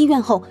出医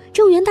院后，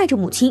郑元带着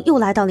母亲又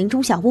来到林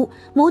中小屋，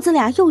母子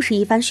俩又是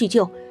一番叙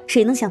旧。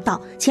谁能想到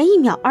前一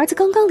秒儿子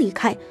刚刚离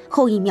开，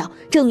后一秒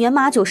郑元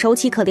妈就收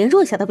起可怜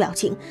弱小的表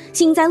情，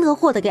幸灾乐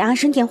祸地给阿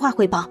申电话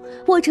汇报：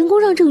我成功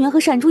让郑元和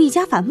善珠一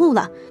家反目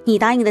了，你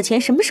答应的钱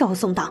什么时候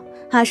送到？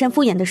阿申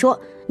敷衍地说：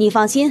你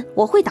放心，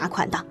我会打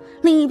款的。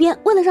另一边，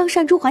为了让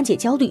善珠缓解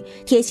焦虑，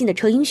贴心的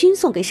车英勋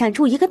送给善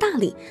珠一个大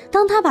礼。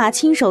当他把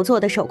亲手做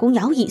的手工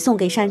摇椅送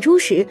给善珠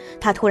时，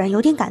他突然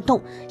有点感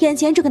动。眼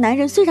前这个男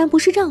人虽然不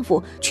是丈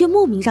夫，却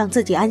莫名让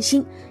自己安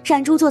心。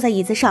善珠坐在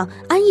椅子上，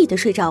安逸地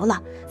睡着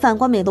了。反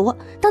观美罗，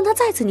当他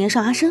再次粘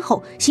上阿申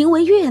后，行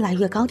为越来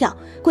越高调。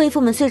贵妇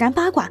们虽然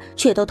八卦，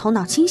却都头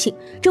脑清醒。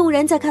众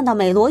人在看到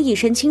美罗一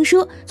身轻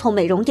奢从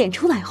美容店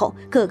出来后，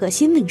个个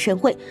心领神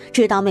会，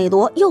知道美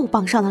罗又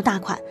傍上了大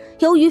款。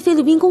由于菲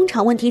律宾工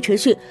厂问题持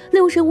续，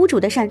六神无主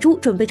的善珠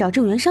准备找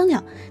郑元商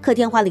量，可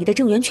电话里的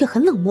郑元却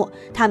很冷漠，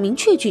他明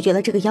确拒绝了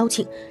这个邀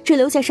请，只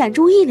留下善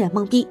珠一脸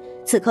懵逼。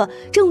此刻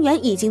郑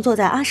元已经坐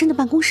在阿申的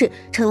办公室，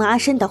成了阿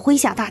申的麾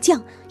下大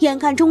将。眼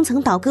看中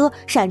层倒戈，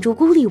善珠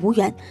孤立无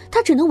援，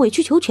他只能委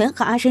曲求全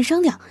和阿申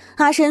商量。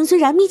阿申虽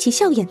然眯起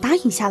笑眼答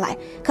应下来，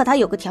可他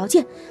有个条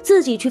件，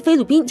自己去菲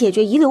律宾解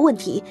决遗留问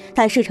题，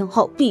但事成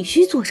后必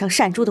须坐上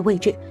善珠的位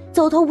置。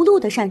走投无路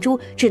的善珠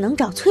只能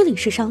找崔理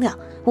事商量，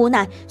无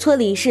奈崔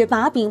理事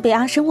把柄被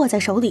阿申握在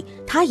手里，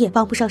他也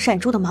帮不上善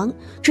珠的忙，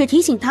只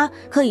提醒他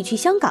可以去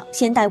香港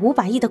先贷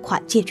500亿的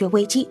款解决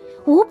危机。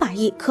500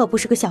亿可不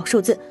是个小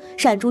数字。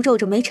善珠皱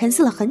着眉沉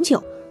思了很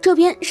久。这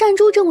边善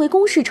珠正为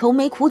公事愁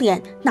眉苦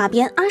脸，那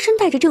边阿申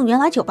带着郑元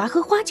来酒吧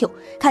喝花酒。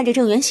看着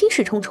郑元心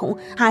事重重，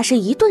阿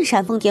申一顿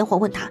煽风点火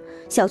问他：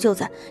小舅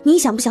子，你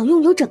想不想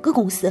拥有整个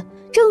公司？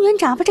郑元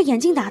眨巴着眼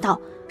睛答道：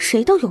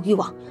谁都有欲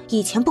望，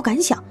以前不敢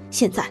想，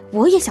现在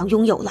我也想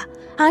拥有了。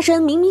阿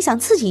申明明想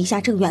刺激一下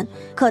郑元，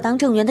可当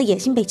郑元的野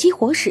心被激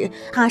活时，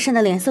阿申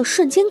的脸色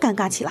瞬间尴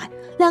尬起来。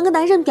两个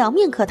男人表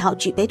面客套，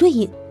举杯对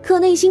饮，可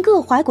内心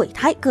各怀鬼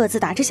胎，各自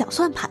打着小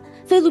算盘。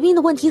菲律宾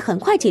的问题很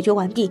快解决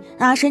完毕，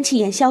阿申气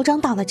焰嚣张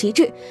到了极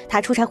致。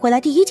他出差回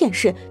来第一件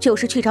事就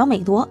是去找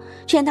美罗，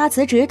劝他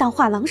辞职到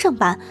画廊上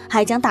班，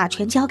还将大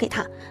权交给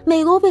他。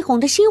美罗被哄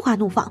得心花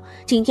怒放，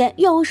今天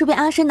又是被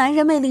阿申男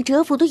人魅力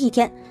折服的一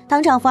天。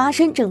当丈夫阿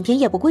申整天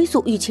夜不归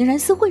宿，与情人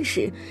厮混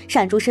时，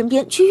善珠身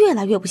边却越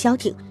来越不消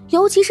停。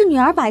尤其是女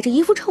儿摆着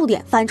一副臭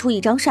脸，翻出一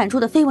张善珠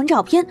的绯闻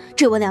照片，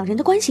质问两人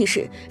的关系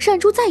时，善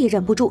珠再也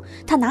忍不住，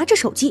她拿着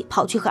手机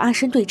跑去和阿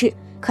申对峙。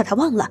可她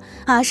忘了，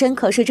阿申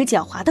可是只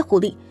狡猾的狐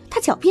狸。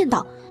她狡辩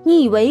道：“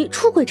你以为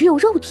出轨只有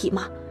肉体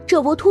吗？”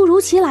这波突如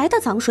其来的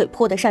脏水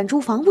泼得善珠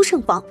防不胜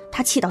防，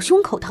她气到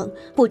胸口疼，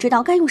不知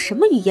道该用什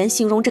么语言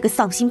形容这个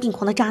丧心病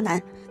狂的渣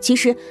男。其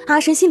实阿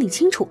申心里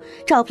清楚，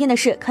照片的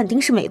事肯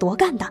定是美罗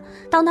干的。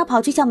当他跑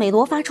去向美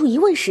罗发出疑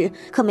问时，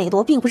可美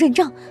罗并不认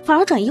账，反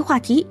而转移话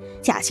题，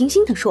假惺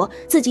惺地说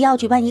自己要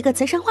举办一个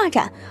慈善画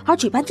展，而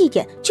举办地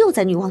点就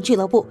在女王俱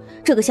乐部。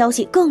这个消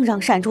息更让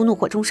善珠怒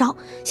火中烧，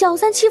小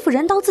三欺负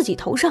人到自己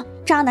头上，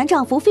渣男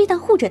丈夫非但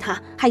护着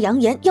她，还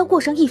扬言要过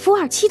上一夫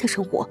二妻的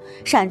生活。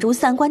善珠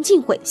三观尽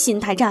毁，心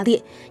态炸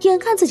裂，眼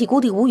看自己孤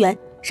立无援，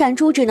善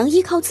珠只能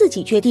依靠自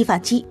己绝地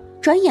反击。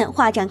转眼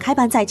画展开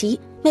办在即，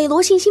美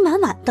罗信心满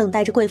满，等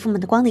待着贵妇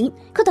们的光临。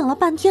可等了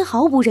半天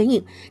毫无人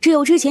影，只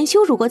有之前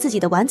羞辱过自己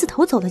的丸子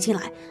头走了进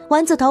来。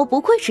丸子头不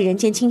愧是人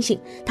间清醒，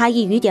他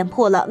一语点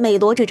破了美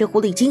罗这只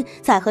狐狸精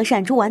在和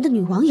善珠玩的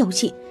女王游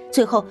戏。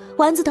最后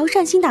丸子头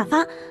善心大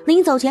发，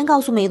临走前告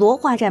诉美罗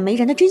画展没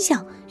人的真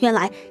相，原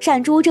来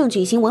善珠正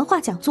举行文化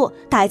讲座，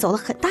带走了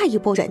很大一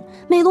波人。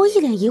美罗一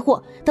脸疑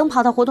惑，等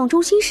跑到活动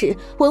中心时，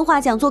文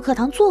化讲座课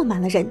堂坐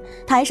满了人，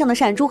台上的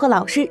善珠和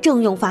老师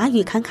正用法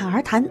语侃侃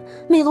而谈，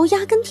美罗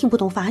压根听不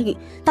懂法语。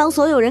当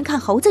所有人看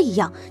猴子一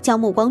样将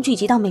目光聚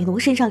集到美罗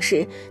身上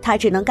时，他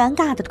只能尴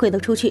尬地退了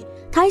出去。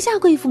台下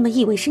贵妇们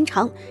意味深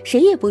长，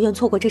谁也不愿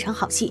错过这场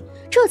好戏。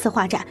这次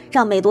画展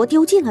让美罗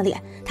丢尽了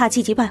脸，他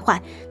气急败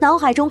坏，脑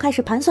海中开始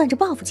盘算着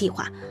报复计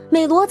划。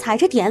美罗踩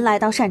着点来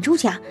到善珠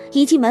家，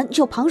一进门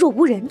就旁若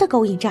无人地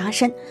勾引着阿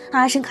申。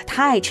阿申可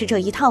太吃这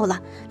一套了，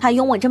他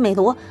拥吻着美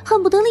罗，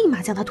恨不得立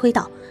马将她推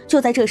倒。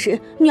就在这时，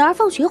女儿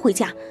放学回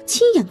家，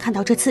亲眼看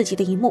到这刺激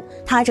的一幕，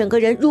她整个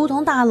人如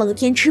同大冷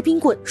天吃冰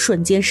棍，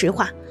瞬间石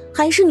化。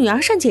还是女儿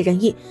善解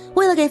人意，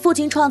为了给父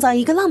亲创造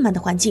一个浪漫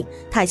的环境，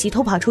泰西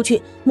偷跑出去，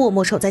默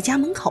默守在家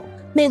门口。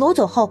美罗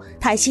走后，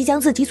泰西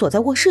将自己锁在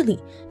卧室里，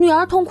女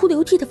儿痛哭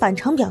流涕的反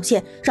常表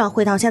现让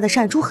回到家的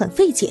善珠很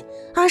费解。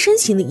阿申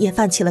心里也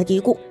泛起了嘀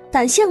咕，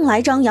但向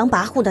来张扬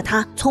跋扈的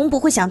他从不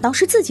会想到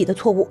是自己的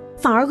错误，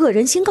反而恶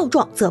人先告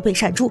状，责备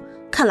善珠。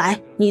看来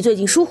你最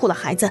近疏忽了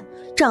孩子。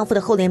丈夫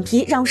的厚脸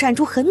皮让善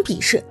珠很鄙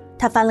视，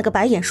她翻了个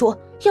白眼说，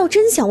要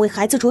真想为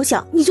孩子着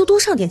想，你就多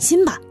上点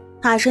心吧。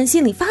阿申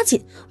心里发紧，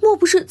莫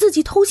不是自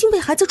己偷心被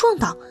孩子撞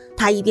倒？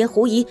他一边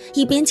狐疑，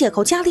一边借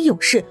口家里有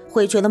事，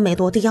回绝了美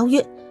罗的邀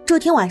约。这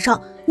天晚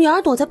上，女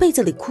儿躲在被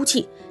子里哭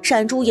泣，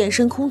善珠眼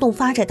神空洞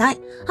发着呆，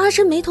阿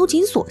申眉头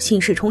紧锁，心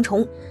事重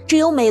重。只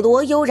有美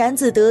罗悠然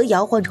自得，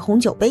摇晃着红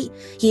酒杯，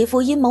一副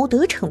阴谋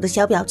得逞的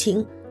小表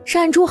情。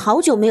善珠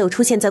好久没有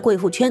出现在贵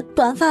妇圈，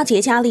短发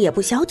姐家里也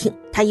不消停。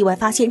她意外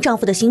发现丈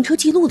夫的行车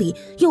记录里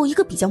有一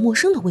个比较陌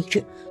生的位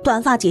置，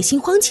短发姐心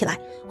慌起来。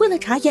为了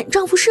查验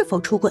丈夫是否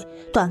出轨，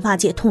短发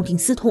姐痛定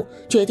思痛，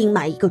决定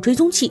买一个追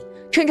踪器。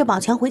趁着宝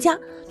强回家，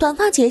短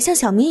发姐像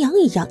小绵羊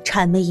一样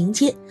谄媚迎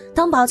接。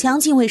当宝强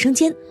进卫生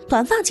间，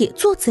短发姐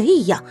做贼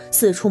一样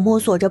四处摸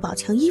索着宝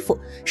强衣服，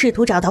试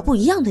图找到不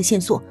一样的线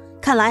索。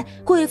看来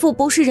贵妇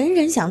不是人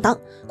人想当，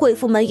贵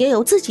妇们也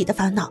有自己的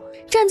烦恼。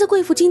站在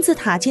贵妇金字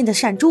塔尖的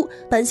善珠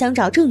本想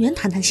找郑源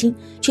谈谈心，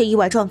却意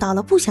外撞到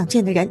了不想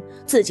见的人，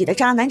自己的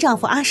渣男丈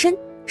夫阿申。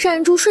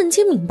善珠瞬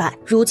间明白，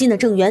如今的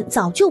郑源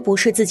早就不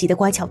是自己的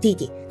乖巧弟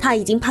弟，他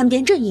已经叛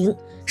变阵营。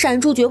善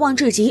珠绝望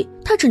至极，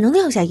他只能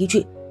撂下一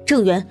句，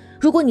郑源，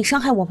如果你伤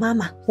害我妈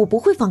妈，我不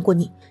会放过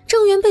你。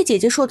郑源被姐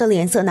姐说的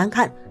脸色难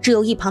看，只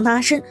有一旁的阿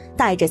申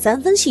带着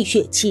3分戏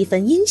谑7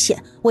分阴险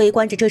围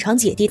观着这场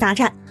姐弟大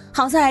战。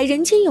好在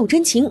人间有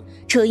真情，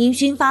车英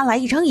勋发来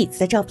一张椅子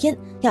的照片，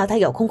要他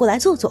有空过来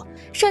坐坐。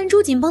善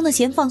珠紧绷的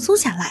弦放松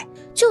下来，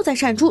就在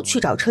善珠去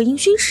找车英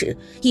勋时，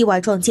意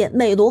外撞见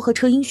美罗和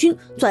车英勋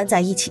钻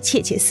在一起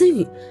窃窃私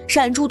语。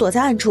善珠躲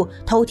在暗处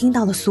偷听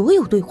到了所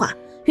有对话。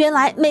原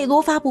来美罗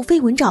发布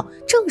绯闻照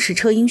正是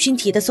车英勋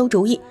提的馊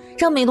主意，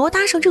让美罗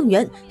搭上郑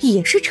源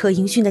也是车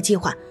英勋的计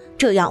划，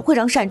这样会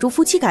让善珠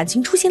夫妻感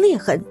情出现裂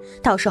痕，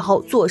到时候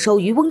坐收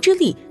渔翁之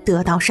利，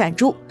得到善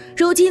珠。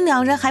如今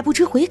两人还不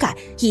知悔改，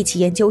一起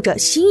研究着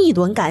新一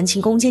轮感情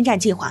攻坚战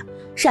计划。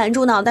善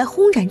珠脑袋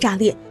轰然炸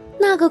裂，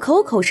那个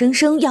口口声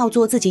声要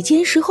做自己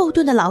坚实后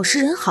盾的老实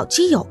人好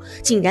基友，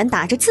竟然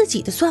打着自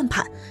己的算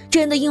盘，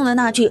真的应了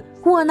那句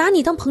我拿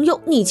你当朋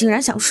友，你竟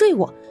然想睡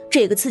我。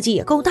这个刺激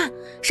也够大。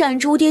善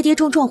珠跌跌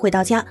撞撞回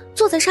到家，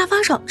坐在沙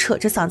发上扯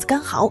着嗓子干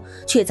嚎，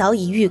却早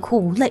已欲哭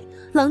无泪。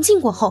冷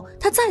静过后，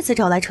他再次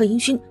找来车英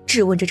勋，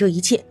质问着这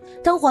一切。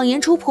当谎言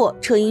出破，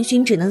车英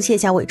勋只能卸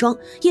下伪装，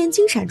眼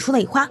睛闪出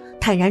泪花，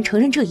坦然承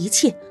认这一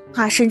切。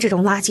阿申这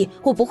种垃圾，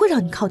我不会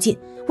让你靠近，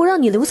我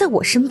让你留在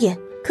我身边。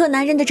可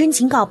男人的真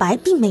情告白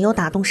并没有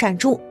打动善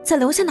珠，在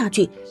留下那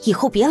句以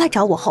后别来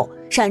找我后，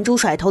善珠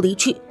甩头离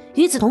去。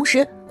与此同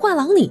时，画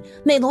廊里，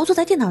美罗坐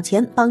在电脑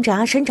前帮着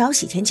阿申找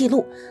洗钱记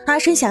录。阿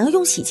申想要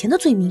用洗钱的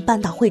罪名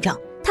扳倒会长，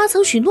他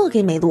曾许诺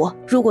给美罗，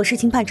如果事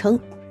情办成，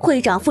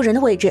会长夫人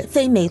的位置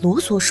非美罗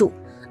所属。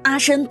阿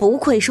申不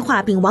愧是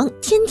画饼王，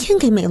天天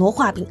给美罗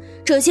画饼，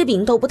这些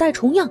饼都不带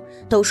重样。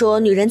都说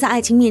女人在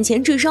爱情面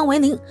前智商为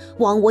零，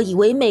枉我以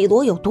为美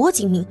罗有多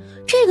精明，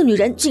这个女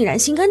人竟然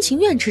心甘情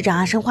愿吃着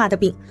阿申画的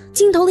饼。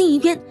镜头另一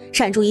边，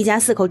善珠一家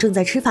4口正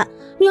在吃饭，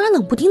女儿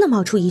冷不丁地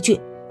冒出一句：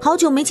好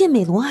久没见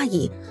美罗阿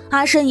姨。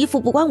阿申一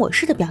副不关我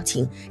事的表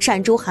情，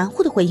善珠含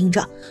糊地回应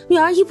着。女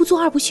儿一不做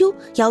二不休，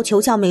要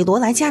求叫美罗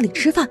来家里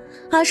吃饭。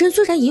阿申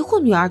虽然疑惑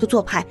女儿的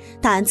做派，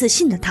但自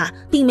信的他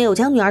并没有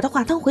将女儿的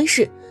话当回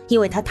事，因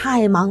为他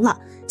太忙了。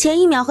前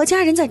一秒和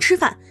家人在吃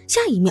饭，下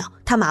一秒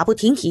他马不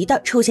停蹄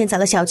地出现在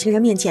了小情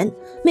人面前。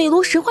美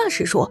罗实话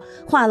实说，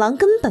画廊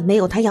根本没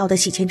有他要的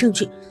洗钱证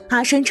据。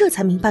阿申这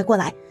才明白过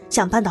来，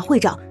想扳倒会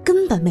长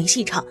根本没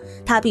戏唱，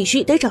他必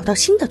须得找到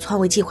新的篡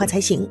位计划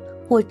才行。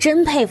我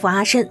真佩服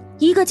阿申，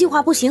一个计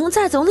划不行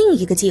再走另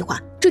一个计划，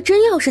这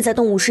真要是在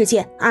动物世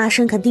界，阿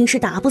申肯定是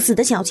打不死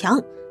的小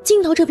强。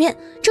镜头这边，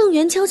郑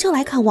源悄悄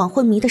来看望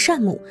昏迷的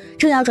善母，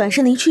正要转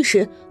身离去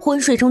时，昏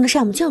睡中的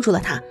善母叫住了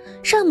他。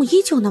善母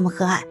依旧那么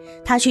和蔼，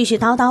他絮絮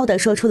叨叨地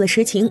说出了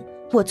实情：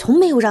我从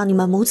没有让你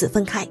们母子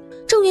分开。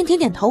郑源点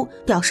点头，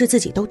表示自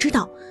己都知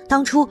道。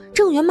当初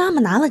郑源妈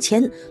妈拿了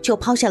钱，就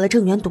抛下了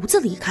郑源独自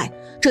离开。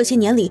这些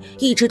年里，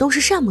一直都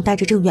是善母带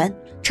着郑源。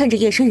趁着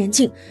夜深人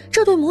静，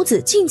这对母子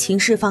尽情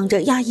释放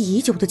着压抑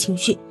已久的情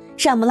绪。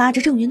善母拉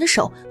着郑源的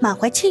手，满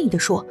怀歉意地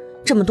说：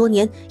这么多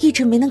年，一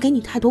直没能给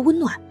你太多温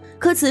暖。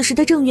可此时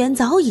的郑源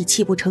早已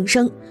泣不成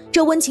声，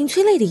这温情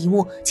催泪的一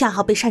幕恰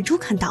好被善珠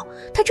看到，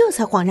他这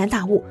才恍然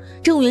大悟，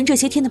郑源这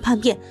些天的叛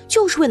变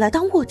就是为了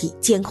当卧底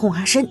监控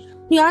阿申。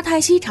女儿泰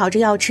熙吵着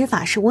要吃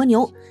法式蜗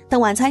牛，等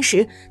晚餐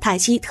时，泰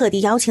熙特地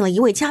邀请了一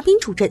位嘉宾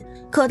助阵。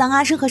可当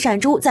阿申和善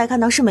珠在看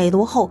到是美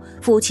罗后，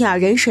夫妻二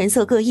人神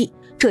色各异。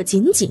这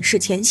仅仅是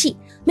前戏，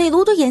美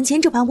罗对眼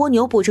前这盘蜗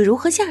牛不知如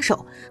何下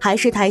手，还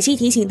是泰熙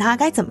提醒他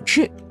该怎么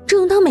吃。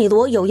正当美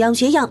罗有样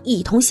学样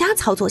一通瞎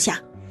操作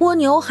下，蜗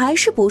牛还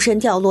是不慎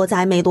掉落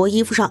在美罗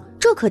衣服上，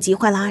这可急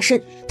坏了阿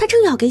申。他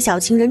正要给小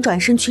情人转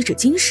身取纸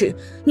巾时，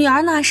女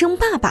儿那声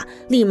爸爸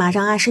立马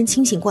让阿申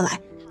清醒过来。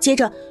接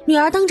着，女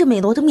儿当着美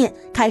罗的面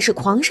开始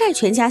狂晒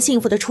全家幸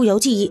福的出游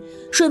记忆，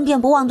顺便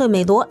不忘对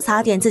美罗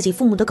撒点自己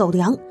父母的狗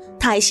粮。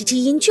泰熙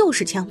基因就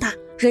是强大，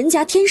人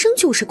家天生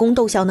就是宫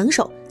斗小能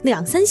手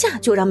，2-3下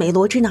就让美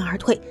罗知难而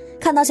退。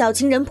看到小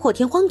情人破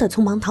天荒的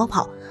匆忙逃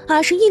跑，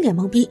阿申一脸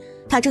懵逼。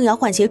他正要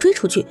换鞋追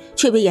出去，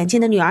却被眼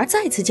前的女儿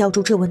再次叫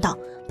住，质问道：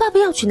爸爸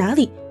要去哪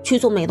里？去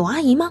做美罗阿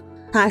姨吗？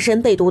阿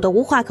申被堵得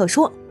无话可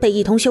说，被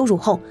一通羞辱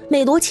后，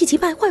美罗气急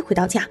败坏回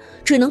到家，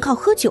只能靠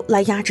喝酒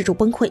来压制住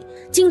崩溃。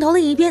镜头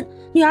另一边，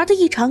女儿的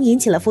异常引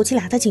起了夫妻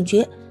俩的警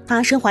觉。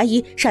阿申怀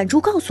疑善珠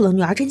告诉了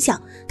女儿真相，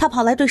他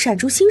跑来对善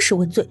珠兴师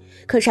问罪，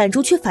可善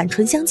珠却反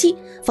唇相讥，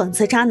讽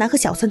刺渣男和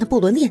小三的不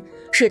伦恋。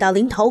事到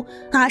临头，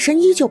阿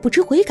申依旧不知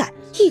悔改，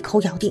一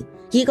口咬定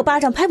一个巴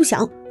掌拍不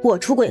响，我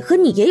出轨和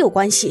你也有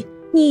关系，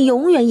你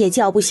永远也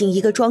叫不醒一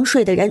个装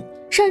睡的人。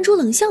善珠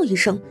冷笑一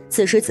声，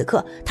此时此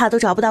刻他都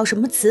找不到什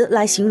么词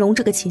来形容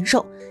这个禽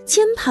兽。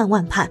千盼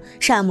万盼，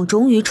善母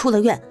终于出了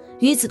院。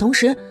与此同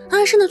时，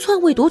阿申的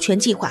篡位夺权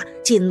计划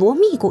紧锣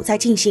密鼓在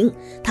进行，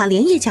他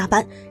连夜加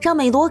班，让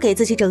美罗给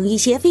自己整一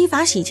些非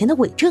法洗钱的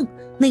伪证。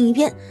另一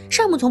边，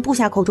善母从部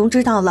下口中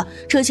知道了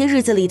这些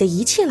日子里的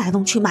一切来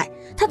龙去脉，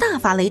他大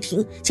发雷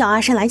霆，叫阿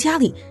申来家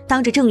里，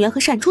当着郑源和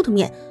善珠的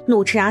面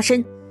怒斥阿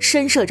申：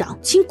申社长，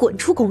请滚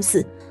出公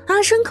司！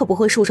阿申可不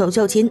会束手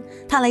就擒，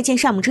他来见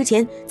善母之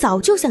前，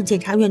早就向检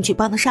察院举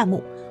报了善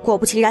母。果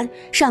不其然，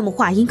善母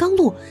话音刚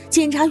落，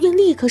检察院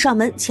立刻上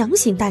门强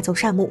行带走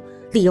善母，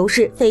理由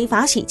是非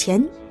法洗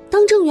钱。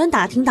当郑源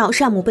打听到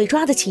善母被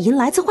抓的起因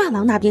来自画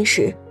廊那边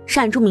时，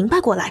善珠明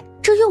白过来，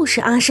这又是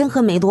阿申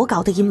和美罗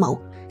搞的阴谋。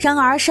然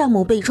而善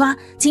母被抓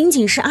仅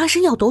仅是阿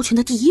申要夺权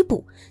的第一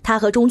步，他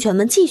和忠犬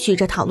们继续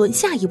着讨论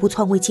下一步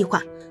篡位计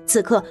划。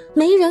此刻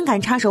没人敢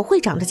插手会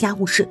长的家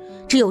务事，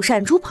只有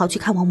善珠跑去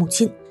看望母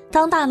亲。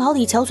当大牢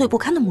里憔悴不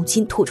堪的母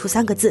亲吐出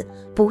3个字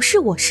不是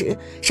我时，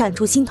善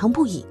珠心疼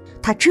不已。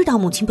他知道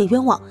母亲被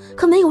冤枉，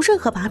可没有任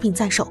何把柄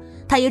在手，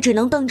他也只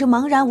能瞪着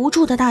茫然无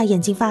助的大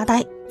眼睛发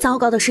呆。糟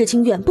糕的事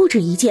情远不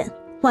止一件。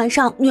晚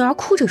上，女儿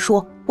哭着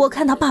说：我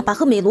看到爸爸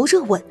和美罗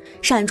热吻。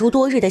善珠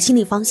多日的心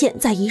理防线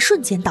在一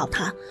瞬间倒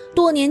塌，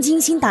多年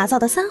精心打造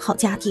的3好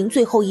家庭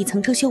最后一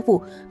层遮羞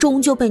布终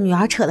究被女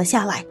儿扯了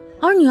下来。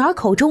而女儿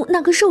口中那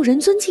个受人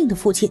尊敬的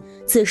父亲，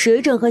此时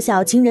正和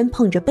小情人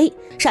碰着杯。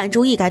善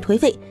珠一改颓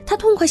废，她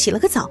痛快洗了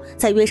个澡，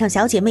再约上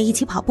小姐妹一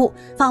起跑步，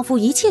仿佛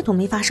一切都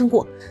没发生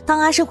过。当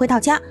阿申回到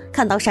家，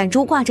看到善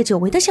珠挂着久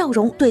违的笑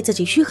容对自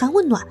己嘘寒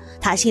问暖，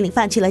他心里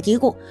泛起了嘀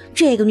咕，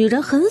这个女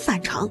人很反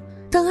常。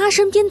等阿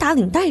申边打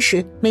领带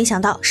时，没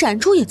想到善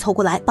珠也凑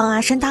过来帮阿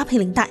申搭配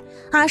领带。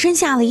阿申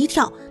吓了一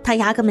跳，他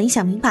压根没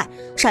想明白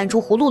善珠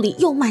葫芦里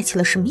又卖起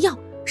了什么药。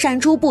善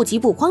珠不急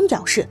不慌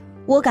表示，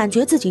我感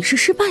觉自己是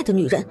失败的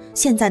女人，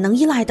现在能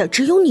依赖的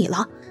只有你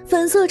了。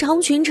粉色长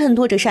裙衬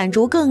托着善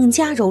珠更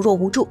加柔弱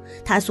无助，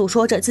她诉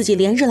说着自己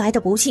连日来的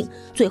不幸，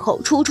最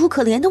后楚楚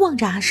可怜地望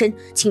着阿深，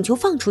请求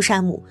放出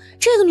善母。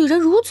这个女人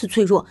如此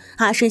脆弱，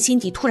阿深心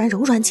底突然柔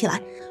软起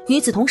来。与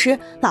此同时，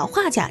老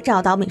画家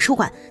找到美术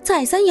馆，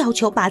再三要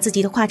求把自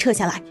己的画撤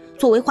下来。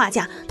作为画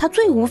家，他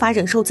最无法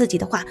忍受自己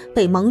的画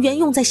被蒙冤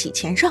用在洗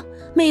钱上。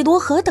美罗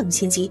何等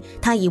心急，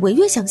他以违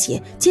约相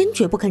胁，坚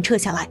决不肯撤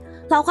下来。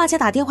老画家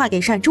打电话给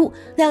善珠，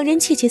两人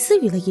窃窃私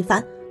语了一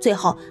番。最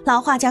后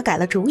老画家改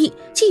了主意，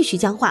继续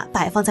将画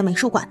摆放在美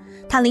术馆。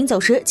他临走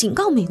时警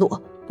告美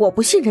罗，我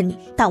不信任你，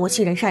但我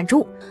信任善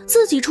珠。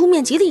自己出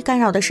面极力干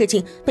扰的事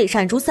情被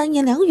善珠三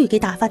言两语给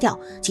打发掉，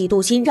嫉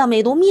妒心让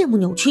美罗面目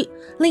扭曲。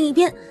另一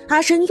边，阿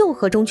深又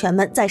和忠犬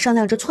们在商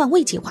量着篡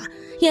位计划。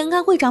眼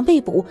看会长被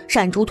捕，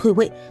善珠退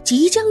位，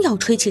即将要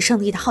吹起胜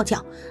利的号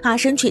角，阿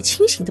深却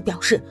清醒地表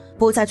示，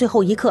不在最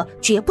后一刻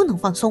绝不能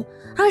放松。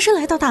阿深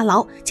来到大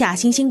牢，假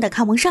惺惺地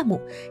看望善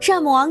母。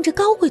善母昂着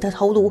高贵的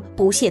头颅，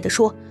不屑地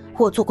说，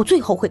我做过最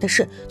后悔的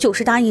事就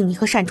是答应你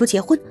和善珠结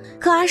婚。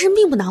可阿深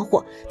并不恼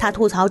火，他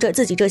吐槽着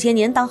自己这些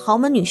年当豪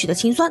门女婿的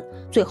辛酸，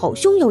最后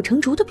胸有成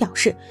竹地表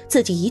示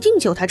自己一定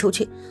救她出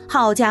去。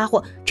好家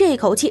伙，这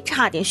口气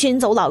差点熏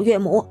走老岳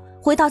母。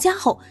回到家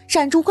后，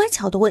善珠乖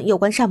巧地问有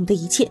关善母的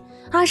一切。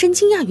阿深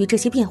惊讶于这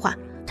些变化，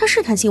他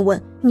试探性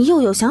问，你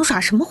又有想耍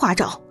什么花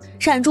招？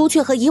善珠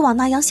却和以往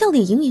那样笑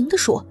脸盈盈地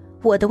说，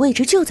我的位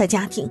置就在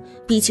家庭，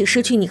比起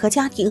失去你和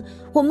家庭，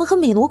我们和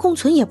美罗共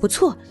存也不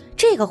错。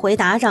这个回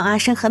答让阿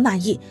深很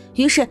满意，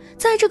于是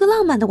在这个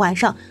浪漫的晚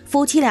上，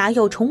夫妻俩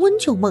又重温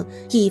旧梦。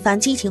一番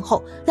激情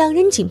后，两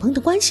人紧绷的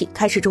关系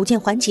开始逐渐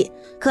缓解。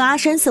可阿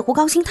深似乎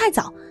高兴太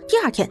早，第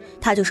二天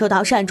他就收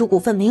到善珠股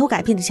份没有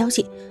改变的消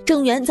息，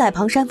郑源在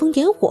旁煽风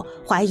点火，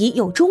怀疑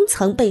有中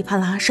层背叛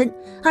了阿深。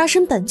阿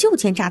深本就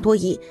奸诈多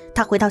疑，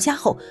他回到家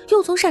后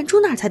又从善珠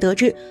那儿才得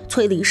知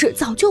崔理事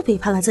早就背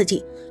叛了自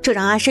己，这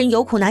让阿深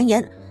有苦难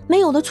言。没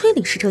有了崔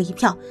理事这一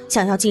票，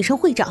想要晋升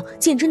会长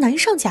简直难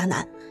上加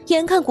难。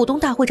眼看股东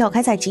大会召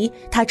开在即，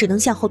他只能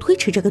向后推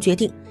迟这个决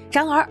定。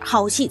然而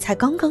好戏才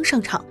刚刚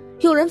上场，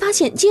有人发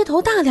现街头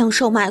大量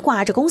售卖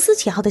挂着公司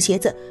旗号的鞋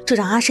子，这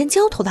让阿深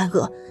焦头烂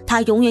额。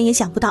他永远也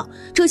想不到，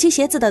这些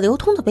鞋子的流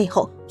通的背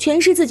后，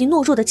全是自己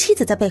懦弱的妻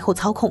子在背后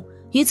操控。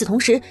与此同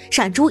时，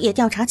善珠也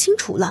调查清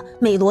楚了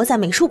美罗在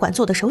美术馆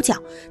做的手脚，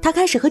他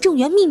开始和郑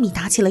源秘密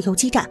打起了游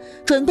击战，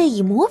准备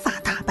以魔法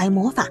打败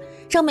魔法，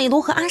让美罗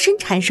和阿深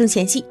产生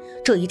嫌隙。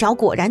这一招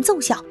果然奏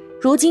效，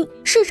如今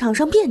市场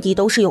上遍地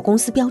都是有公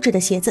司标志的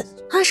鞋子。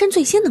阿深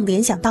最先能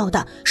联想到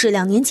的是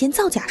2年前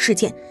造假事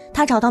件，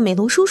他找到美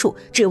罗叔叔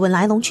质问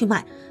来龙去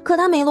脉，可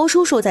他美罗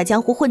叔叔在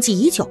江湖混迹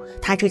已久，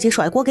他直接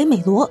甩锅给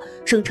美罗，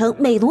声称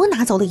美罗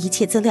拿走了一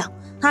切资料。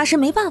阿深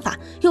没办法，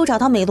又找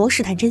到美罗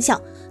试探真相，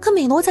可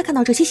美罗在看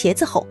到这些鞋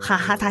子后哈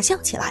哈大笑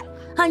起来。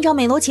按照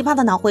美罗奇葩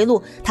的脑回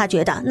路，他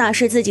觉得那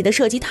是自己的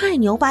设计太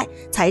牛掰，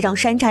才让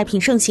山寨品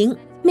盛行。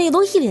美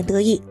罗一脸得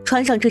意，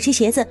穿上这些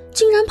鞋子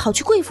竟然跑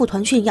去贵妇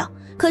团炫耀。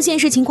可现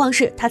实情况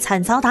是他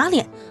惨遭打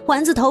脸，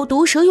丸子头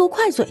毒舌又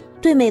快嘴，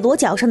对美罗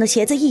脚上的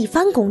鞋子一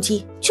番攻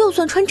击。就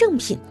算穿正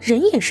品，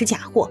人也是假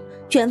货。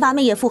卷发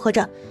妹也附和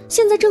着，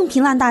现在正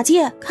品烂大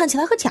街，看起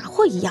来和假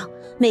货一样。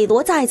美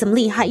罗再怎么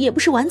厉害，也不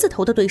是丸子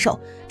头的对手。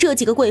这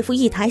几个贵妇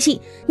一台戏，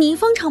你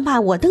方唱罢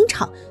我登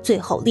场，最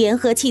后联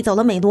合气走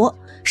了美罗。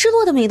失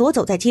落的美罗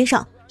走在街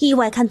上，意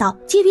外看到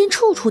街边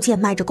处处贱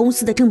卖着公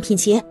司的正品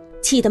鞋，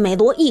气得美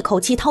罗一口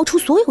气掏出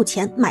所有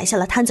钱买下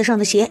了摊子上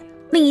的鞋。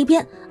另一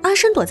边，阿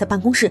深躲在办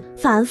公室，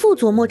反复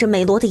琢磨着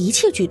美罗的一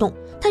切举动。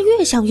他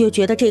越想越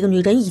觉得这个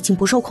女人已经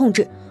不受控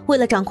制。为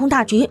了掌控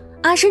大局，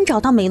阿深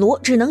找到美罗，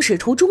只能使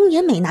出中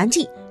年美男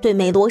计，对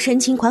美罗深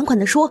情款款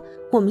地说，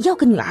我们要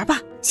个女儿吧，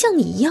像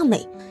你一样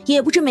美。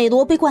也不知美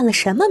罗被灌了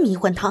什么迷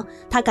魂汤，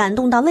她感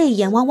动到泪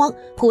眼汪汪，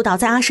扑倒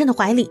在阿深的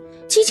怀里。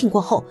激情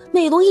过后，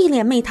美罗一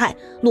脸媚态，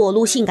裸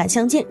露性感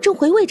相间，正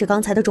回味着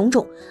刚才的种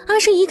种。阿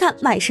深一看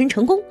卖身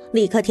成功，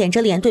立刻舔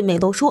着脸对美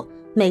罗说，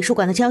美术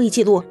馆的交易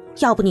记录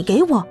要不你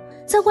给我。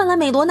在换来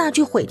美罗那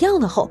句毁掉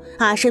了后，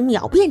阿深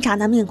秒变渣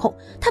男面孔，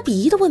他鄙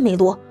夷地问美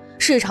罗，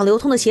市场流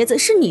通的鞋子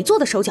是你做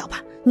的手脚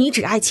吧？你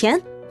只爱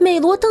钱？美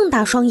罗瞪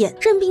大双眼，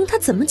任凭他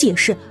怎么解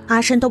释，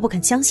阿深都不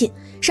肯相信。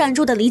善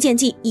珠的离间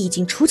计已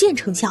经初见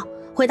成效。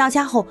回到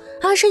家后，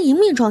阿深迎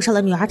面撞上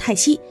了女儿泰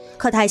熙，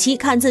可泰熙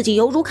看自己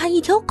犹如看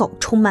一条狗，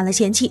充满了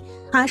嫌弃。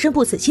阿深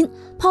不死心，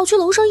跑去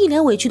楼上一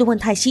脸委屈地问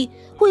泰熙，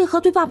为何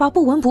对爸爸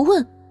不闻不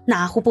问？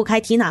哪壶不开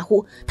提哪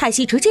壶，泰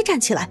熙直接站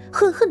起来，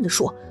恨恨地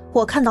说，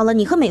我看到了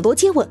你和美罗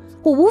接吻，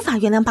我无法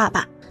原谅爸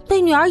爸。被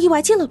女儿意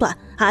外接了短，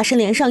阿深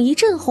脸上一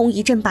阵红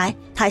一阵白，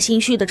他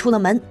心虚地出了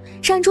门。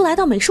善珠来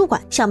到美术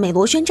馆向美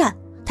罗宣战，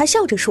他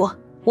笑着说，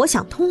我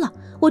想通了，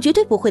我绝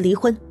对不会离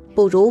婚，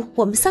不如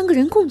我们3个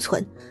人共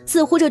存。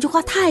似乎这句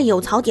话太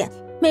有槽点，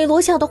美罗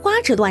笑得花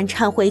枝乱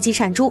颤，回击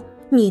善珠，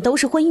你都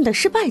是婚姻的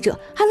失败者，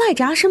还赖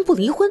着阿深不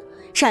离婚。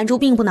善珠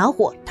并不恼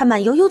火，他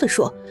慢悠悠地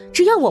说，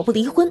只要我不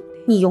离婚，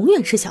你永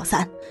远是小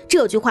三。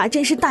这句话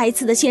真是带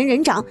刺的仙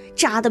人掌，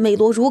扎得美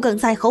罗如鲠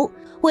在喉。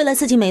为了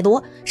刺激美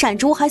罗，闪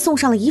珠还送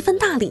上了一份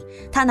大礼。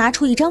他拿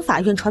出一张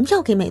法院传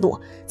票给美罗，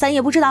咱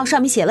也不知道上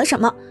面写了什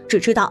么，只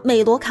知道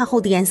美罗看后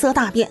脸色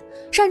大变。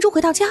闪珠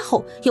回到家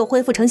后又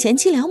恢复成贤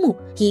妻良母，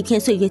一片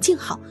岁月静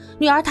好。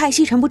女儿泰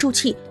熙沉不住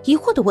气，疑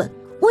惑地问，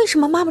为什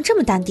么妈妈这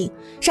么淡定？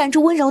闪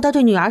珠温柔地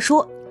对女儿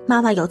说，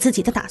妈妈有自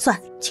己的打算，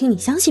请你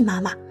相信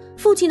妈妈。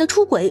父亲的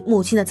出轨，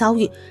母亲的遭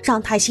遇，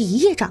让泰熙一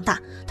夜长大，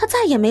他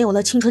再也没有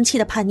了青春期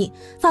的叛逆，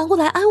反过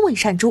来安慰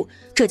闪珠，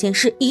这件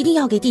事一定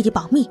要给弟弟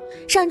保密。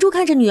闪珠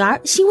看着女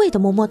儿，欣慰地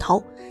摸摸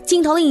头。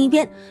镜头另一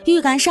边，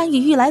预感山雨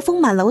欲来风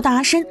满楼的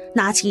阿申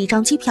拿起一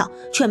张机票，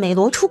劝美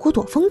罗出国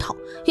躲风头。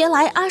原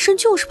来阿申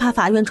就是怕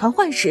法院传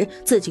唤时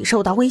自己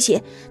受到威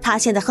胁，他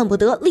现在恨不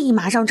得立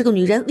马让这个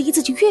女人离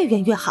自己越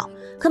远越好。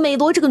可美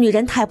罗这个女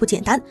人太不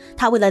简单，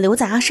她为了留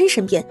在阿申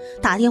身边，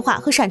打电话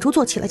和闪珠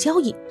做起了交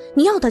易。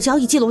你要的交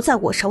易记录在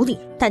我手里，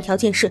但条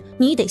件是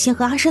你得先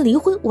和阿申离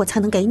婚，我才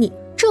能给你。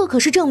这可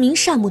是证明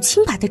善母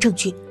清白的证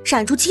据。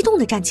闪珠激动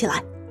地站起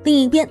来。另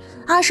一边，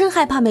阿申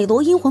害怕美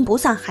罗阴魂不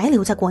散还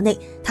留在国内，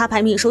他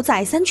派秘书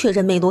再三确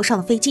认美罗上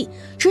了飞机，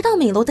直到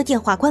美罗的电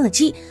话关了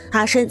机，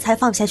阿申才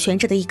放下悬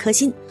着的一颗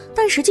心。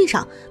但实际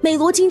上，美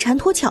罗金蝉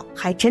脱壳，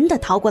还真的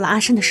逃过了阿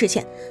申的视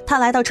线。他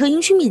来到车英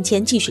勋面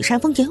前，继续煽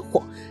风点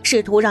火，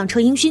试图让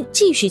车英勋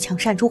继续抢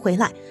善珠回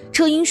来。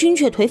车英勋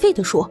却颓废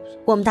地说，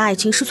我们的爱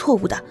情是错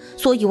误的，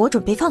所以我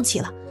准备放弃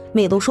了。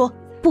美罗说，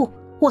不，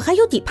我还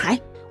有底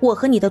牌，我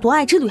和你的夺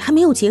爱之旅还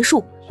没有结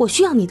束，我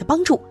需要你的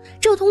帮助。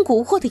这通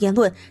蛊惑的言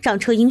论让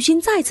车英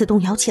勋再次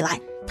动摇起来。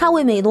他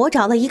为美罗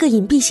找了一个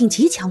隐蔽性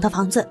极强的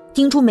房子，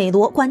叮嘱美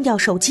罗关掉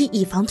手机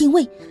以防定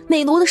位。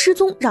美罗的失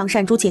踪让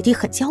善珠姐弟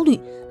很焦虑，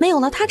没有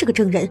了他这个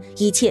证人，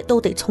一切都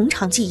得从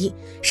长计议。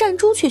善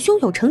珠却胸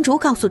有成竹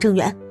告诉郑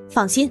源，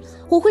放心，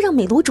我会让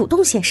美罗主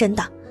动现身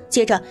的。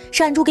接着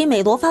善珠给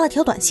美罗发了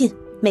条短信，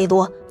美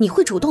罗，你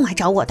会主动来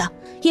找我的。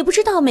也不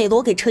知道美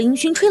罗给车英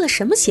勋吹了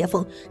什么邪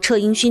风，车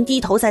英勋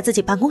低头在自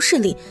己办公室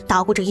里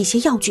捣鼓着一些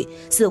药具，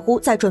似乎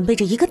在准备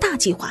着一个大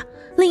计划。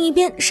另一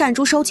边，善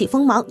珠收起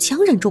锋芒，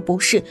强忍住不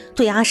适，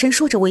对阿申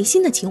说着违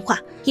心的情话。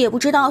也不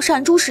知道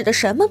善珠使的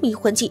什么迷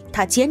魂计，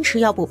他坚持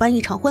要补办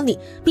一场婚礼，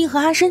并和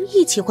阿申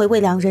一起回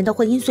味两人的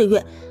婚姻岁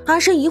月。阿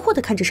申疑惑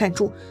地看着善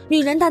珠，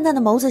女人淡淡的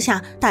眸子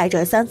下带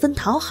着3分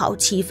讨好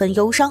7分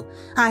忧伤。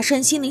阿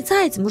申心里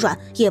再怎么软，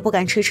也不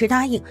敢迟迟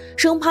答应，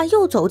生怕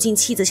又走进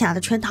妻子下的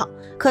圈套。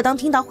可当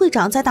听到会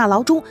长在大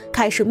牢中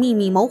开始秘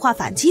密谋划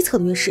反击策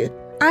略时，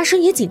阿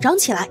申也紧张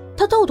起来。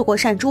他斗得过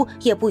善珠，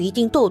也不一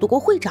定斗得过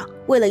会长。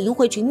为了赢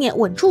回局面，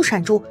稳住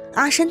善珠，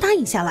阿申答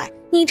应下来。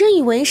你真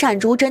以为善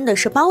珠真的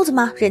是包子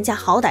吗？人家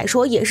好歹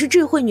说也是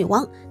智慧女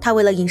王。她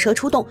为了引蛇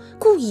出洞，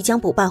故意将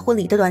补办婚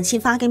礼的短信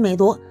发给美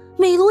罗。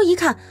美罗一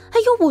看，哎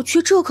呦我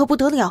去，这可不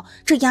得了，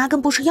这压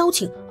根不是邀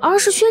请，而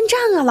是宣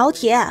战啊，老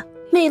铁！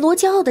美罗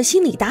骄傲的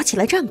心里打起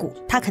了战鼓，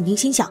他肯定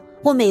心想，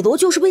我美罗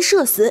就是被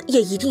射死，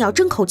也一定要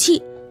争口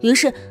气。于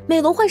是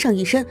美罗换上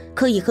一身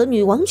可以和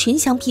女王裙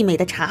相媲美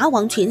的茶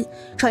王裙，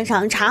穿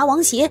上茶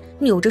王鞋，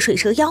扭着水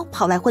蛇腰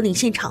跑来婚礼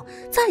现场，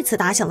再次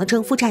打响了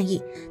征服战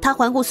役。他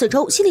环顾四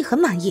周，心里很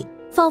满意，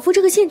仿佛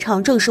这个现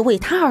场正是为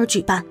他而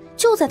举办。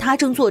就在他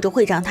正做着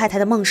会长太太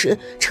的梦时，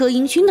车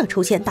英勋的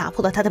出现打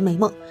破了他的美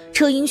梦。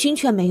车英勋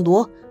劝美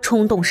罗，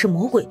冲动是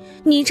魔鬼，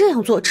你这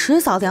样做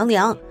迟早凉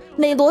凉。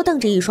美罗瞪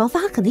着一双发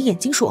狠的眼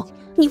睛说，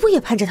你不也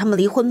盼着他们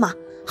离婚吗？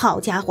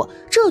好家伙，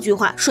这句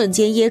话瞬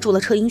间噎住了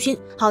车英勋，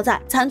好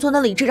在残存的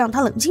理智让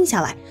他冷静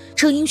下来。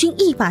车英勋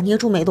一把捏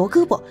住美罗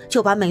胳膊，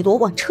就把美罗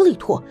往车里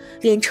拖，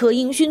连车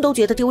英勋都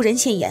觉得丢人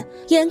现眼。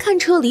眼看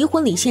车离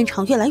婚礼现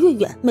场越来越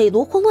远，美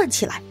罗慌乱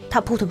起来，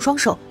他扑腾双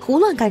手，胡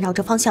乱干扰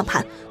着方向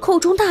盘，口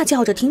中大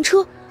叫着停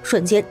车。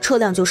瞬间车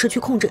辆就失去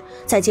控制，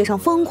在街上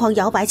疯狂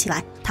摇摆起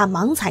来。他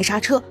忙踩刹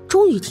车，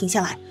终于停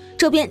下来。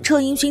这边车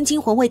英勋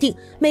惊魂未定，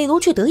美罗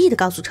却得意地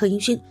告诉车英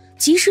勋，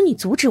即使你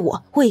阻止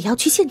我，我也要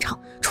去现场，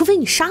除非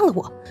你杀了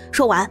我。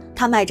说完，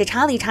他迈着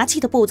茶里茶气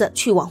的步子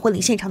去往婚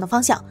礼现场的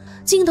方向。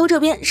镜头这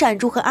边，善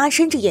珠和阿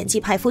申这演技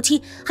派夫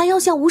妻还要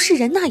像无事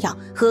人那样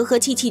和和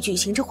气气举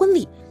行着婚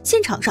礼。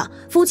现场上，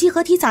夫妻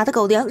合体撒的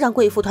狗粮让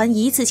贵妇团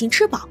一次性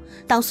吃饱。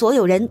当所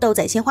有人都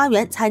在鲜花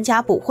园参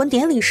加补婚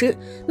典礼时，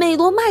美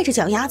罗迈着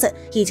脚丫子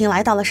已经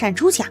来到了善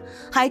珠家。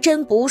还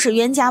真不是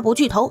冤家不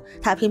聚头，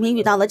他偏偏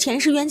遇到了前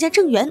世冤家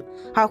郑源。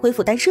而恢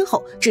复单身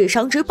后智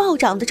商值暴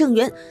涨的郑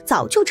源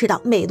早就知道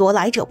美罗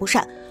来者不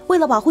善，为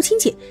了保护亲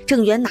姐，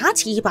郑源拿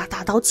起一把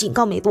大刀警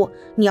告美罗，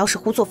你要是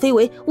胡作非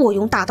为，我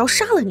用大刀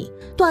杀了你。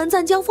短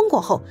暂交锋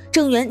过后，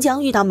郑源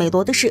将遇到美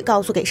罗的事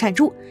告诉给善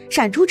珠。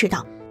善珠知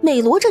道美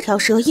罗这条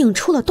蛇硬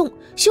出了洞，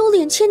修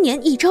炼千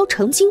年一招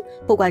成精，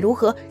不管如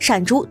何，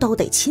善珠都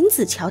得亲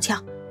自瞧瞧。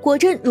果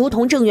真如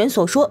同郑源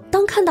所说，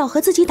当看到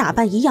和自己打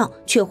扮一样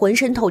却浑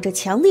身透着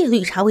强烈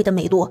绿茶味的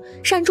美罗，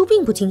善珠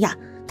并不惊讶。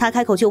他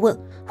开口就问，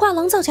画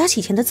廊造假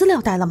洗钱的资料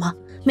带了吗？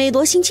美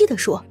罗心机地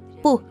说，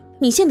不，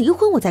你先离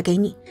婚我再给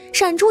你。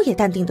善珠也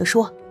淡定地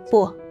说，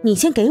不，你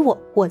先给我，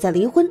我再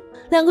离婚。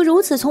两个如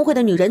此聪慧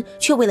的女人，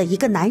却为了一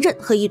个男人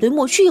和一堆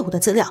莫须有的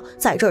资料，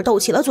在这儿斗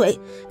起了嘴，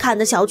看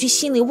得小剧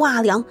心里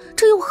哇凉，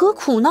这又何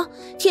苦呢？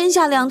天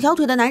下两条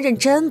腿的男人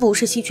真不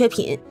是稀缺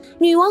品。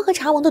女王和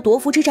茶王的夺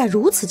夫之战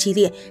如此激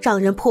烈，让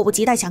人迫不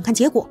及待想看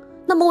结果。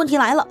那么问题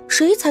来了，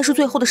谁才是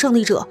最后的胜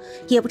利者？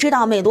也不知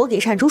道美罗给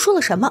善珠说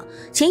了什么，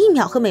前一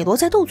秒和美罗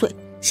在斗嘴，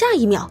下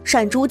一秒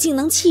善珠竟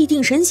能气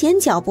定神闲，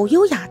脚步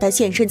优雅地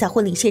现身在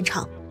婚礼现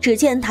场。只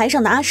见台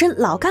上的阿申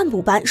老干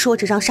部般说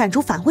着让善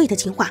珠反胃的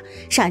情话，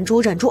善珠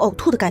忍住呕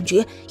吐的感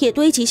觉，也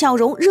堆起笑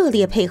容，热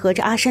烈配合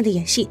着阿申的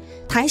演戏。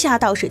台下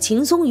倒是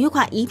轻松愉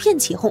快，一片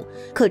起哄。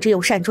可只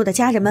有善珠的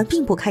家人们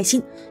并不开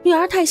心，女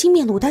儿泰心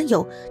面露担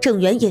忧，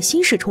郑元也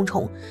心事重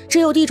重，只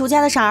有地主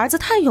家的傻儿子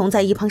泰勇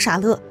在一旁傻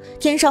乐。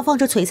天上放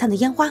着璀璨的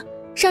烟花，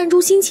善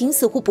珠心情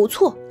似乎不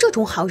错，这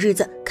种好日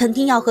子肯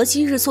定要和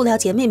昔日塑料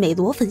姐妹美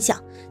罗分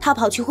享。她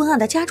跑去昏暗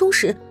的家中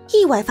时，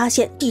意外发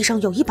现地上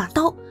有一把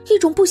刀，一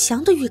种不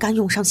祥的预感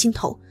涌上心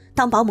头。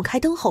当保姆开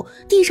灯后，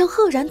地上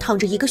赫然躺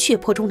着一个血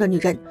泊中的女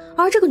人，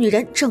而这个女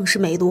人正是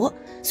美罗。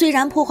虽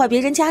然破坏别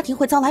人家庭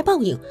会遭来报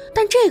应，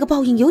但这个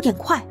报应有点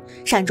快。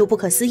善珠不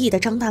可思议地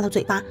张大了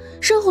嘴巴，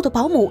身后的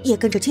保姆也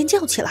跟着尖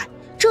叫起来。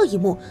这一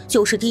幕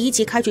就是第一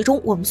集开局中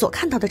我们所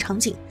看到的场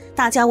景。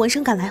大家闻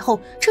声赶来后，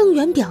郑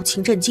元表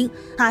情震惊，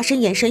阿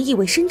申眼神意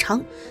味深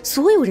长，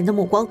所有人的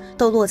目光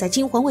都落在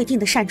惊魂未定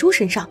的善珠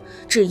身上，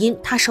只因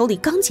他手里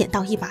刚捡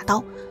到一把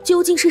刀。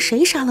究竟是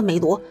谁杀了美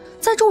罗？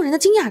在众人的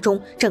惊讶中，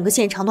整个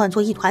现场乱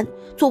作一团。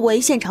作为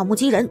现场目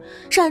击人，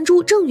善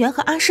珠、郑元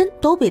和阿申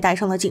都被带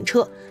上了警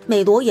车，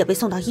美罗也被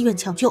送到医院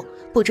抢救。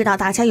不知道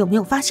大家有没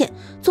有发现，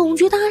总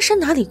觉得阿申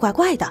哪里怪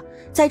怪的。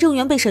在郑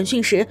元被审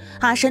讯时，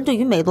阿申对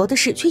于美罗的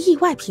事却意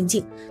外平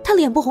静，他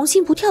脸不红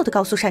心不跳地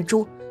告诉善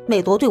珠，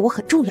美罗对我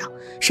很重要，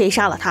谁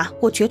杀了他，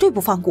我绝对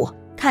不放过。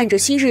看着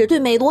昔日对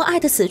美罗爱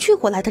得死去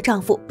活来的丈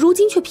夫，如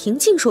今却平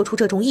静说出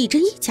这种一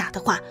真一假的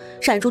话，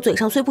善珠嘴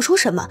上虽不说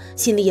什么，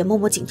心里也默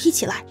默警惕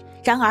起来。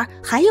然而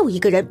还有一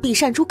个人比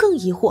善珠更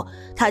疑惑，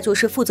他就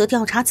是负责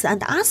调查此案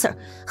的阿 Sir。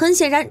 很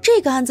显然，这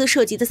个案子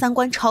涉及的三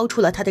观超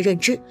出了他的认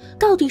知，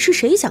到底是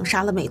谁想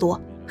杀了美罗？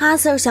阿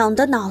Sir 想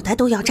的脑袋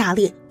都要炸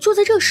裂。就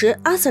在这时，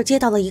阿 Sir 接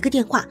到了一个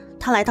电话，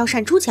他来到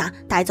善珠家，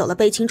带走了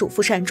悲情主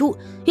妇善珠。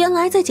原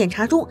来在检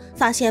查中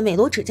发现美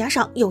罗指甲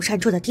上有善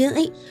珠的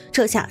DNA，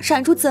 这下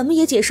善珠怎么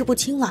也解释不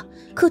清了。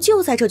可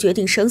就在这决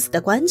定生死的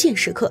关键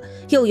时刻，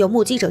又有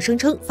目击者声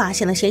称发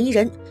现了嫌疑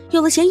人。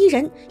有了嫌疑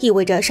人，意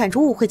味着善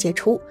珠误会解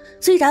除。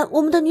虽然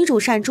我们的女主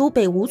善珠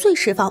被无罪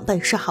释放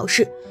本是好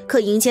事，可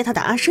迎接她的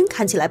阿申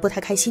看起来不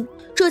太开心。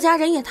这家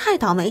人也太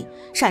倒霉，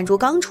善珠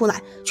刚出来，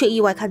却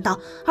意外看到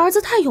儿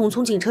子泰勇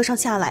从警车上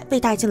下来，被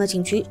带进了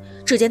警局。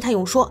只见泰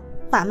勇说，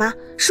爸妈，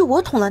是我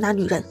捅了那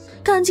女人，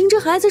感情这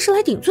孩子是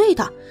来顶罪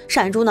的。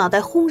善珠脑袋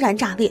轰然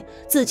炸裂，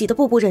自己的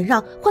步步忍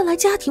让换来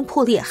家庭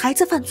破裂，孩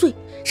子犯罪。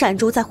善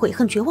珠在悔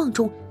恨绝望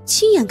中，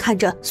亲眼看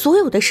着所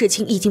有的事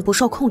情已经不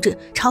受控制，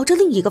朝着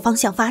另一个方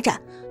向发展。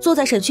坐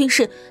在审讯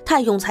室，泰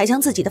勇才将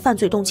自己的犯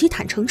罪动机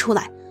坦诚出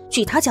来。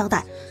据他交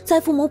代，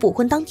在父母补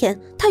婚当天，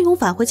泰勇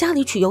返回家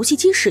里取游戏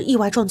机时，意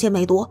外撞见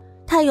美罗。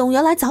泰勇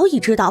原来早已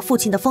知道父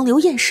亲的风流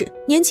艳事，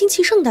年轻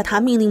气盛的他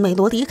命令美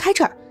罗离开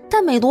这儿。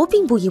但美罗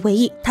并不以为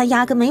意，他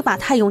压根没把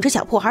泰勇这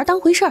小破孩当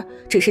回事儿，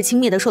只是轻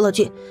蔑地说了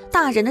句，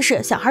大人的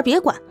事小孩别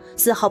管，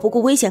丝毫不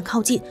顾危险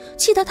靠近，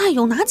气得泰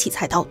勇拿起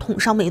菜刀捅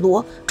伤美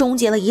罗，终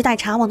结了一代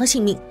茶王的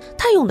性命。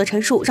泰勇的陈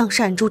述让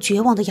善珠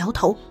绝望地摇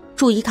头。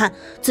注意看，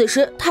此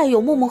时泰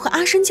勇默默和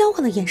阿申交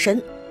换了眼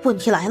神。问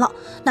题来了，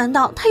难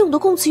道泰勇的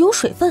供词有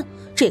水分？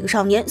这个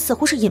少年似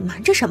乎是隐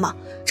瞒着什么。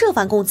这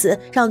番供词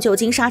让久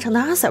经沙场的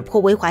阿 Sir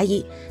颇为怀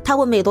疑。他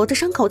问美罗的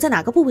伤口在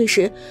哪个部位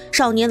时，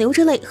少年流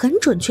着泪，很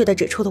准确地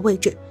指出了位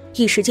置。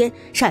一时间，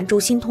善珠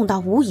心痛到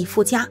无以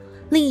复加。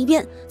另一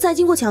边，在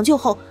经过抢救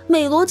后，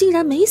美罗竟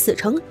然没死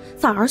成，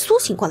反而苏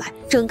醒过来，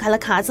睁开了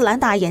卡姿兰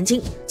大眼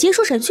睛。结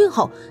束审讯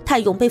后，泰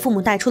勇被父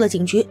母带出了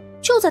警局。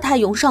就在泰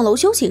勇上楼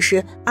休息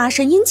时，阿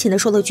申殷勤地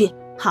说了句，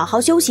好好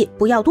休息，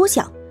不要多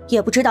想。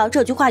也不知道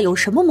这句话有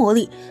什么魔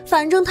力，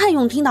反正泰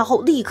勇听到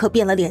后立刻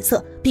变了脸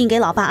色，并给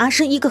老爸阿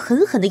申一个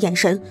狠狠的眼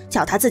神，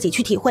叫他自己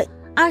去体会。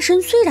阿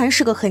申虽然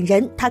是个狠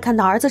人，他看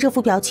到儿子这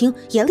副表情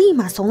也立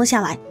马怂了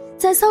下来。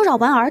在骚扰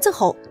完儿子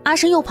后，阿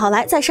申又跑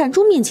来在善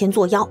珠面前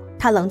作妖。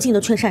他冷静地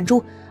劝善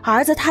珠，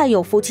儿子太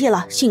有福气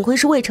了，幸亏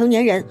是未成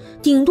年人，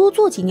顶多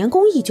做几年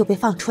公益就被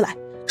放出来。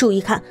注意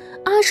看，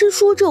阿申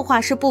说这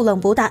话是不冷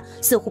不淡，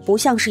似乎不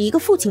像是一个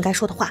父亲该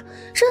说的话。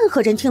任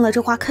何人听了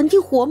这话肯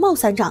定火冒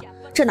三丈，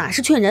这哪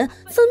是劝人，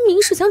分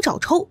明是想找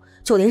抽。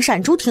就连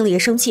善珠听了也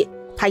生气，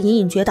他隐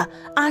隐觉得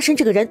阿申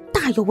这个人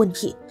大有问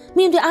题。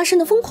面对阿申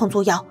的疯狂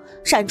作妖，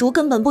善珠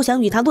根本不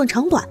想与他论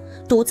长短，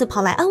独自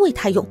跑来安慰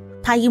泰勇。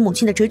他以母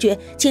亲的直觉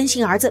坚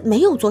信儿子没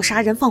有做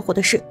杀人放火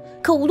的事，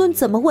可无论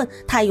怎么问，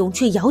泰勇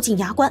却咬紧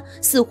牙关，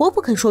死活不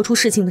肯说出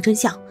事情的真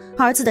相。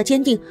儿子的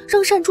坚定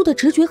让善珠的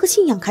直觉和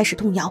信仰开始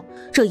动摇。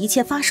这一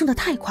切发生的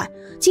太快，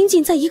仅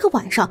仅在一个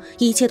晚上，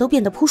一切都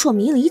变得扑朔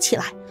迷离起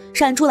来。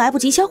善珠来不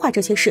及消化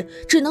这些事，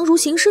只能如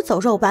行尸走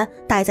肉般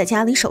待在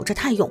家里守着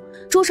泰永。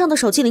桌上的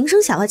手机铃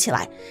声响了起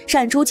来，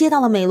善珠接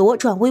到了美罗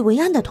转危为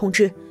安的通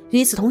知。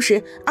与此同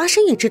时，阿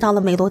申也知道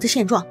了美罗的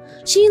现状，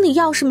心里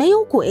要是没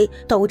有鬼，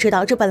都知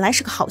道这本来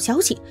是个好消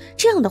息。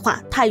这样的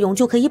话，泰永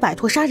就可以摆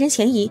脱杀人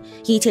嫌疑，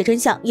一切真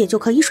相也就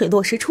可以水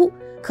落石出。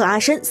可阿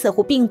申似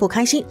乎并不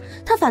开心，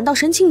他反倒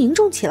神情凝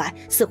重起来，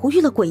似乎遇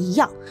了鬼一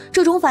样。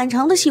这种反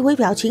常的细微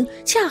表情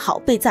恰好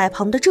被在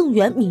旁的郑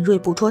源敏锐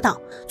捕捉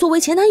到。作为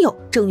前男友，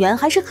郑源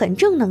还是很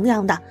正能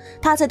量的。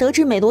他在得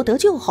知美罗得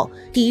救后，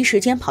第一时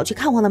间跑去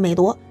看望了美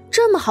罗。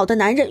这么好的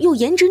男人又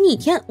颜值逆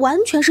天，完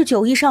全是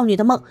91少女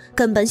的梦，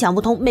根本想不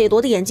通美罗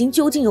的眼睛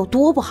究竟有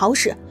多不好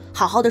使。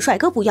好好的帅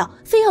哥不要，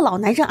非要老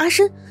男人阿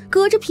申，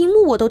隔着屏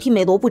幕我都替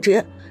美罗不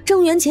值。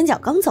郑源前脚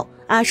刚走，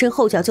阿申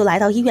后脚就来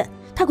到医院，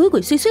他鬼鬼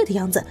祟祟的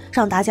样子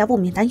让大家不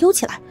免担忧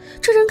起来，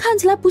这人看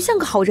起来不像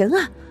个好人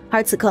啊。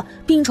而此刻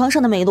病床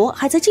上的美罗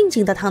还在静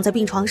静地躺在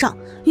病床上，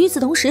与此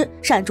同时，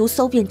善珠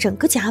搜遍整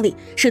个家里，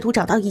试图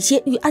找到一些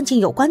与案件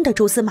有关的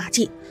蛛丝马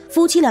迹。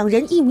夫妻两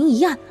人一明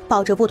一暗，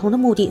抱着不同的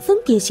目的分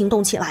别行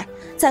动起来。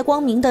在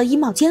光明的衣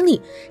帽间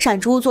里，善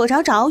珠左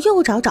找找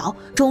右找找，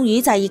终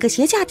于在一个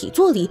鞋架底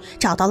座里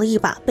找到了一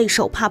把被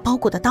手帕包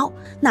裹的刀。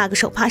那个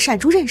手帕善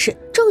珠认识，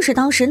正是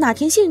当时那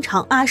天现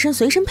场阿申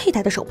随身佩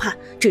戴的手帕，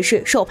只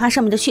是手帕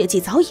上面的血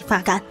迹早已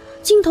发干。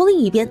镜头另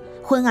一边，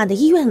昏暗的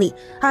医院里，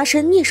阿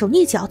申蹑手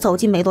蹑脚走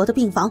进美罗的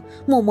病房，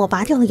默默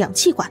拔掉了氧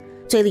气管，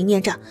嘴里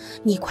念着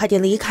你快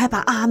点离开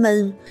吧，阿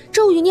门。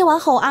咒语念完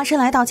后，阿申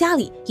来到家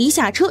里，一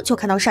下车就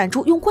看到善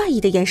珠用怪异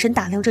的眼神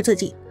打量着自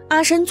己。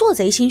阿申做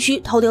贼心虚，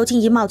头溜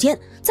进衣帽间，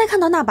在看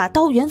到那把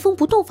刀原封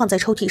不动放在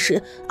抽屉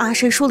时，阿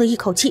申舒了一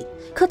口气。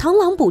可螳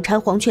螂捕蝉，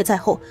黄雀在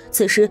后，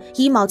此时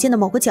衣帽间的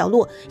某个角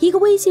落，一个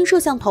微信摄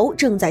像头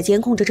正在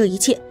监控着这一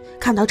切。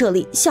看到这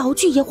里，小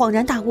巨也恍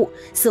然大悟，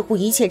似乎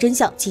一切真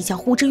相即将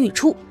呼之欲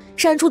出。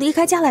善珠离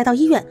开家来到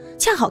医院，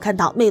恰好看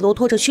到美罗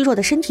拖着虚弱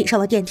的身体上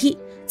了电梯。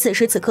此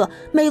时此刻，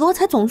美罗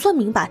才总算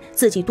明白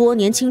自己多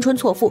年青春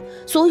错付，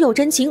所有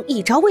真情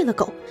一朝喂了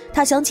狗。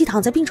他想起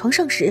躺在病床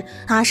上时，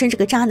阿申这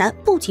个渣男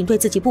不仅对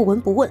自己不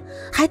闻不问，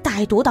还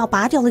歹毒到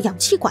拔掉了氧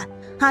气管。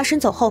阿申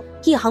走后，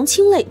一行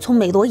清泪从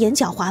美罗眼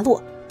角滑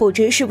落，不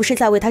知是不是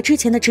在为他之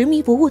前的执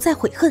迷不悟在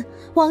悔恨，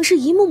往事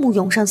一幕幕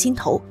涌上心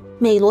头。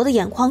美罗的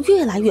眼眶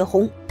越来越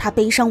红，他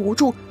悲伤无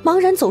助，茫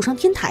然走上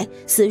天台，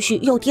思绪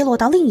又跌落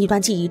到另一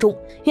段记忆中。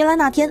原来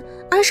那天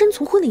阿申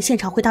从婚礼现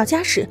场回到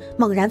家时，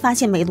猛然发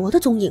现美罗的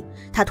踪影。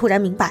他突然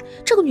明白，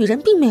这个女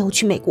人并没有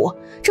去美国，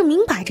这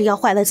明摆着要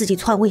坏了自己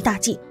篡位大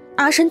计。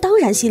阿申当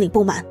然心里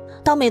不满。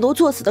当美罗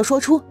作死地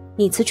说出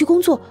你辞去工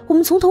作，我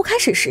们从头开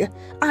始时，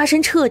阿申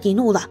彻底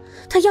怒了。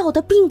他要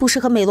的并不是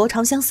和美罗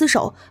长相厮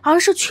守，而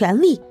是权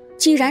力。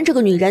既然这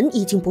个女人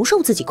已经不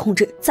受自己控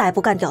制，再不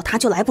干掉她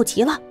就来不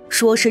及了。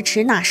说时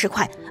迟，那时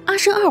快，阿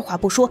申二话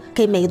不说，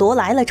给美罗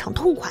来了场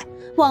痛快。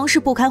往事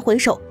不堪回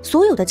首，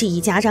所有的记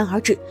忆戛然而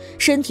止，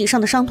身体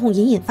上的伤痛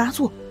隐隐发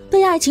作。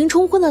被爱情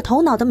冲昏了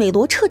头脑的美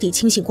罗彻底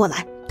清醒过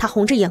来，她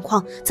红着眼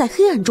眶，在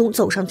黑暗中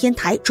走上天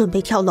台，准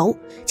备跳楼。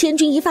千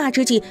钧一发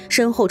之际，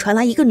身后传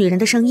来一个女人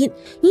的声音：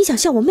你想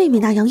像我妹妹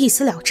那样一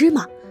死了之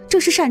吗？这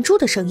是善珠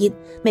的声音。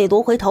美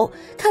罗回头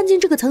看见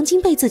这个曾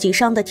经被自己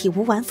伤得体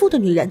无完肤的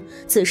女人，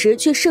此时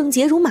却圣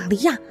洁如玛利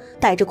亚，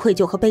带着愧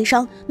疚和悲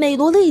伤，美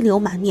罗泪流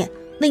满面。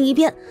另一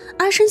边，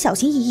阿申小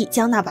心翼翼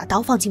将那把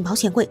刀放进保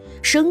险柜，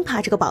生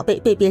怕这个宝贝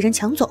被别人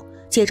抢走。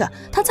接着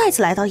他再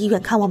次来到医院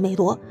看望美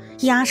罗，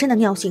以阿申的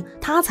尿性，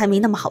他才没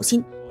那么好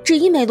心，只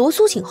因美罗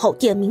苏醒后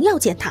点名要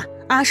见他，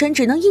阿申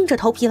只能硬着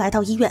头皮来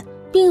到医院。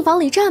病房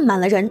里站满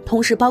了人，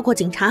同时包括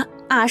警察。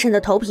阿申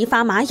的头皮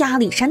发麻，压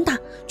力山大，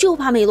就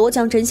怕美罗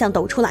将真相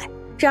抖出来。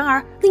然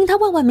而令他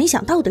万万没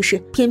想到的是，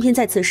偏偏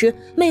在此时，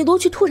美罗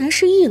却突然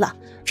失忆了。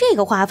这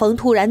个画风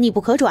突然逆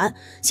不可转，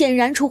显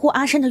然出乎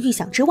阿申的预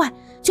想之外。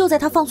就在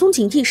他放松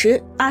警惕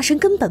时，阿申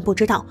根本不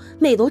知道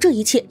美罗这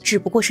一切只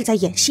不过是在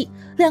演戏。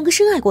两个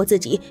深爱过自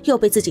己又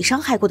被自己伤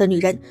害过的女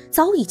人，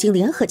早已经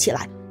联合起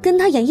来，跟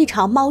他演一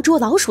场猫捉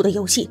老鼠的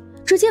游戏。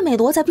只见美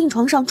罗在病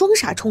床上装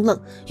傻充愣，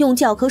用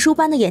教科书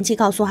般的演技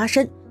告诉阿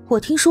申，我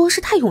听说是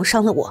泰永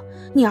伤了我，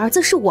你儿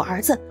子是我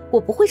儿子，我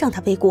不会让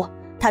他背锅。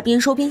他边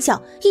说边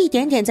笑，一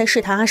点点在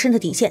试探阿申的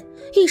底线。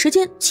一时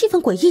间气氛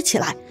诡异起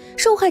来，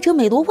受害者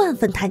美罗万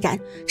分坦然，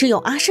只有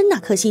阿申那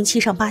颗心七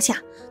上八下。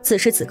此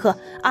时此刻，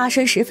阿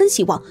申十分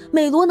希望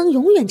美罗能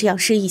永远这样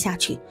失忆下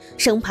去，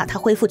生怕他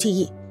恢复记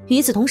忆。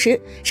与此同时，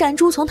善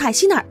珠从泰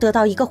熙那儿得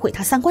到一个毁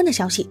他三观的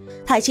消息。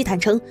泰熙坦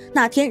诚，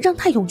那天让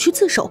泰永去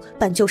自首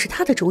本就是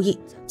他的主意。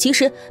其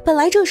实本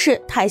来这事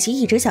泰熙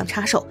一直想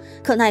插手，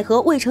可奈何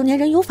未成年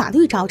人有法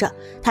律罩着，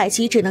泰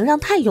熙只能让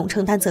泰永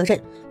承担责任。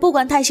不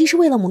管泰熙是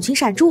为了母亲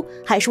善珠，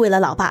还是为了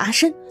老爸阿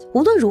申，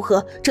无论如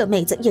何，这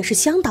妹子也是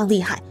相当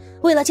厉害。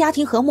为了家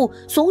庭和睦，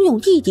怂恿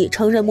弟弟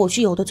承认莫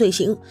须有的罪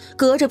行，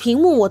隔着屏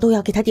幕我都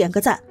要给他点个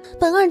赞。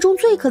本案中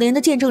最可怜的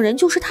见证人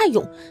就是泰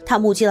勇，他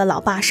目击了老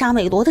爸杀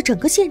美罗的整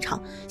个现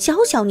场，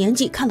小年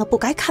纪看了不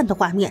该看的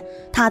画面，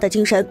他的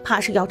精神怕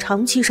是要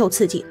长期受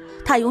刺激。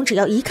泰勇只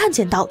要一看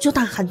见刀就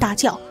大喊大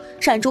叫，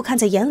闪珠看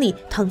在眼里，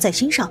疼在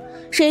心上，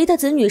谁的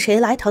子女谁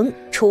来疼，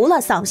除了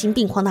丧心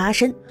病狂的阿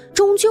申，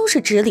终究是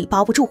纸里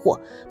包不住火。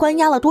关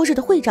押了多日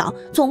的会长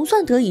总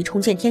算得以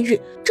重见天日，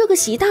这个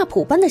喜大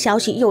普般的消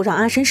息又让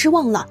阿申失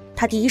望了。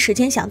他第一时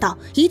间想到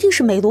一定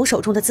是美罗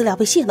手中的资料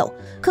被泄露，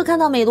可看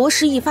到美罗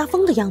失忆发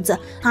疯的样子，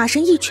阿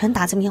申一拳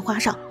打在棉花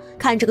上。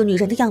看这个女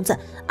人的样子，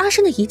阿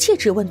申的一切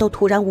质问都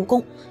徒然无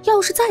功。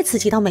要是再刺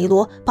激到美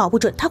罗，保不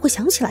准他会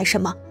想起来什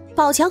么。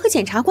宝强和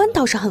检察官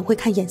倒是很会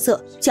看眼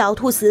色，狡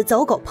兔死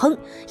走狗烹，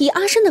以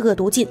阿申的恶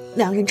毒劲，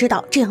两人知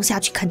道这样下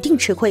去肯定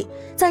吃亏。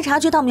在察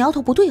觉到苗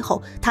头不对后，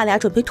他俩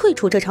准备退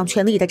出这场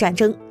权力的战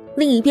争。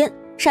另一边，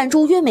闪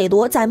珠约美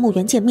罗在墓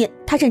园见面，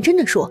他认真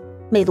地说：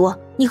美罗，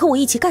你和我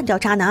一起干掉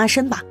渣男阿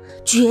申吧！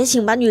觉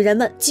醒吧，女人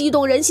们！激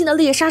动人心的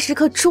猎杀时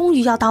刻终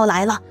于要到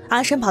来了。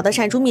阿申跑到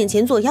闪珠面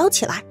前作妖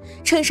起来，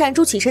趁闪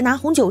珠起身拿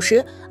红酒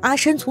时，阿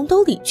申从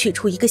兜里取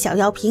出一个小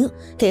药瓶，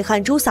给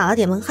汗珠撒了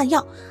点蒙汗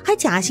药，还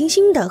假惺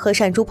惺的和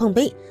闪珠碰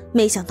杯。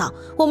没想到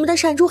我们的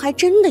闪珠还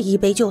真的一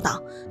杯就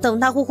倒。等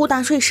他呼呼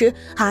大睡时，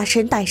阿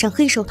申戴上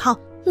黑手套，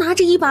拿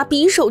着一把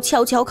匕首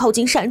悄悄靠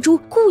近闪珠，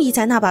故意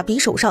在那把匕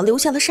首上留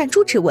下了闪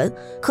珠指纹。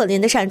可怜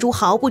的闪珠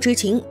毫不知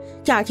情。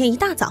第二天一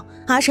大早，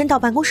阿申到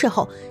办公室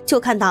后，就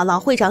看到老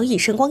会长一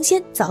身光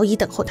鲜，早已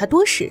等候他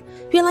多时。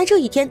原来这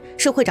一天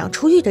是会长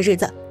出狱的日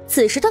子。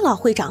此时的老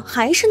会长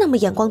还是那么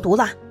眼光毒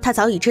辣，他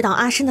早已知道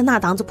阿申的那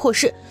档子破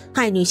事。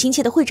爱女心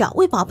切的会长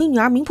为宝贝女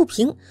儿鸣不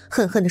平，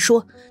恨恨地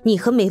说：你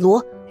和美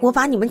罗，我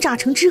把你们榨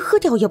成汁喝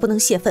掉也不能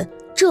泄愤。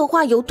这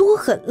话有多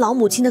狠，老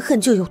母亲的恨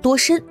就有多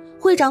深。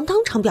会长当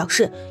场表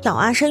示，要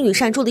阿申与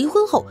善珠离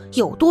婚后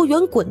有多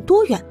远滚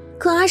多远。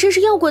可阿申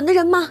是要滚的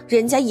人吗？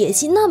人家野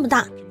心那么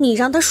大，你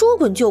让他说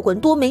滚就滚，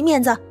多没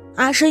面子。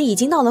阿申已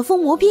经到了疯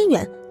魔边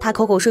缘，他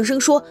口口声声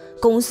说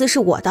公司是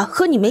我的，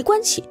和你没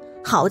关系。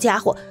好家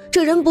伙，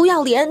这人不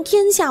要脸，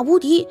天下无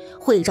敌。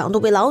会长都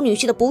被老女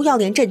婿的不要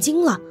脸震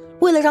惊了。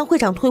为了让会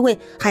长退位，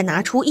还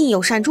拿出印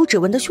有善珠指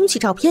纹的凶器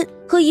照片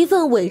和一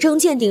份伪证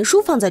鉴定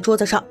书放在桌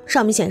子上，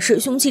上面显示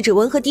凶器指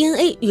纹和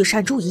DNA 与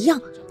善珠一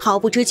样。毫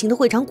不知情的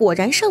会长果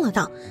然上了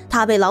当，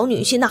他被老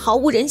女婿那毫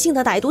无人性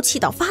的歹毒气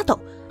到发抖。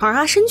而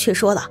阿申却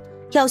说了，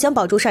要想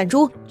保住善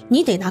珠，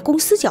你得拿公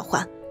司交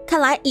换。看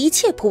来一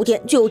切铺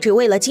垫就只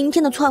为了今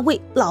天的篡位。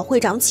老会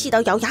长气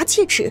到咬牙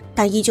切齿，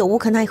但依旧无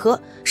可奈何，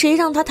谁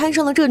让他摊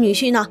上了这女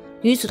婿呢？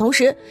与此同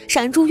时，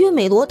闪珠约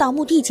美罗到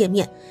墓地见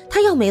面，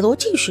他要美罗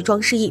继续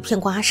装失忆骗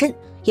过阿申。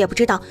也不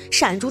知道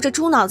闪珠这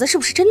猪脑子是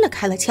不是真的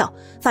开了窍，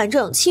反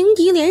正情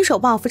敌联手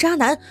报复渣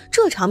男，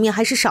这场面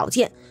还是少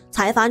见。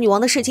财阀女王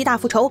的世纪大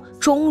复仇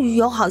终于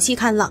有好戏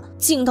看了。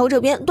镜头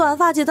这边，短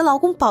发姐的老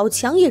公宝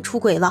强也出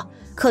轨了，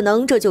可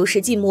能这就是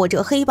近墨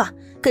者黑吧。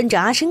跟着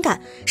阿申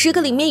干，10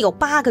个里面有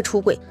8个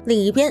出轨。另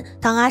一边，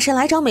当阿申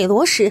来找美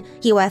罗时，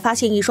意外发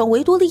现一双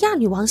维多利亚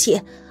女王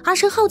鞋。阿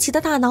申好奇的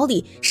大脑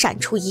里闪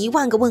出1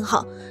万个问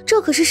号，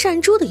这可是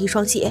善珠的一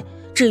双鞋。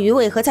至于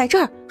为何在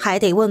这儿，还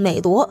得问美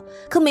罗。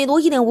可美罗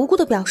一脸无辜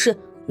地表示：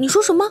你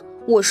说什么？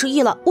我失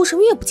忆了，我什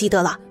么也不记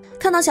得了。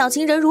看到小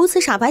情人如此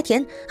傻白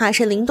甜，阿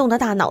申灵动的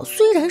大脑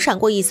虽然闪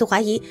过一丝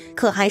怀疑，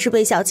可还是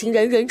被小情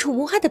人人畜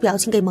无害的表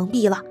情给蒙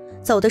蔽了。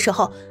走的时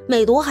候，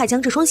美罗还将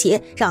这双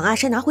鞋让阿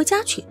申拿回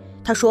家去。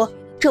他说：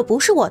这不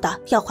是我的，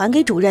要还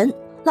给主人。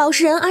老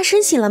实人阿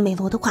申信了美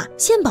罗的话，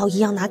献宝一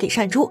样拿给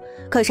善珠。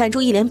可善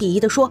珠一脸鄙夷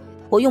地说：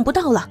我用不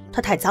到了，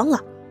它太脏了。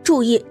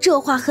注意，这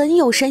话很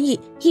有深意。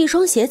一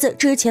双鞋子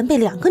之前被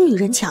2个女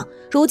人抢，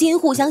如今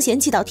互相嫌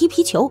弃到踢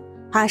皮球。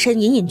阿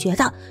申隐隐觉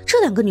得这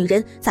2个女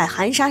人在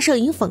含沙射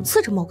影讽刺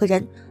着某个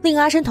人。令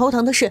阿申头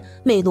疼的是，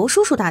美罗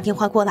叔叔打电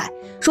话过来，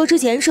说之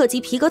前涉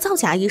及皮革造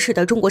假一事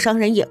的中国商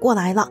人也过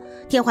来了。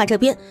电话这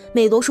边，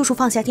美罗叔叔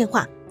放下电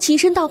话，起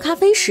身倒咖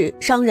啡时，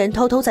商人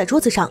偷偷在桌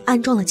子上安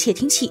装了窃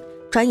听器。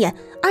转眼，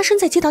阿申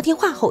在接到电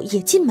话后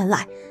也进门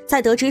来。在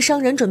得知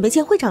商人准备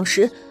见会长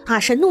时，阿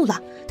申怒了，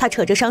他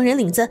扯着商人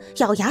领子，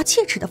咬牙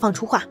切齿地放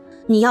出话：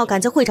你要敢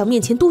在会长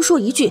面前多说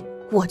一句，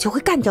我就会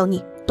干掉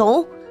你，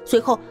懂？随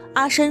后，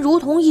阿申如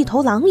同一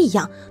头狼一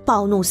样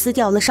暴怒撕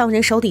掉了商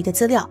人手里的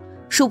资料。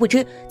殊不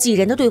知，几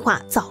人的对话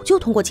早就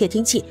通过窃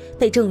听器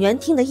被郑源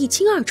听得一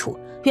清二楚。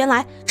原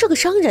来这个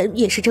商人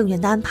也是郑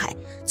源的安排。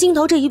镜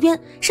头这一边，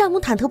单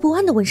母忐忑不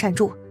安地问善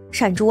珠：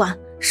善珠啊，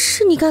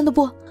是你干的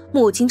不？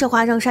母亲这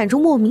话让善珠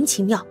莫名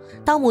其妙。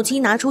当母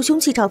亲拿出凶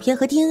器照片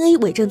和 DNA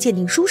伪证鉴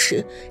定书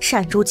时，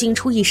善珠惊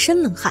出一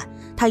身冷汗。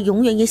她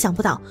永远也想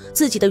不到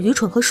自己的愚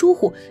蠢和疏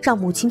忽让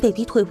母亲被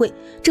逼退位，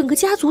整个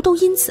家族都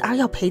因此而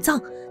要陪葬。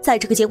在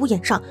这个节骨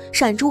眼上，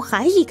善珠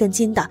还一根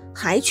筋的，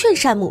还劝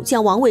善母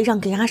将王位让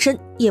给阿申。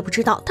也不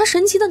知道他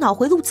神奇的脑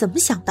回路怎么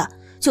想的，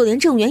就连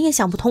郑源也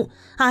想不通，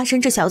阿申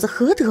这小子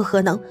何德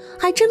何能，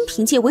还真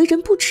凭借为人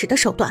不耻的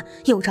手段，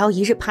有朝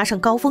一日爬上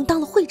高峰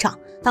当了会长。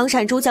当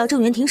闪珠叫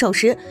郑源停手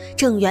时，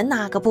郑源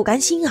那个不甘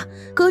心啊，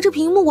隔着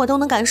屏幕我都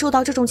能感受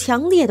到这种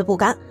强烈的不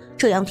甘。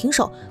这样停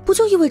手不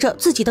就意味着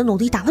自己的努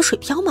力打了水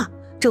漂吗？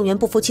郑源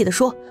不服气地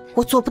说，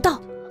我做不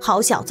到。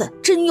好小子，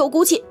真有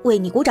骨气，为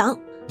你鼓掌。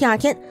第二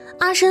天，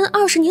阿申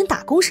20年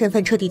打工身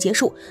份彻底结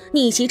束，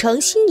逆袭成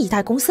新一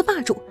代公司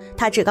霸主。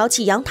他趾高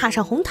气扬踏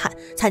上红毯，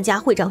参加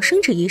会长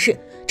升职仪式，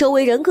周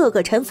围人个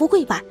个臣服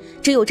跪拜，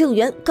只有郑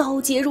源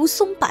高洁如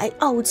松柏，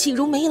傲气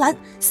如梅兰，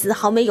丝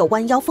毫没有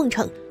弯腰奉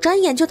承。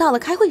转眼就到了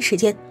开会时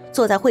间，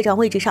坐在会长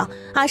位置上，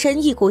阿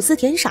申忆苦思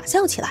甜，傻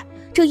笑起来。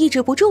这抑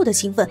制不住的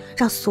兴奋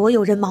让所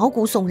有人毛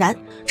骨悚然，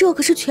这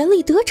可是权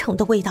力得逞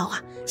的味道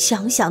啊，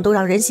想想都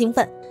让人兴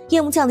奋。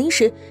夜幕降临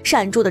时，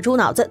闪珠的猪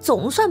脑子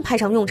总算派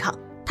上用场。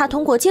他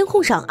通过监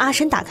控上阿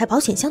申打开保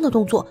险箱的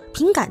动作，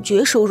凭感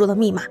觉输入了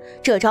密码，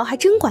这招还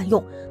真管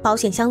用。保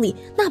险箱里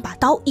那把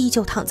刀依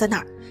旧躺在那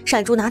儿，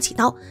闪珠拿起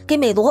刀给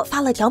美罗发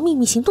了条秘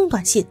密行动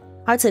短信。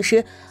而此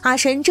时阿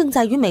申正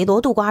在与美罗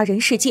度过2人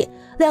世界，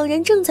两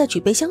人正在举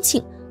杯相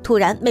庆。突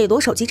然美罗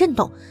手机震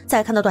动，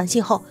在看到短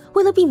信后，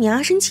为了避免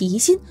阿申起疑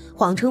心，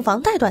谎称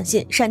房贷短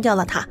信删掉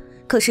了他。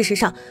可事实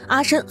上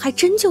阿申还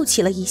真就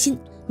起了疑心，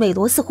美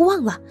罗似乎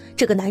忘了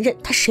这个男人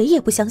他谁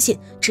也不相信，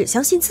只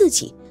相信自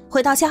己。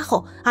回到家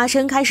后，阿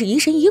申开始疑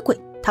神疑鬼，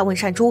他问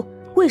善珠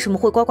为什么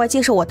会乖乖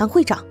接受我当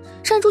会长。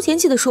善珠嫌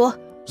弃地说，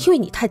因为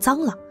你太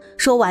脏了。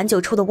说完就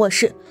出了卧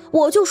室。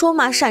我就说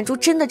嘛，善珠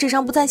真的智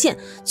商不在线，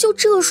就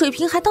这水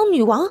平还当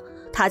女王。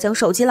他将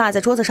手机落在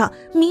桌子上，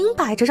明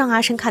摆着让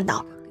阿申看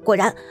到。果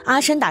然，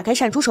阿申打开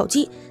善珠手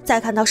机，在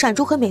看到善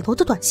珠和美罗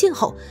的短信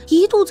后，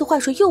一肚子坏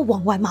水又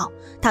往外冒。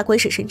他鬼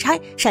使神差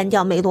删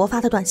掉美罗发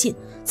的短信。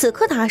此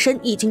刻的阿申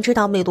已经知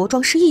道美罗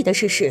装失忆的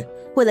事实，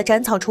为了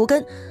斩草除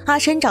根，阿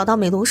申找到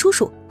美罗叔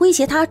叔，威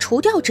胁他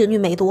除掉侄女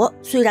美罗。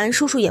虽然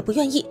叔叔也不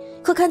愿意，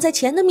可看在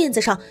钱的面子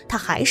上，他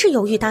还是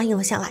犹豫答应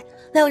了下来。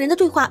两人的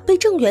对话被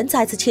郑源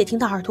再次窃听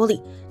到耳朵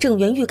里，郑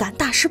源预感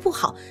大事不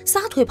好，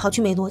撒腿跑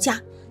去美罗家。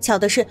巧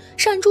的是，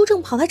善珠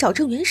正跑来找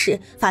郑源时，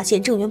发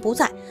现郑源不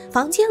在，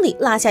房间里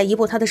落下一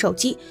部他的手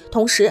机，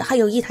同时还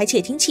有一台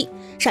窃听器。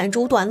善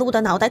珠短路的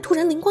脑袋突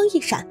然灵光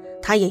一闪，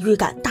他也预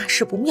感大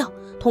事不妙，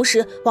同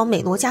时往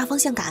美罗家方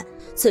向赶。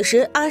此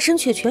时阿申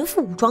却全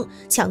副武装，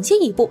抢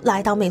先一步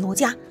来到美罗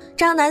家。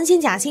渣男先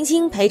假惺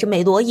惺陪着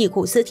美罗忆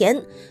苦思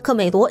甜，可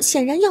美罗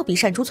显然要比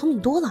善珠聪明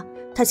多了。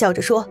他笑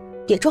着说，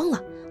别装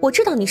了，我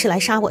知道你是来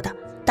杀我的，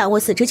但我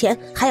死之前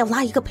还要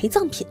拉一个陪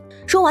葬品。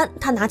说完，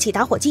他拿起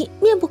打火机，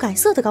面不改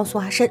色地告诉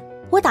阿申，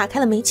我打开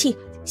了煤气，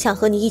想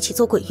和你一起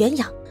做鬼鸳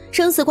鸯。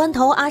生死关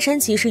头，阿申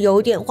其实有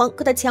点慌，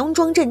可他强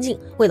装镇静，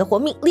为了活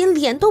命连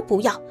脸都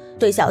不要，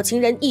对小情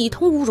人一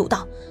通侮辱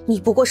道，你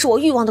不过是我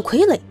欲望的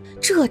傀儡。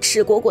这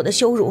赤果果的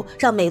羞辱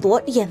让美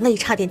罗眼泪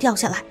差点掉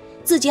下来，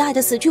自己爱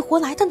的死去活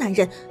来的男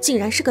人竟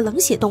然是个冷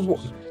血动物。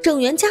郑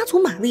源加足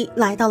马力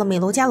来到了美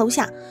罗家楼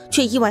下，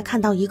却意外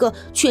看到一个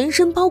全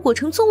身包裹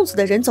成粽子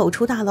的人走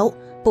出大楼。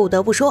不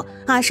得不说，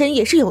阿申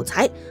也是有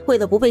才，为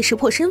了不被识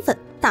破身份，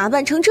打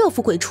扮成这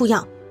副鬼畜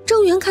样。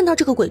郑源看到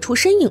这个鬼畜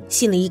身影，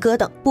心里一咯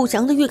噔，不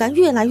祥的预感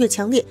越来越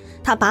强烈。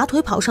他拔腿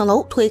跑上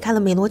楼，推开了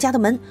美罗家的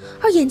门，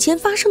而眼前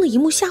发生的一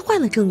幕吓坏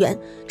了郑源。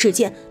只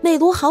见美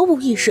罗毫无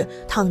意识，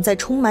躺在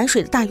充满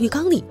水的大浴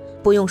缸里。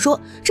不用说，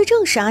这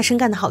正是阿申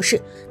干的好事。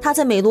他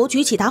在美罗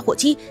举起打火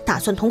机，打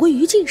算同归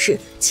于尽时，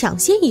抢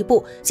先一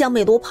步将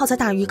美罗泡在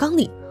大浴缸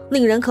里。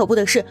令人可怖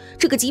的是，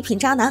这个极品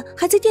渣男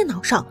还在电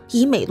脑上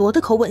以美罗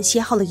的口吻写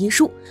好了遗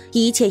书。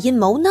一切阴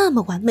谋那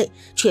么完美，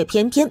却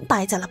偏偏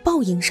败在了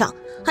报应上。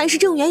还是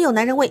郑源有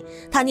男人味，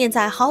他念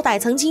在好歹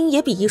曾经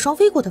也比翼双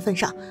飞过的份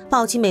上，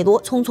抱起美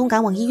罗匆匆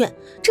赶往医院。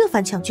这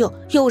番抢救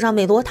又让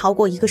美罗逃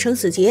过一个生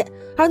死劫。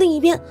而另一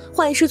边，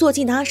坏事做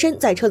尽的阿申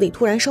在车里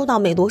突然收到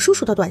美罗叔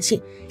叔的短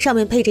信，上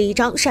面配着一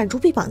张善珠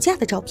被绑架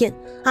的照片。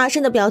阿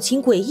申的表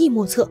情诡异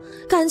莫测，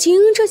感情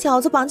这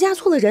小子绑架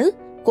错了人。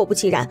果不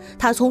其然，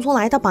他匆匆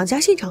来到绑架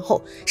现场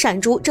后，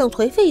善珠正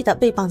颓废地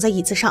被绑在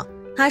椅子上。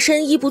阿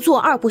申一不做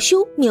二不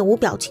休，面无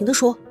表情地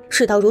说，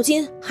事到如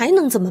今还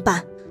能怎么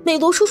办？美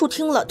罗叔叔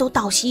听了都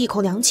倒吸一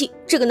口凉气，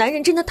这个男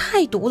人真的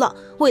太毒了，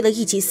为了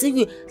一己私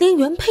欲连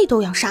原配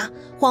都要杀，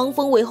黄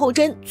蜂尾后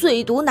针，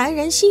最毒男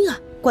人心啊。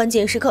关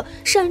键时刻，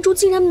善珠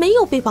竟然没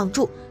有被绑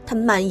住，他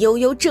慢悠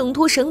悠挣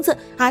脱绳子，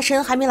阿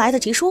申还没来得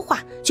及说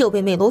话，就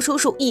被美罗叔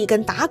叔一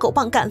根打狗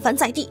棒干翻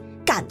在地，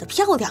干得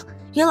漂亮。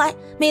原来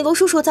美罗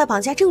叔叔在绑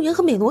架郑源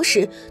和美罗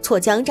时，错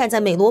将站在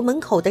美罗门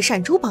口的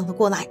善珠绑了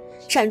过来。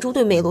善珠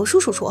对美罗叔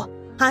叔说，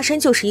阿申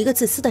就是一个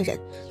自私的人，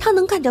他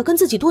能干掉跟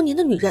自己多年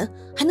的女人，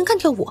还能干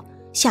掉我，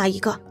下一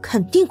个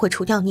肯定会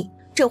除掉你。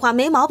这话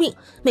没毛病，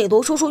美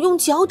罗叔叔用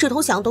脚趾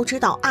头想都知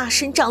道阿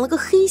申长了个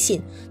黑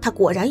心。他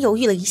果然犹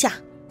豫了一下，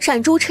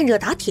善珠趁热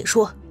打铁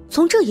说，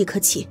从这一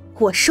刻起，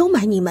我收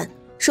买你们，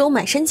收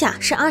买身价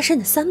是阿申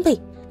的3倍。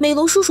美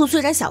罗叔叔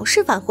虽然小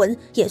事犯浑，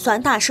也算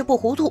大事不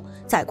糊涂，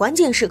在关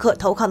键时刻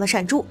投靠了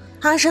善珠。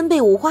阿申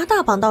被五花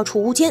大绑到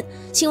储物间，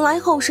醒来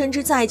后甚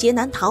至在劫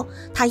难逃。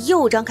他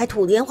又张开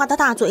吐莲花的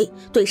大嘴，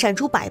对善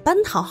珠百般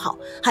讨好，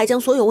还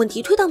将所有问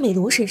题推到美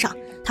罗身上。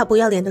他不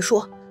要脸地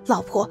说：“老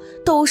婆，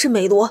都是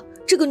美罗，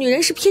这个女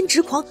人是偏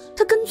执狂，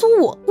她跟踪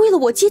我，为了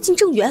我接近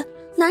正缘。”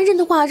男人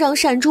的话让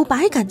善珠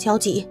百感交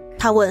集。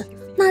他问：“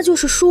那就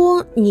是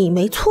说你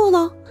没错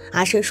了？”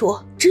阿申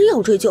说：“只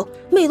有追究，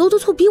美罗的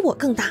错比我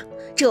更大。”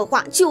这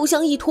话就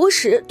像一坨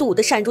屎，堵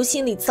得善珠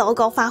心里糟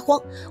糕发慌。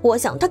我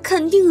想他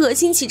肯定恶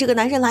心起这个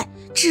男人来，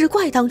只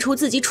怪当初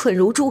自己蠢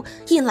如猪，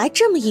引来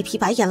这么一匹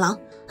白眼狼。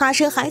阿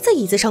申还在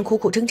椅子上苦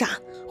苦挣扎。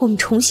我们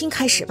重新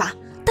开始吧，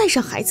带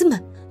上孩子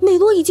们。美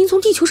罗已经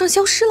从地球上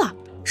消失了。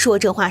说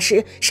这话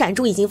时，善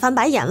珠已经翻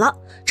白眼了。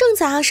正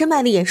在阿申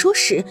卖力演说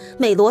时，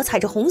美罗踩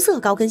着红色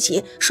高跟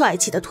鞋，帅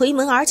气的推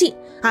门而进。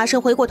阿申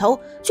回过头，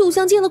就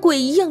像见了鬼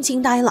一样惊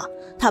呆了。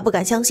他不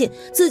敢相信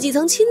自己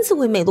曾亲自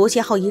为美罗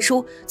写好遗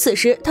书，此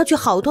时他却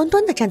好端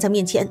端地站在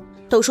面前。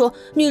都说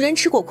女人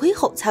吃过亏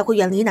后才会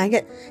远离男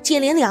人，接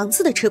连2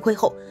次的吃亏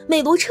后，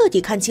美罗彻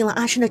底看清了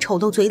阿申的丑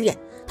陋嘴脸。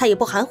他也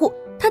不含糊，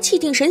他气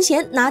定神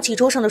闲，拿起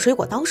桌上的水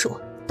果刀说：“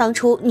当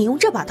初你用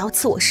这把刀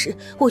刺我时，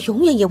我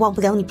永远也忘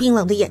不了你冰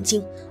冷的眼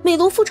睛。”美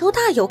罗复仇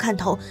大有看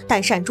头，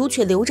但善珠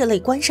却流着泪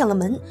关上了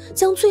门，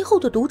将最后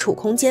的独处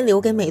空间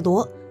留给美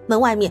罗。门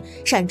外面，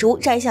善珠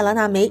摘下了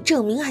那枚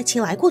证明爱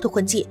情来过的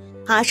婚戒。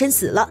阿申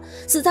死了，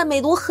死在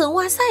美罗狠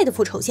哇塞的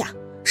复仇下。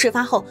事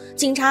发后，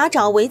警察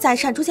找围在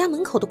善珠家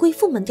门口的贵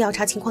妇们调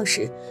查情况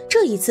时，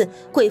这一次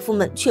贵妇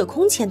们却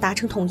空前达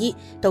成统一，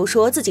都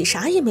说自己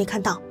啥也没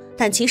看到。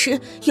但其实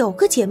有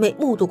个姐妹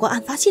目睹过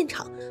案发现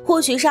场，或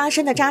许是阿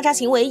申的渣渣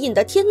行为引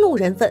得天怒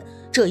人愤，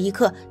这一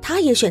刻她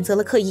也选择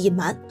了刻意隐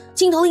瞒。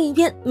镜头另一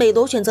边，美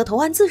罗选择投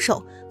案自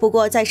首，不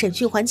过在审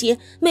讯环节，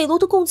美罗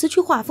的供词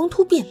却画风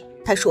突变。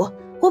她说：“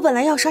我本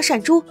来要杀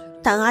善珠，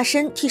但阿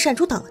申替善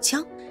珠挡了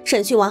枪。”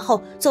审讯完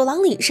后，走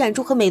廊里善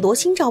珠和美罗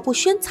心照不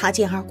宣，擦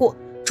肩而过。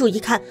注意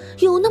看，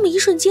有那么一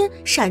瞬间，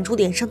善珠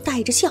脸上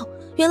带着笑。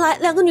原来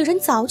2个女人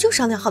早就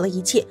商量好了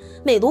一切，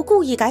美罗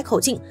故意改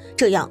口径，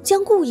这样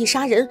将故意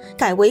杀人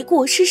改为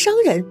过失伤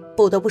人。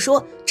不得不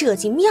说，这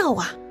竟妙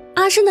啊！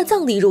阿申的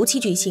葬礼如期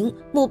举行，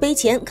墓碑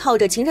前靠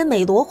着情人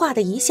美罗画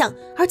的遗像，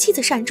而妻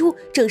子善珠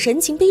正神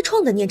情悲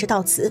怆地念着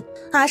悼词。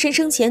阿申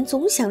生前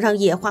总想让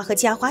野花和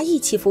家花一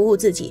起服务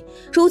自己，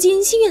如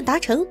今心愿达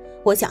成，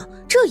我想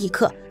这一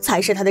刻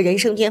才是他的人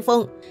生巅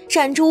峰。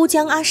善珠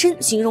将阿申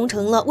形容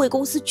成了为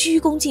公司鞠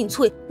躬尽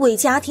瘁、为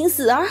家庭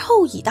死而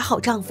后已的好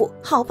丈夫、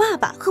好爸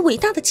爸和伟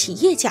大的企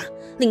业家，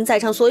令在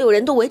场所有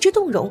人都为之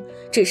动容。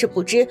只是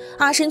不知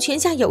阿申泉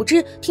下有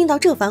知，听到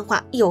这番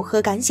话有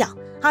何感想？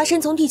阿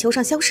申从地球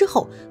上消失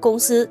后，公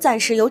司暂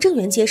时由郑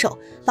源接手，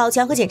老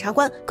强和检察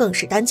官更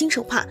是担惊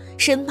受怕，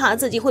生怕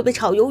自己会被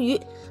炒鱿鱼。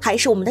还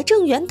是我们的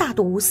郑源大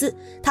度无私，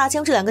他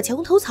将这2个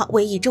墙头草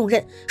委以重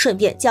任，顺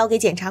便交给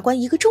检察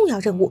官一个重要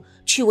任务，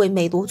去为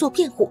美罗做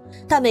辩护。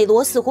但美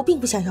罗似乎并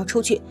不想要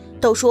出去。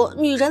都说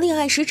女人恋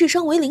爱时智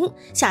商为0，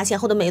下线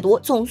后的美罗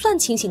总算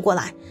清醒过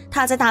来，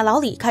他在大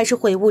牢里开始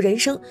悔悟人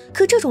生，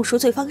可这种赎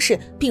罪方式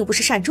并不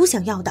是善珠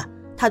想要的。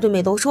他对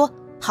美罗说：“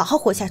好好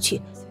活下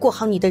去，过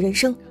好你的人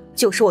生，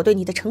就是我对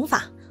你的惩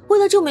罚。”为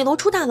了救美罗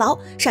出大牢，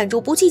善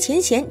珠不计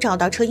前嫌找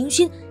到车英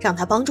勋，让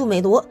他帮助美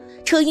罗。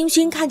车英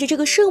勋看着这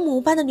个圣母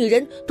般的女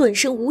人，顿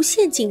生无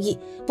限敬意。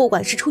不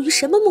管是出于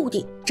什么目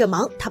的，这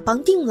忙他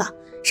帮定了。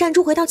善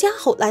珠回到家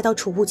后，来到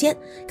储物间，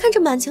看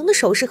着满墙的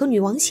首饰和女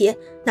王鞋，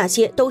那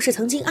些都是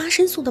曾经阿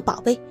申送的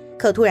宝贝。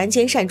可突然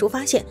间，善珠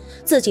发现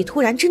自己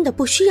突然真的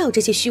不需要这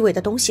些虚伪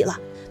的东西了。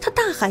他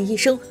大喊一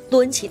声，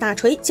抡起大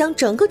锤，将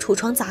整个橱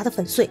窗砸得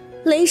粉碎。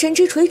雷神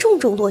之锤重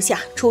重落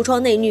下，橱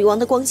窗内女王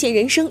的光鲜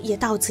人生也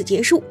到此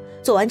结束。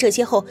做完这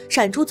些后，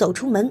善珠走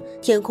出门，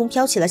天空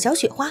飘起了小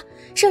雪花。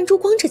善珠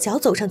光着脚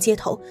走上街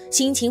头，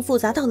心情复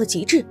杂到了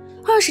极致。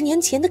20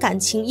年前的感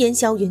情烟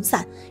消云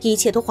散，一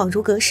切都恍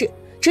如隔世。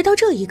直到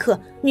这一刻，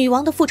女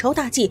王的复仇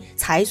大计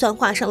才算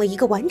画上了一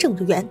个完整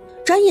的圆。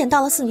转眼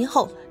到了4年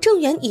后，郑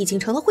源已经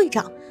成了会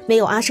长，没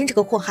有阿申这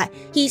个祸害，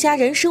一家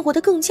人生活得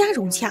更加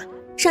融洽。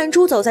善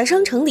珠走在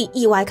商城里，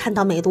意外看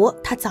到美罗，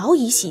她早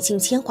已洗尽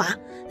铅华。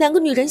2个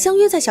女人相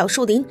约在小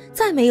树林，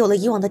再没有了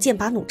以往的剑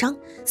拔弩张。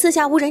四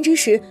下无人之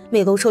时，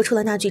美罗说出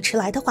了那句迟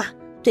来的话：“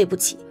对不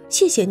起，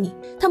谢谢你。”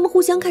他们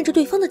互相看着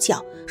对方的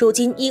脚，如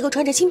今一个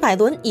穿着新百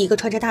伦，一个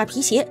穿着大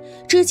皮鞋。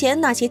之前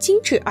那些精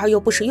致而又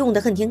不实用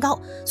的恨天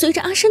高，随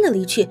着阿申的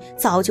离去，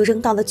早就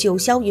扔到了九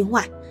霄云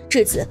外。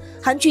至此，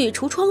韩剧《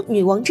橱窗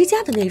女王之家》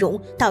的内容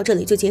到这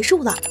里就结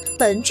束了。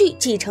本剧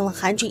继承了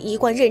韩剧一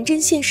贯认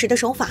真现实的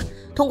手法，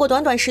通过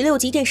短短16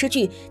集电视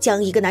剧，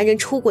将一个男人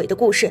出轨的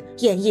故事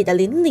演绎得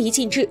淋漓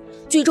尽致。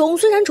剧中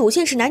虽然主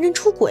线是男人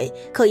出轨，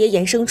可也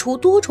衍生出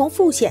多重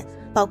副线，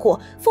包括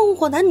凤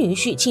凰男女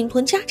婿侵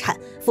吞家产、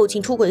父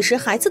亲出轨时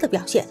孩子的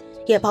表现，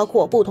也包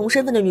括不同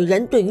身份的女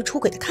人对于出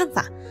轨的看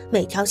法，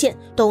每条线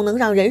都能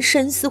让人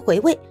深思回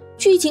味。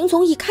剧情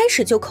从一开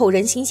始就扣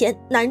人心弦，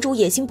男主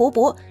野心勃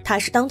勃，他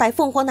是当代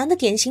凤凰男的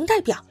典型代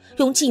表，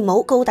用计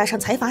谋勾搭上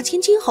财阀千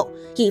金后，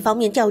一方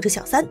面吊着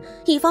小三，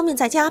一方面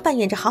在家扮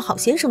演着好好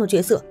先生的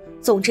角色。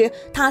总之，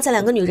他在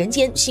2个女人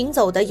间行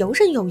走的游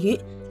刃有余。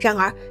然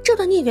而，这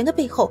段孽缘的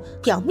背后，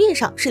表面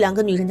上是2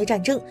个女人的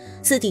战争，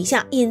私底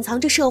下隐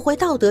藏着社会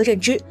道德认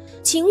知。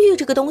情欲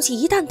这个东西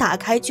一旦打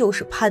开，就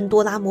是潘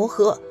多拉魔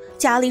盒。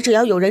家里只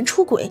要有人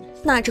出轨，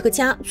那这个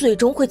家最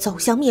终会走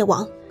向灭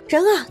亡。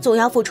人啊，总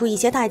要付出一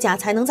些代价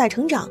才能再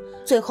成长。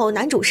最后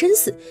男主身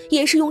死，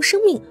也是用生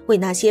命为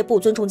那些不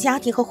尊重家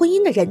庭和婚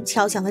姻的人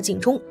敲响了警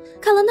钟。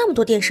看了那么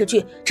多电视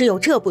剧，只有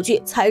这部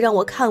剧才让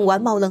我看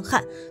完冒冷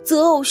汗。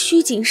择偶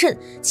需谨慎，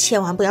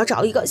千万不要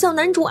找一个像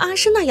男主阿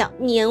诗那样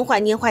年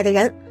坏的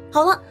人。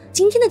好了，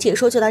今天的解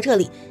说就到这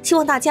里，希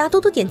望大家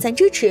多多点赞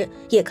支持，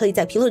也可以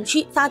在评论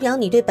区发表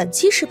你对本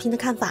期视频的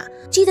看法。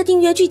记得订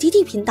阅剧集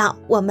地频道，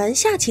我们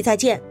下期再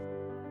见。